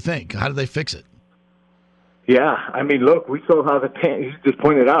what do you think? How do they fix it? Yeah, I mean, look, we saw how you just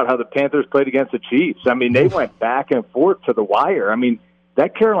pointed out how the Panthers played against the Chiefs. I mean, they went back and forth to the wire. I mean,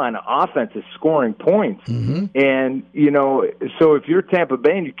 that Carolina offense is scoring points. And, so if you're Tampa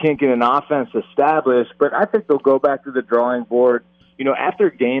Bay and you can't get an offense established, but I think they'll go back to the drawing board. After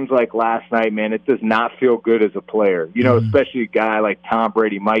games like last night, man, it does not feel good as a player, especially a guy like Tom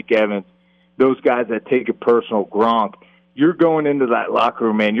Brady, Mike Evans, those guys that take it personal, Gronk. You're going into that locker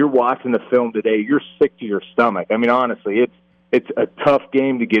room, man. You're watching the film today. You're sick to your stomach. I mean, honestly, it's a tough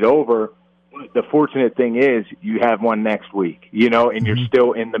game to get over. The fortunate thing is you have one next week, and you're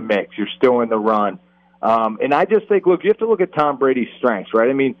still in the mix. You're still in the run. And I just think, look, you have to look at Tom Brady's strengths, right?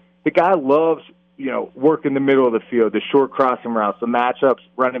 I mean, the guy loves, work in the middle of the field, the short crossing routes, the matchups,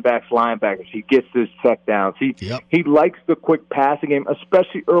 running backs, linebackers. He gets his check downs. He likes the quick passing game,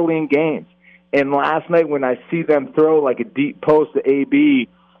 especially early in games. And last night when I see them throw like a deep post to AB,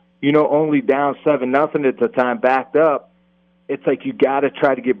 only down 7-0 at the time, backed up, it's like you got to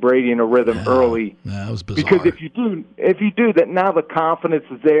try to get Brady in a rhythm early. That was bizarre. Because if you do that, now the confidence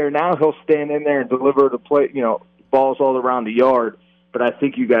is there. Now he'll stand in there and deliver the play, balls all around the yard. But I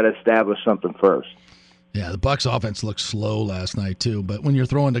think you got to establish something first. Yeah, the Bucs offense looked slow last night too. But when you're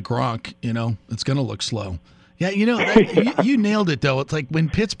throwing to Gronk, it's going to look slow. Yeah, you nailed it though. It's like when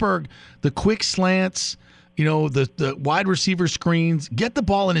Pittsburgh, the quick slants, the wide receiver screens, get the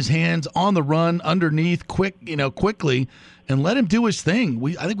ball in his hands on the run, underneath, quickly, and let him do his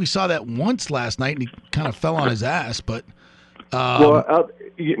thing. I think we saw that once last night, and he kind of fell on his ass. But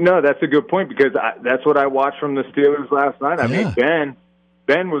that's a good point because that's what I watched from the Steelers last night. I mean,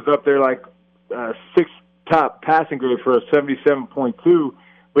 Ben was up there like sixth top passing grade for a 77.2.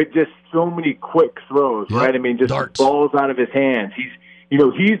 With just so many quick throws, right? I mean, just darts. Balls out of his hands. He's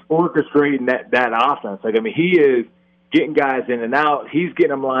orchestrating that offense. Like, I mean, he is getting guys in and out. He's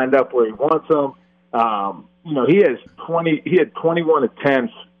getting them lined up where he wants them. He had 21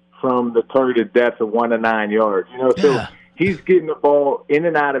 attempts from the targeted depth of 1 to 9 yards. So he's getting the ball in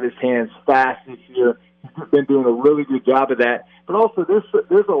and out of his hands fast this year. He's been doing a really good job of that. But also,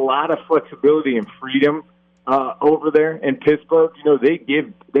 there's a lot of flexibility and freedom over there in Pittsburgh.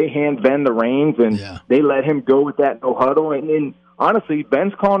 They hand Ben the reins and they let him go with that no huddle. And honestly,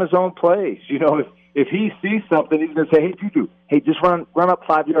 Ben's calling his own plays. If he sees something, he's going to say, "Hey, Juju, just run up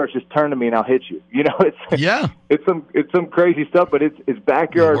 5 yards, just turn to me and I'll hit you." It's some crazy stuff, but it's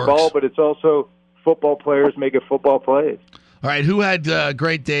backyard ball, but it's also football players making football plays. All right, who had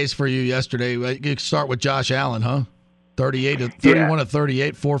great days for you yesterday? You can start with Josh Allen, huh? 31 of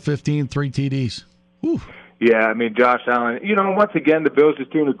 38, 415, 3 TDs. Whew. Yeah, I mean, Josh Allen, once again, the Bills just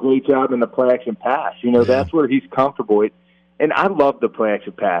doing a great job in the play-action pass. That's where he's comfortable. And I love the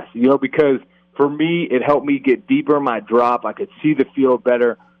play-action pass, because for me, it helped me get deeper in my drop. I could see the field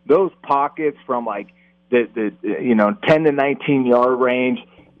better. Those pockets from, like, the 10 to 19-yard range,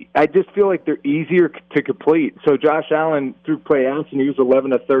 I just feel like they're easier to complete. So Josh Allen, through play-action, he was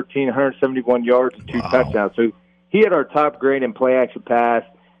 11 of 13, 171 yards and 2 touchdowns. So he had our top grade in play-action pass.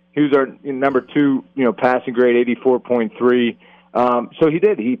 He was our number 2, passing grade, 84.3. So he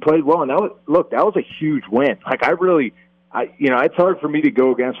did. He played well, and that was a huge win. Like it's hard for me to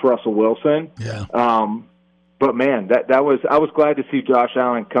go against Russell Wilson. Yeah. But man, I was glad to see Josh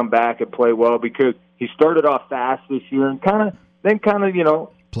Allen come back and play well because he started off fast this year and kind of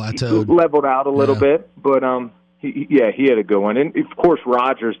plateaued, leveled out a little bit. But he had a good one, and of course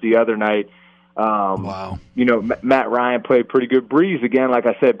Rodgers the other night. Wow. Matt Ryan played pretty good. Breeze, again, like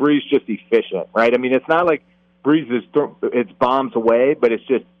I said, Breeze just efficient, right? I mean, it's not like Breeze it's bombs away, but it's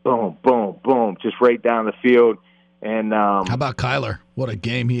just boom, boom, boom, just right down the field. And how about Kyler? What a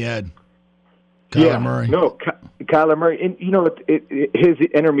game he had. Kyler Murray. No, Kyler Murray. And, his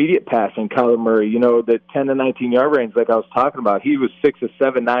intermediate passing, Kyler Murray, the 10 to 19-yard range, like I was talking about, he was 6 of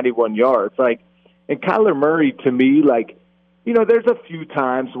 7, 91 yards. Like, and Kyler Murray, to me, like, there's a few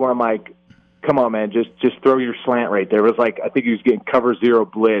times where I'm like, come on, man, just throw your slant right there. It was like, I think he was getting cover 0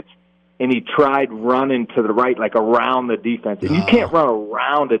 blitz, and he tried running to the right, like around the defense. And you can't run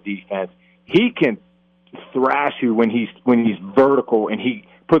around a defense. He can thrash you when he's vertical, and he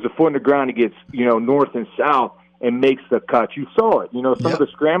puts a foot in the ground. He gets, north and south and makes the cut. You saw it. Some of the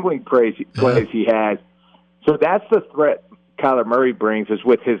scrambling plays he has. So that's the threat Kyler Murray brings is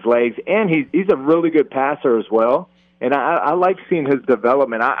with his legs, and he's a really good passer as well. And I like seeing his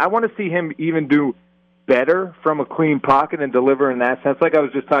development. I want to see him even do better from a clean pocket and deliver in that sense. Like I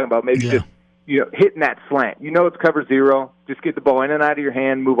was just talking about, maybe just, hitting that slant. It's cover zero. Just get the ball in and out of your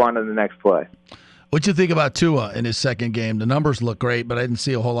hand, move on to the next play. What'd you think about Tua in his second game? The numbers look great, but I didn't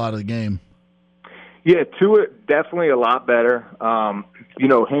see a whole lot of the game. Yeah, Tua definitely a lot better.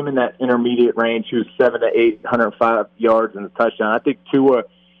 Him in that intermediate range, he was 7 to 8, 105 yards and a touchdown. I think Tua,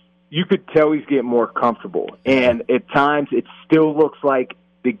 you could tell he's getting more comfortable. And at times it still looks like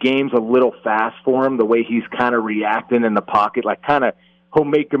the game's a little fast for him, the way he's kind of reacting in the pocket. Like kind of he'll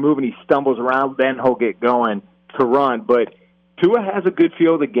make a move and he stumbles around, then he'll get going to run. But Tua has a good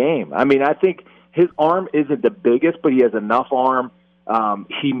feel of the game. I mean, I think his arm isn't the biggest, but he has enough arm.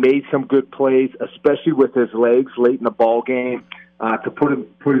 He made some good plays, especially with his legs late in the ball game, to put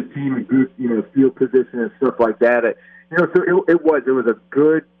his team in good, field position and stuff like that. So it was a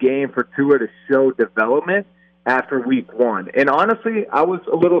good game for Tua to show development after week one. And honestly, I was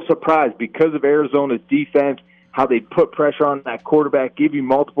a little surprised because of Arizona's defense, how they put pressure on that quarterback, give you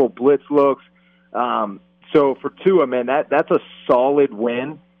multiple blitz looks. So for Tua, man, that's a solid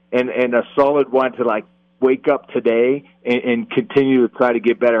win and a solid one to wake up today and continue to try to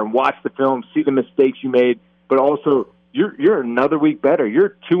get better and watch the film, see the mistakes you made, but also you're another week better.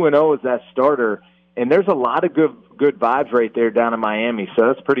 You're 2-0 as that starter, and there's a lot of good vibes right there down in Miami. So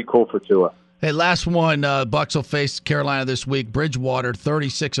that's pretty cool for Tua. Hey, last one. Bucs will face Carolina this week. Bridgewater,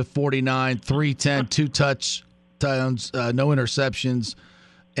 36 of 49, 310, 2 touchdowns, no interceptions,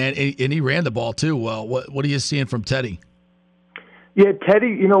 and he ran the ball too well. What are you seeing from Teddy? Yeah,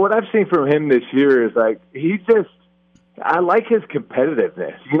 Teddy, what I've seen from him this year is I like his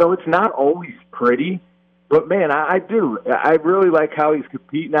competitiveness. It's not always pretty, but man, I do. I really like how he's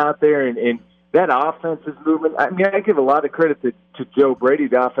competing out there and that offense is moving. I mean, I give a lot of credit to Joe Brady,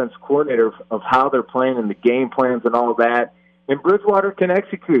 the offense coordinator, of how they're playing and the game plans and all that. And Bridgewater can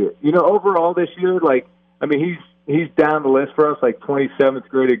execute it. Overall this year, he's down the list for us, 27th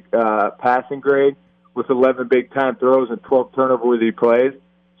grade passing grade, with 11 big-time throws and 12 turnover-worthy plays.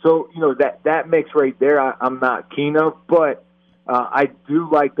 So, that mix right there I'm not keen of, but I do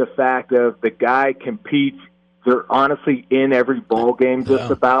like the fact of the guy competes. They're honestly in every ball game just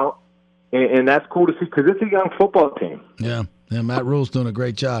about, and that's cool to see because it's a young football team. Yeah, Matt Rule's doing a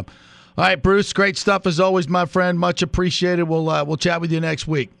great job. All right, Bruce, great stuff as always, my friend. Much appreciated. We'll chat with you next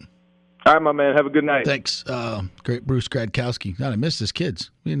week. All right, my man. Have a good night. Thanks. Great Bruce Gradkowski. God, I miss his kids.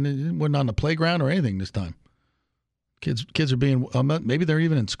 He wasn't on the playground or anything this time. Kids are being maybe they're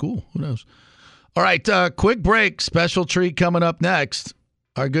even in school. Who knows? All right, quick break. Special treat coming up next.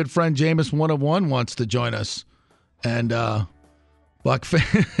 Our good friend Jameis 101 wants to join us. And Buck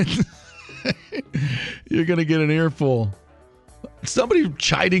fans, you're going to get an earful. Somebody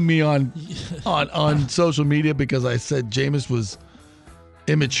chiding me on social media because I said Jameis was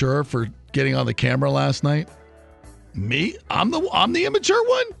immature for getting on the camera last night. Me? I'm the immature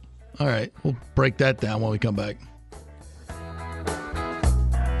one? All right, we'll break that down when we come back.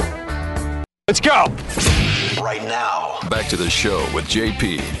 Let's go. Right now. Back to the show with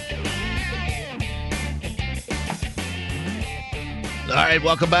JP. All right,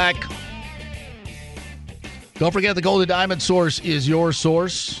 welcome back. Don't forget the Golden Diamond Source is your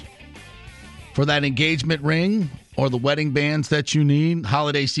source for that engagement ring or the wedding bands that you need.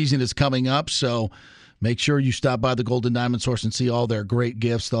 Holiday season is coming up, so make sure you stop by the Golden Diamond Source and see all their great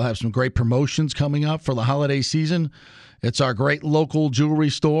gifts. They'll have some great promotions coming up for the holiday season. It's our great local jewelry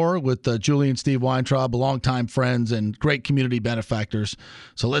store with Julie and Steve Weintraub, longtime friends and great community benefactors.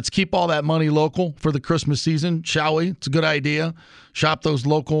 So let's keep all that money local for the Christmas season, shall we? It's a good idea. Shop those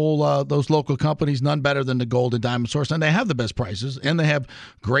local companies, none better than the Golden Diamond Source. And they have the best prices, and they have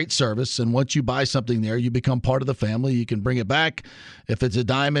great service. And once you buy something there, you become part of the family. You can bring it back if it's a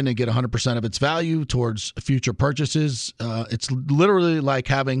diamond and get 100% of its value towards future purchases. It's literally like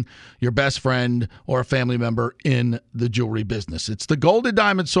having your best friend or a family member in the jewelry business. It's the Golden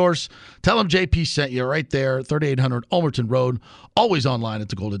Diamond Source. Tell them JP sent you right there, 3800 Ulmerton Road. Always online at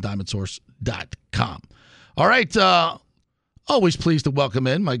thegoldendiamondsource.com. All right, always pleased to welcome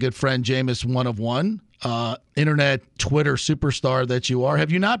in my good friend Jameis 101, internet Twitter superstar that you are.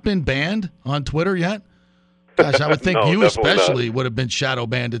 Have you not been banned on Twitter yet? Gosh, I would think No, you especially not. would have been shadow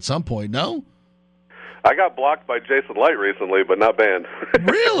banned at some point, no? I got blocked by Jason Light recently, but not banned.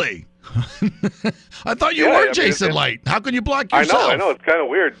 Really? I thought you were Jason Light. How can you block yourself? I know. It's kind of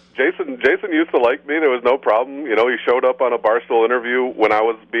weird. Jason used to like me. There was no problem. He showed up on a Barstool interview when I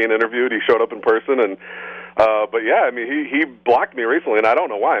was being interviewed. He showed up in person, and but yeah, I mean, he blocked me recently, and I don't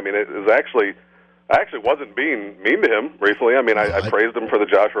know why. I mean, I actually wasn't being mean to him recently. I mean, I praised him for the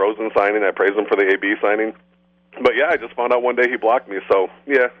Josh Rosen signing. I praised him for the AB signing. But yeah, I just found out one day he blocked me. So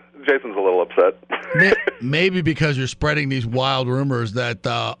yeah, Jason's a little upset. Maybe because you're spreading these wild rumors that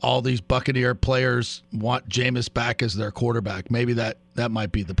all these Buccaneer players want Jameis back as their quarterback. Maybe that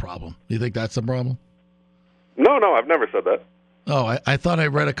might be the problem. You think that's the problem? No, I've never said that. Oh, I thought I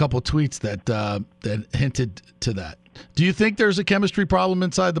read a couple tweets that hinted to that. Do you think there's a chemistry problem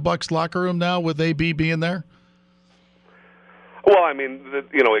inside the Bucs locker room now with AB being there? Well, I mean,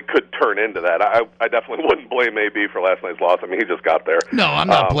 it could turn into that. I definitely wouldn't blame AB for last night's loss. I mean, he just got there. No, I'm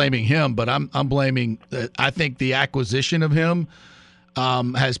not blaming him, but I'm blaming. I think the acquisition of him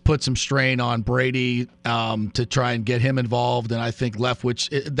has put some strain on Brady to try and get him involved, and I think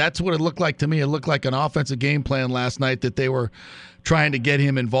Leftwich. That's what it looked like to me. It looked like an offensive game plan last night that they were trying to get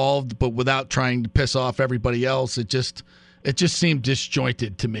him involved, but without trying to piss off everybody else. It just seemed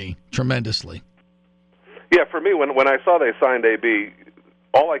disjointed to me tremendously. Yeah, for me, when I saw they signed AB,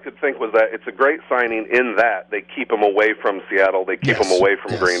 all I could think was that it's a great signing in that they keep him away from Seattle, they keep him away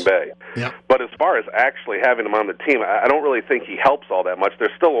from Green Bay. Yep. But as far as actually having him on the team, I don't really think he helps all that much.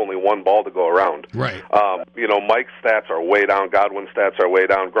 There's still only one ball to go around. Right. Mike's stats are way down, Godwin's stats are way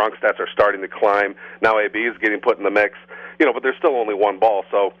down, Gronk's stats are starting to climb. Now AB is getting put in the mix, but there's still only one ball.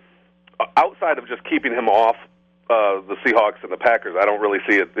 So outside of just keeping him off the Seahawks and the Packers, I don't really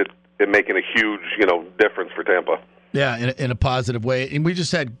see it making a huge, difference for Tampa. Yeah, in a positive way. And we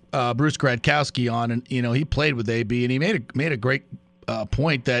just had Bruce Gradkowski on, and he played with AB, and he made a great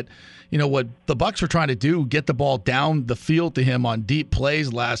point that what the Bucs were trying to do, get the ball down the field to him on deep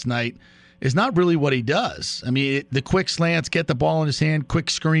plays last night, is not really what he does. I mean, the quick slants, get the ball in his hand, quick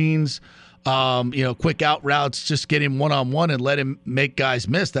screens, quick out routes, just get him one-on-one and let him make guys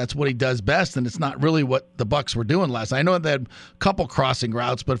miss. That's what he does best, and it's not really what the Bucs were doing last night. I know they had a couple crossing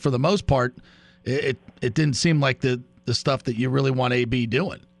routes, but for the most part, it didn't seem like the stuff that you really want AB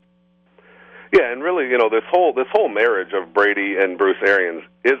doing. Yeah, and really, this whole marriage of Brady and Bruce Arians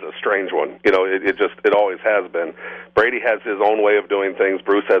is a strange one. It always has been. Brady has his own way of doing things.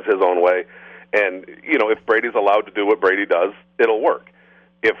 Bruce has his own way. And, if Brady's allowed to do what Brady does, it'll work.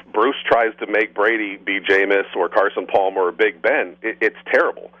 If Bruce tries to make Brady be Jameis or Carson Palmer or Big Ben, it's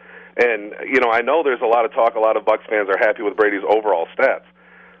terrible. And, I know there's a lot of talk, a lot of Bucs fans are happy with Brady's overall stats.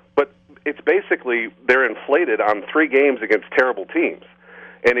 But it's basically they're inflated on 3 games against terrible teams.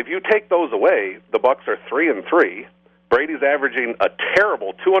 And if you take those away, the Bucs are 3-3. Brady's averaging a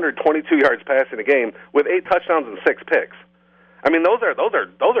terrible 222 yards passing a game with 8 touchdowns and 6 picks. I mean, those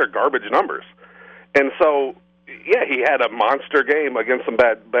are garbage numbers. And so, yeah, he had a monster game against some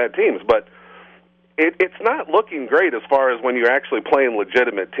bad teams, but it's not looking great as far as when you're actually playing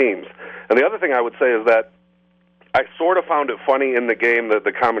legitimate teams. And the other thing I would say is that I sort of found it funny in the game that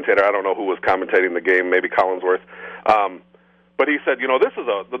the commentator, I don't know who was commentating the game, maybe Collinsworth, but he said, this is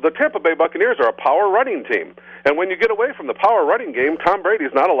the Tampa Bay Buccaneers are a power running team. And when you get away from the power running game, Tom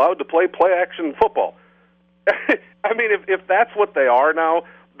Brady's not allowed to play action football. I mean, if that's what they are now,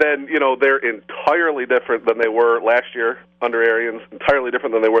 then, they're entirely different than they were last year under Arians, entirely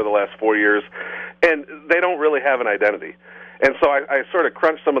different than they were the last 4 years. And they don't really have an identity. And so I sort of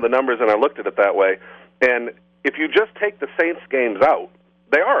crunched some of the numbers and I looked at it that way. And if you just take the Saints games out,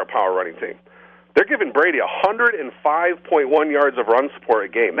 they are a power running team. They're giving Brady 105.1 yards of run support a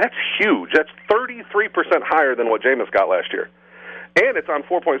game. That's huge. That's 33% higher than what Jameis got last year. And it's on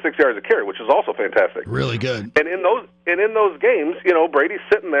 4.6 yards a carry, which is also fantastic. Really good. And in those games, Brady's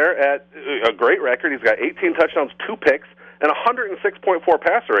sitting there at a great record. He's got 18 touchdowns, 2 picks, and 106.4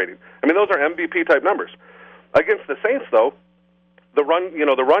 passer rating. I mean, those are MVP type numbers. Against the Saints, though, the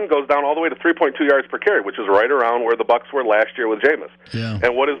run goes down all the way to 3.2 yards per carry, which is right around where the Bucs were last year with Jameis. Yeah.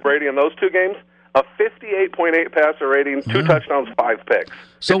 And what is Brady in those 2 games? A 58.8 passer rating, 2 touchdowns, 5 picks.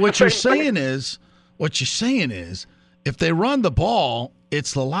 So what you're saying is, if they run the ball,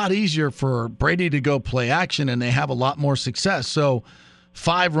 it's a lot easier for Brady to go play action, and they have a lot more success. So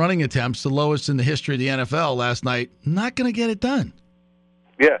 5 running attempts, the lowest in the history of the NFL last night, not going to get it done.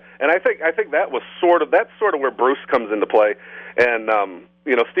 Yeah, and I think that's sort of where Bruce comes into play. And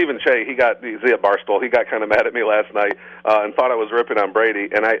Stephen Che, he's at Barstool. He got kind of mad at me last night and thought I was ripping on Brady.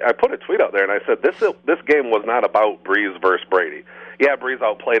 And I put a tweet out there and I said this game was not about Breeze versus Brady. Yeah, Breeze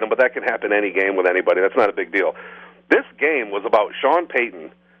outplayed him, but that can happen any game with anybody. That's not a big deal. This game was about Sean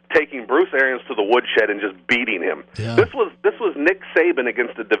Payton taking Bruce Arians to the woodshed and just beating him. Yeah. This was Nick Saban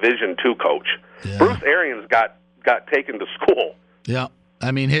against a Division II coach. Yeah. Bruce Arians got taken to school. Yeah.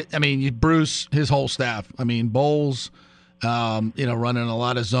 I mean, Bruce, his whole staff. I mean, Bowles, running a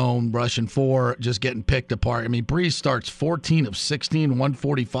lot of zone, rushing 4, just getting picked apart. I mean, Breeze starts 14 of 16,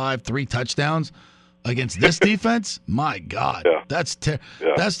 145, 3 touchdowns. against this defense, my God, that's terrible.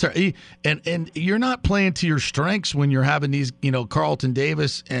 And you're not playing to your strengths when you're having these, Carlton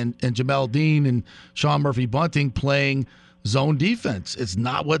Davis and Jamel Dean and Sean Murphy-Bunting playing zone defense. It's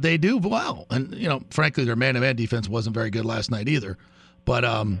not what they do well. And, frankly, their man-to-man defense wasn't very good last night either. But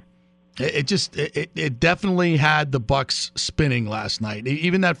it definitely had the Bucs spinning last night.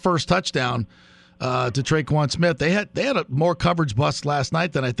 Even that first touchdown to Traquan Smith, they had a more coverage bust last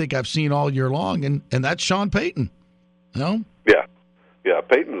night than I think I've seen all year long, and that's Sean Payton. Yeah,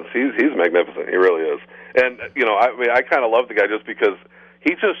 Payton, he's magnificent. He really is. And I kind of love the guy just because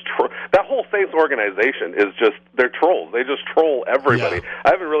he just that whole Saints organization is they're trolls. They just troll everybody. Yeah.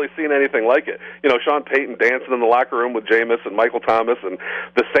 I haven't really seen anything like it. Sean Payton dancing in the locker room with Jameis and Michael Thomas, and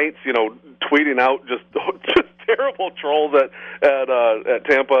the Saints, tweeting out just terrible trolls at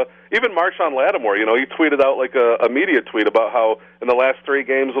Tampa. Even Marshawn Lattimore, he tweeted out like a media tweet about how in the last 3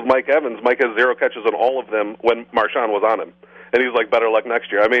 games with Mike Evans, Mike has 0 catches in all of them when Marshawn was on him. And he's like, better luck next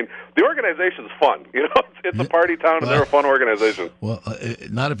year. I mean, the organization's fun. It's a party town, and they're a fun organization. Well,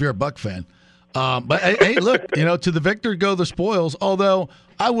 not if you're a Buck fan. But, hey, look, to the victor go the spoils. Although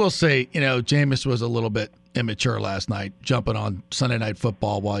I will say, Jameis was a little bit immature last night, jumping on Sunday Night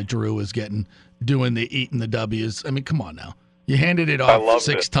Football while Drew was doing the eating the W's. I mean, come on now. You handed it off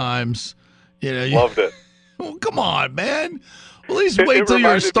 6 times. Loved it. Well, come on, man. Well, at least wait till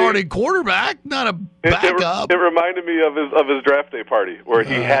you're a starting quarterback, not a backup. It reminded me of his draft day party where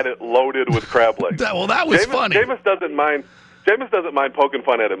he had it loaded with crab legs. That was funny. Jameis doesn't mind poking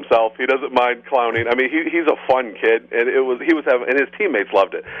fun at himself. He doesn't mind clowning. I mean, he's a fun kid, and and his teammates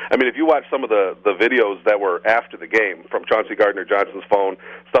loved it. I mean, if you watch some of the videos that were after the game from Chauncey Gardner-Johnson's phone,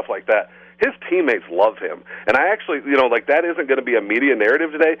 stuff like that, his teammates love him. And I actually, that isn't going to be a media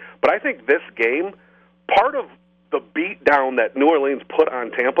narrative today, but I think this game, part of the beat down that New Orleans put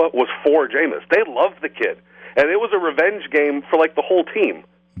on Tampa was for Jameis. They loved the kid, and it was a revenge game for the whole team.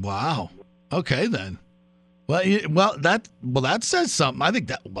 Wow. Okay, then. Well, that says something. I think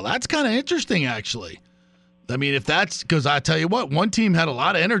that's kind of interesting, actually. I mean, if that's because I tell you what, one team had a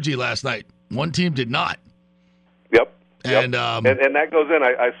lot of energy last night. One team did not. Yep. And that goes in.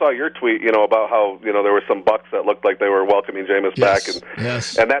 I saw your tweet, about how there were some Bucs that looked like they were welcoming Jameis back,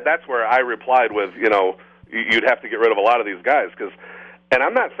 and that's where I replied with, you'd have to get rid of a lot of these guys and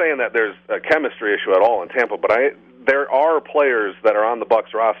I'm not saying that there's a chemistry issue at all in Tampa, but there are players that are on the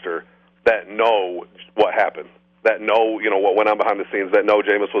Bucs roster that know what happened, that know what went on behind the scenes, that know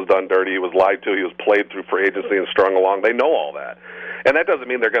Jameis was done dirty, he was lied to, he was played through free agency and strung along. They know all that, and that doesn't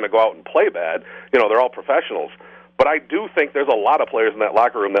mean they're going to go out and play bad. They're all professionals. But I do think there's a lot of players in that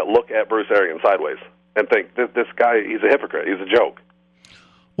locker room that look at Bruce Arians sideways and think this guy, he's a hypocrite, he's a joke.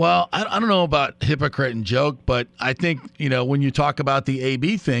 Well, I don't know about hypocrite and joke, but I think, when you talk about the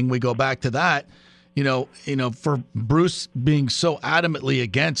AB thing, we go back to that, for Bruce being so adamantly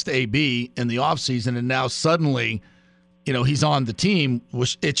against AB in the offseason and now suddenly, he's on the team,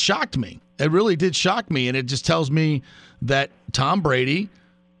 it shocked me. It really did shock me, and it just tells me that Tom Brady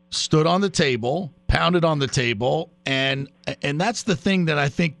stood on the table, pounded on the table, and that's the thing that I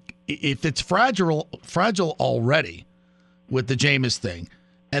think if it's fragile already with the Jameis thing,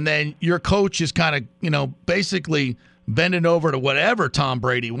 and then your coach is kind of, basically bending over to whatever Tom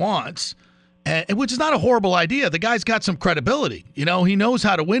Brady wants, and which is not a horrible idea. The guy's got some credibility. He knows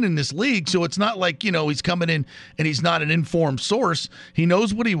how to win in this league, so it's not like, he's coming in and he's not an informed source. He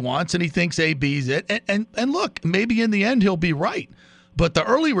knows what he wants, and he thinks AB's it. And look, maybe in the end he'll be right. But the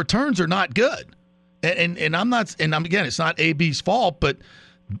early returns are not good. And I'm not – and again, it's not AB's fault, but –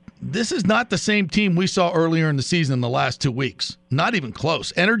 this is not the same team we saw earlier in the season in the last 2 weeks. Not even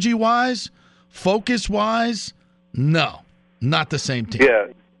close. Energy-wise, focus-wise, no, not the same team.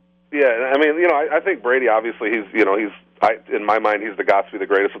 Yeah. I mean, I think Brady, obviously, in my mind, he's the Gotsby, the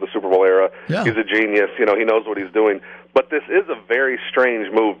greatest of the Super Bowl era. Yeah. He's a genius. He knows what he's doing. But this is a very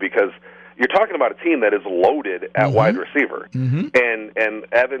strange move because you're talking about a team that is loaded at wide receiver. Mm-hmm. And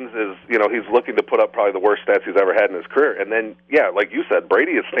Evans is, he's looking to put up probably the worst stats he's ever had in his career. And then, like you said,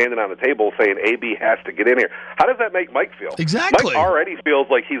 Brady is standing on the table saying AB has to get in here. How does that make Mike feel? Exactly. Mike already feels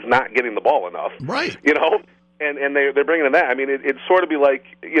like he's not getting the ball enough. Right. And they're bringing in that. I mean, it'd sort of be like,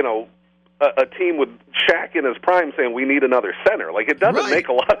 a team with Shaq in his prime saying we need another center. Like, it doesn't make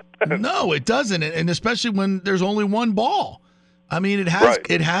a lot of sense. No, it doesn't. And especially when there's only one ball. I mean, it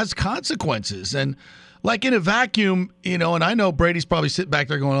has consequences. And like in a vacuum, and I know Brady's probably sitting back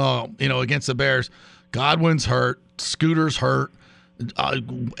there going, against the Bears, Godwin's hurt, Scooter's hurt,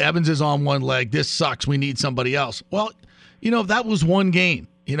 Evans is on one leg. This sucks. We need somebody else. Well, that was one game.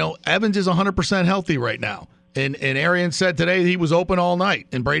 Evans is 100% healthy right now. And Arians said today he was open all night,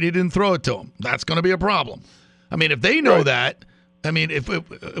 and Brady didn't throw it to him. That's going to be a problem. I mean, if they know that, I mean, if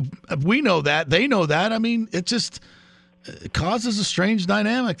we know that, they know that, I mean, it just causes a strange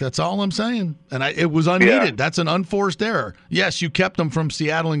dynamic. That's all I'm saying. And it was unneeded. Yeah. That's an unforced error. Yes, you kept them from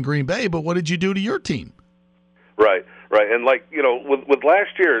Seattle and Green Bay, but what did you do to your team? Right. And like, with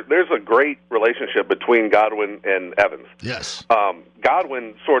last year, there's a great relationship between Godwin and Evans. Yes.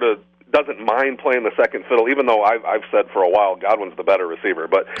 Godwin sort of doesn't mind playing the second fiddle, even though I've said for a while Godwin's the better receiver.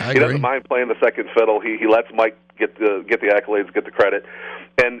 But he doesn't mind playing the second fiddle. He lets Mike get the accolades, get the credit.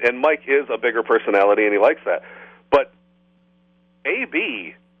 And Mike is a bigger personality, and he likes that. But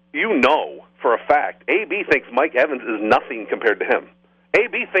AB, for a fact, AB thinks Mike Evans is nothing compared to him.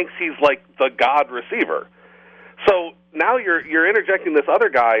 AB thinks he's like the God receiver. So now you're interjecting this other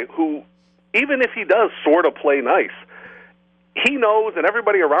guy who, even if he does sort of play nice, he knows, and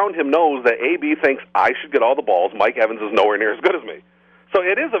everybody around him knows, that AB thinks I should get all the balls. Mike Evans is nowhere near as good as me. So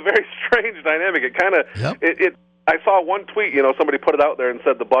it is a very strange dynamic. It kind of I saw one tweet. Somebody put it out there and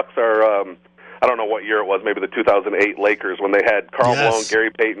said the Bucs are. I don't know what year it was. Maybe the 2008 Lakers when they had Karl Malone,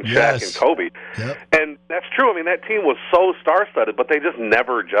 Gary Payton, Shaq, and Kobe. Yep. And that's true. I mean, that team was so star-studded, but they just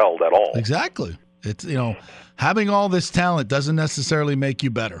never gelled at all. Exactly. It's having all this talent doesn't necessarily make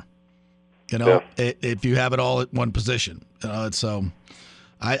you better. If you have it all at one position. So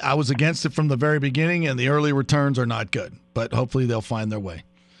I was against it from the very beginning, and the early returns are not good. But hopefully they'll find their way.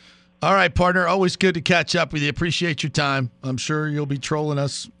 All right, partner, always good to catch up with you. Appreciate your time. I'm sure you'll be trolling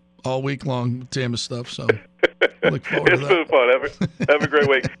us all week long with Jameis stuff, so look forward to that. It's been fun. Have a great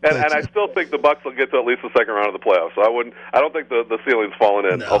week. And I still think the Bucs will get to at least the second round of the playoffs. So I don't think the ceiling's fallen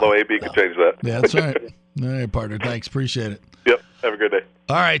in, although AB could change that. Yeah, that's right. All right, partner. Thanks. Appreciate it. Yep. Have a good day.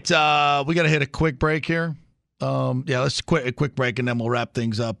 All right, we got to hit a quick break here. Let's quit a quick break, and then we'll wrap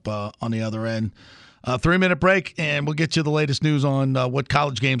things up on the other end. 3-minute break, and we'll get you the latest news on what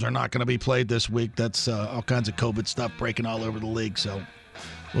college games are not going to be played this week. That's all kinds of COVID stuff breaking all over the league. So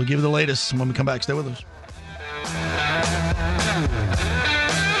we'll give you the latest when we come back. Stay with us.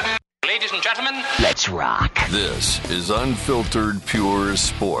 Ladies and gentlemen, let's rock. This is Unfiltered Pure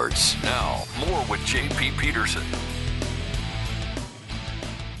Sports. Now, more with J.P. Peterson.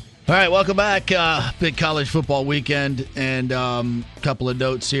 All right, welcome back. Big college football weekend, and a couple of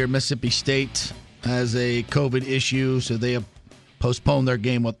notes here. Mississippi State has a COVID issue, so they have postponed their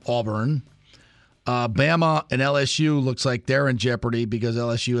game with Auburn. Bama and LSU looks like they're in jeopardy because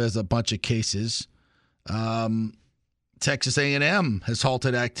LSU has a bunch of cases. Texas A&M has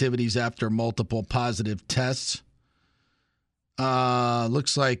halted activities after multiple positive tests.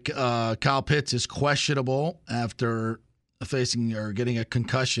 Looks like Kyle Pitts is questionable after facing or getting a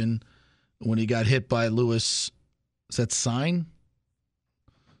concussion when he got hit by Lewis. Is that Cine?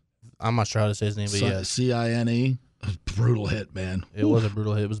 I'm not sure how to say his name, but yeah. C-I-N-E. Brutal hit, man. It was a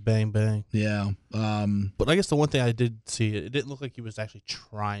brutal hit. It was bang, bang. Yeah. But I guess the one thing I did see, it didn't look like he was actually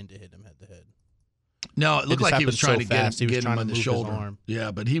trying to hit him head to head. No, it looked like he was trying to get him on the shoulder.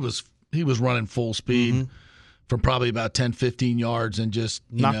 Yeah, but he was running full speed from probably about 10, 15 yards and just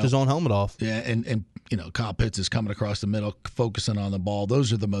knocked his own helmet off. Yeah, and Kyle Pitts is coming across the middle, focusing on the ball.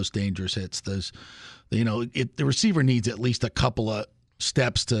 Those are the most dangerous hits. Those, the receiver needs at least a couple of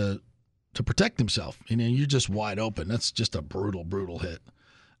steps to protect himself. You're just wide open. That's just a brutal, brutal hit.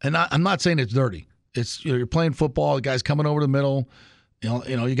 And I'm not saying it's dirty. It's you're playing football. The guy's coming over the middle.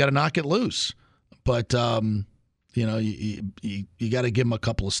 You got to knock it loose. But you got to give him a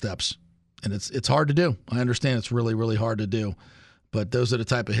couple of steps, and it's hard to do. I understand it's really, really hard to do. But those are the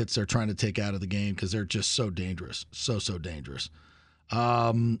type of hits they're trying to take out of the game because they're just so dangerous, so dangerous.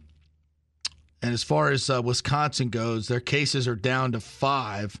 And as far as Wisconsin goes, their cases are down to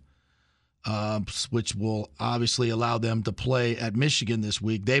 5, which will obviously allow them to play at Michigan this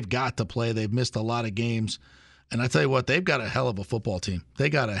week. They've got to play. They've missed a lot of games. And I tell you what, they've got a hell of a football team.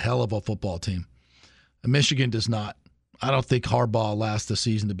 And Michigan does not. I don't think Harbaugh lasts the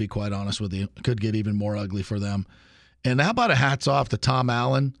season, to be quite honest with you. It could get even more ugly for them. And how about a hats off to Tom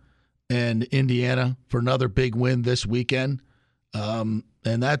Allen and Indiana for another big win this weekend? And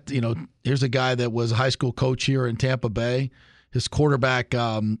that, here's a guy that was a high school coach here in Tampa Bay. His quarterback,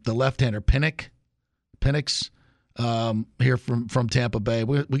 the left-hander, Penix, here from Tampa Bay.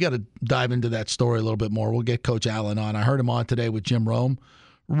 We got to dive into that story a little bit more. We'll get Coach Allen on. I heard him on today with Jim Rome.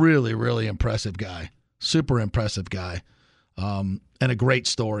 Really, really impressive guy. Super impressive guy. And a great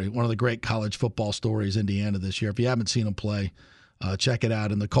story. One of the great college football stories Indiana this year. If you haven't seen him play, check it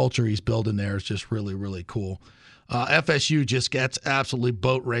out. And the culture he's building there is just really, really cool. FSU just gets absolutely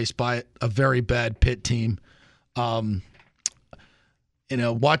boat raced by a very bad Pitt team. Watching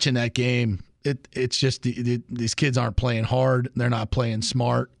that game, it's just these kids aren't playing hard. They're not playing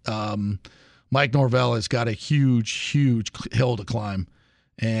smart. Mike Norvell has got a huge hill to climb.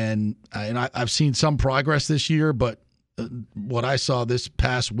 And I've seen some progress this year, but what I saw this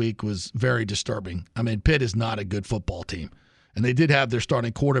past week was very disturbing. I mean, Pitt is not a good football team. And they did have their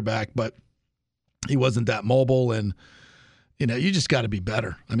starting quarterback, but he wasn't that mobile. And, you just got to be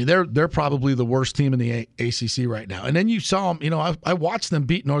better. I mean, they're probably the worst team in the ACC right now. And then you saw them, I watched them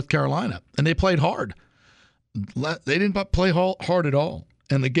beat North Carolina, and they played hard. They didn't play hard at all.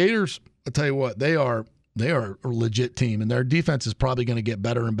 And the Gators, I'll tell you what, they are a legit team, and their defense is probably going to get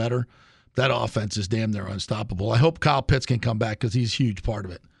better and better. That offense is damn near unstoppable. I hope Kyle Pitts can come back because he's a huge part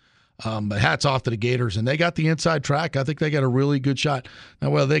of it. But hats off to the Gators, and they got the inside track. I think they got a really good shot. Now,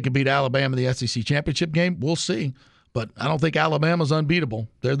 whether they can beat Alabama in the SEC championship game, we'll see. But I don't think Alabama's unbeatable.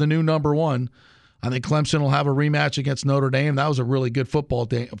 They're the new number one. I think Clemson will have a rematch against Notre Dame. That was a really good football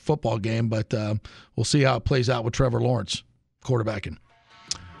game, but we'll see how it plays out with Trevor Lawrence quarterbacking.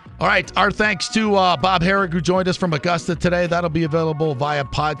 All right, our thanks to Bob Harig, who joined us from Augusta today. That'll be available via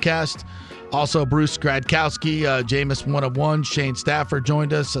podcast. Also, Bruce Gradkowski, Jameis 101, Shane Stafford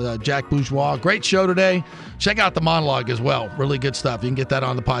joined us, Jack Bourgeois. Great show today. Check out the monologue as well. Really good stuff. You can get that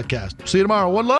on the podcast. See you tomorrow. One love.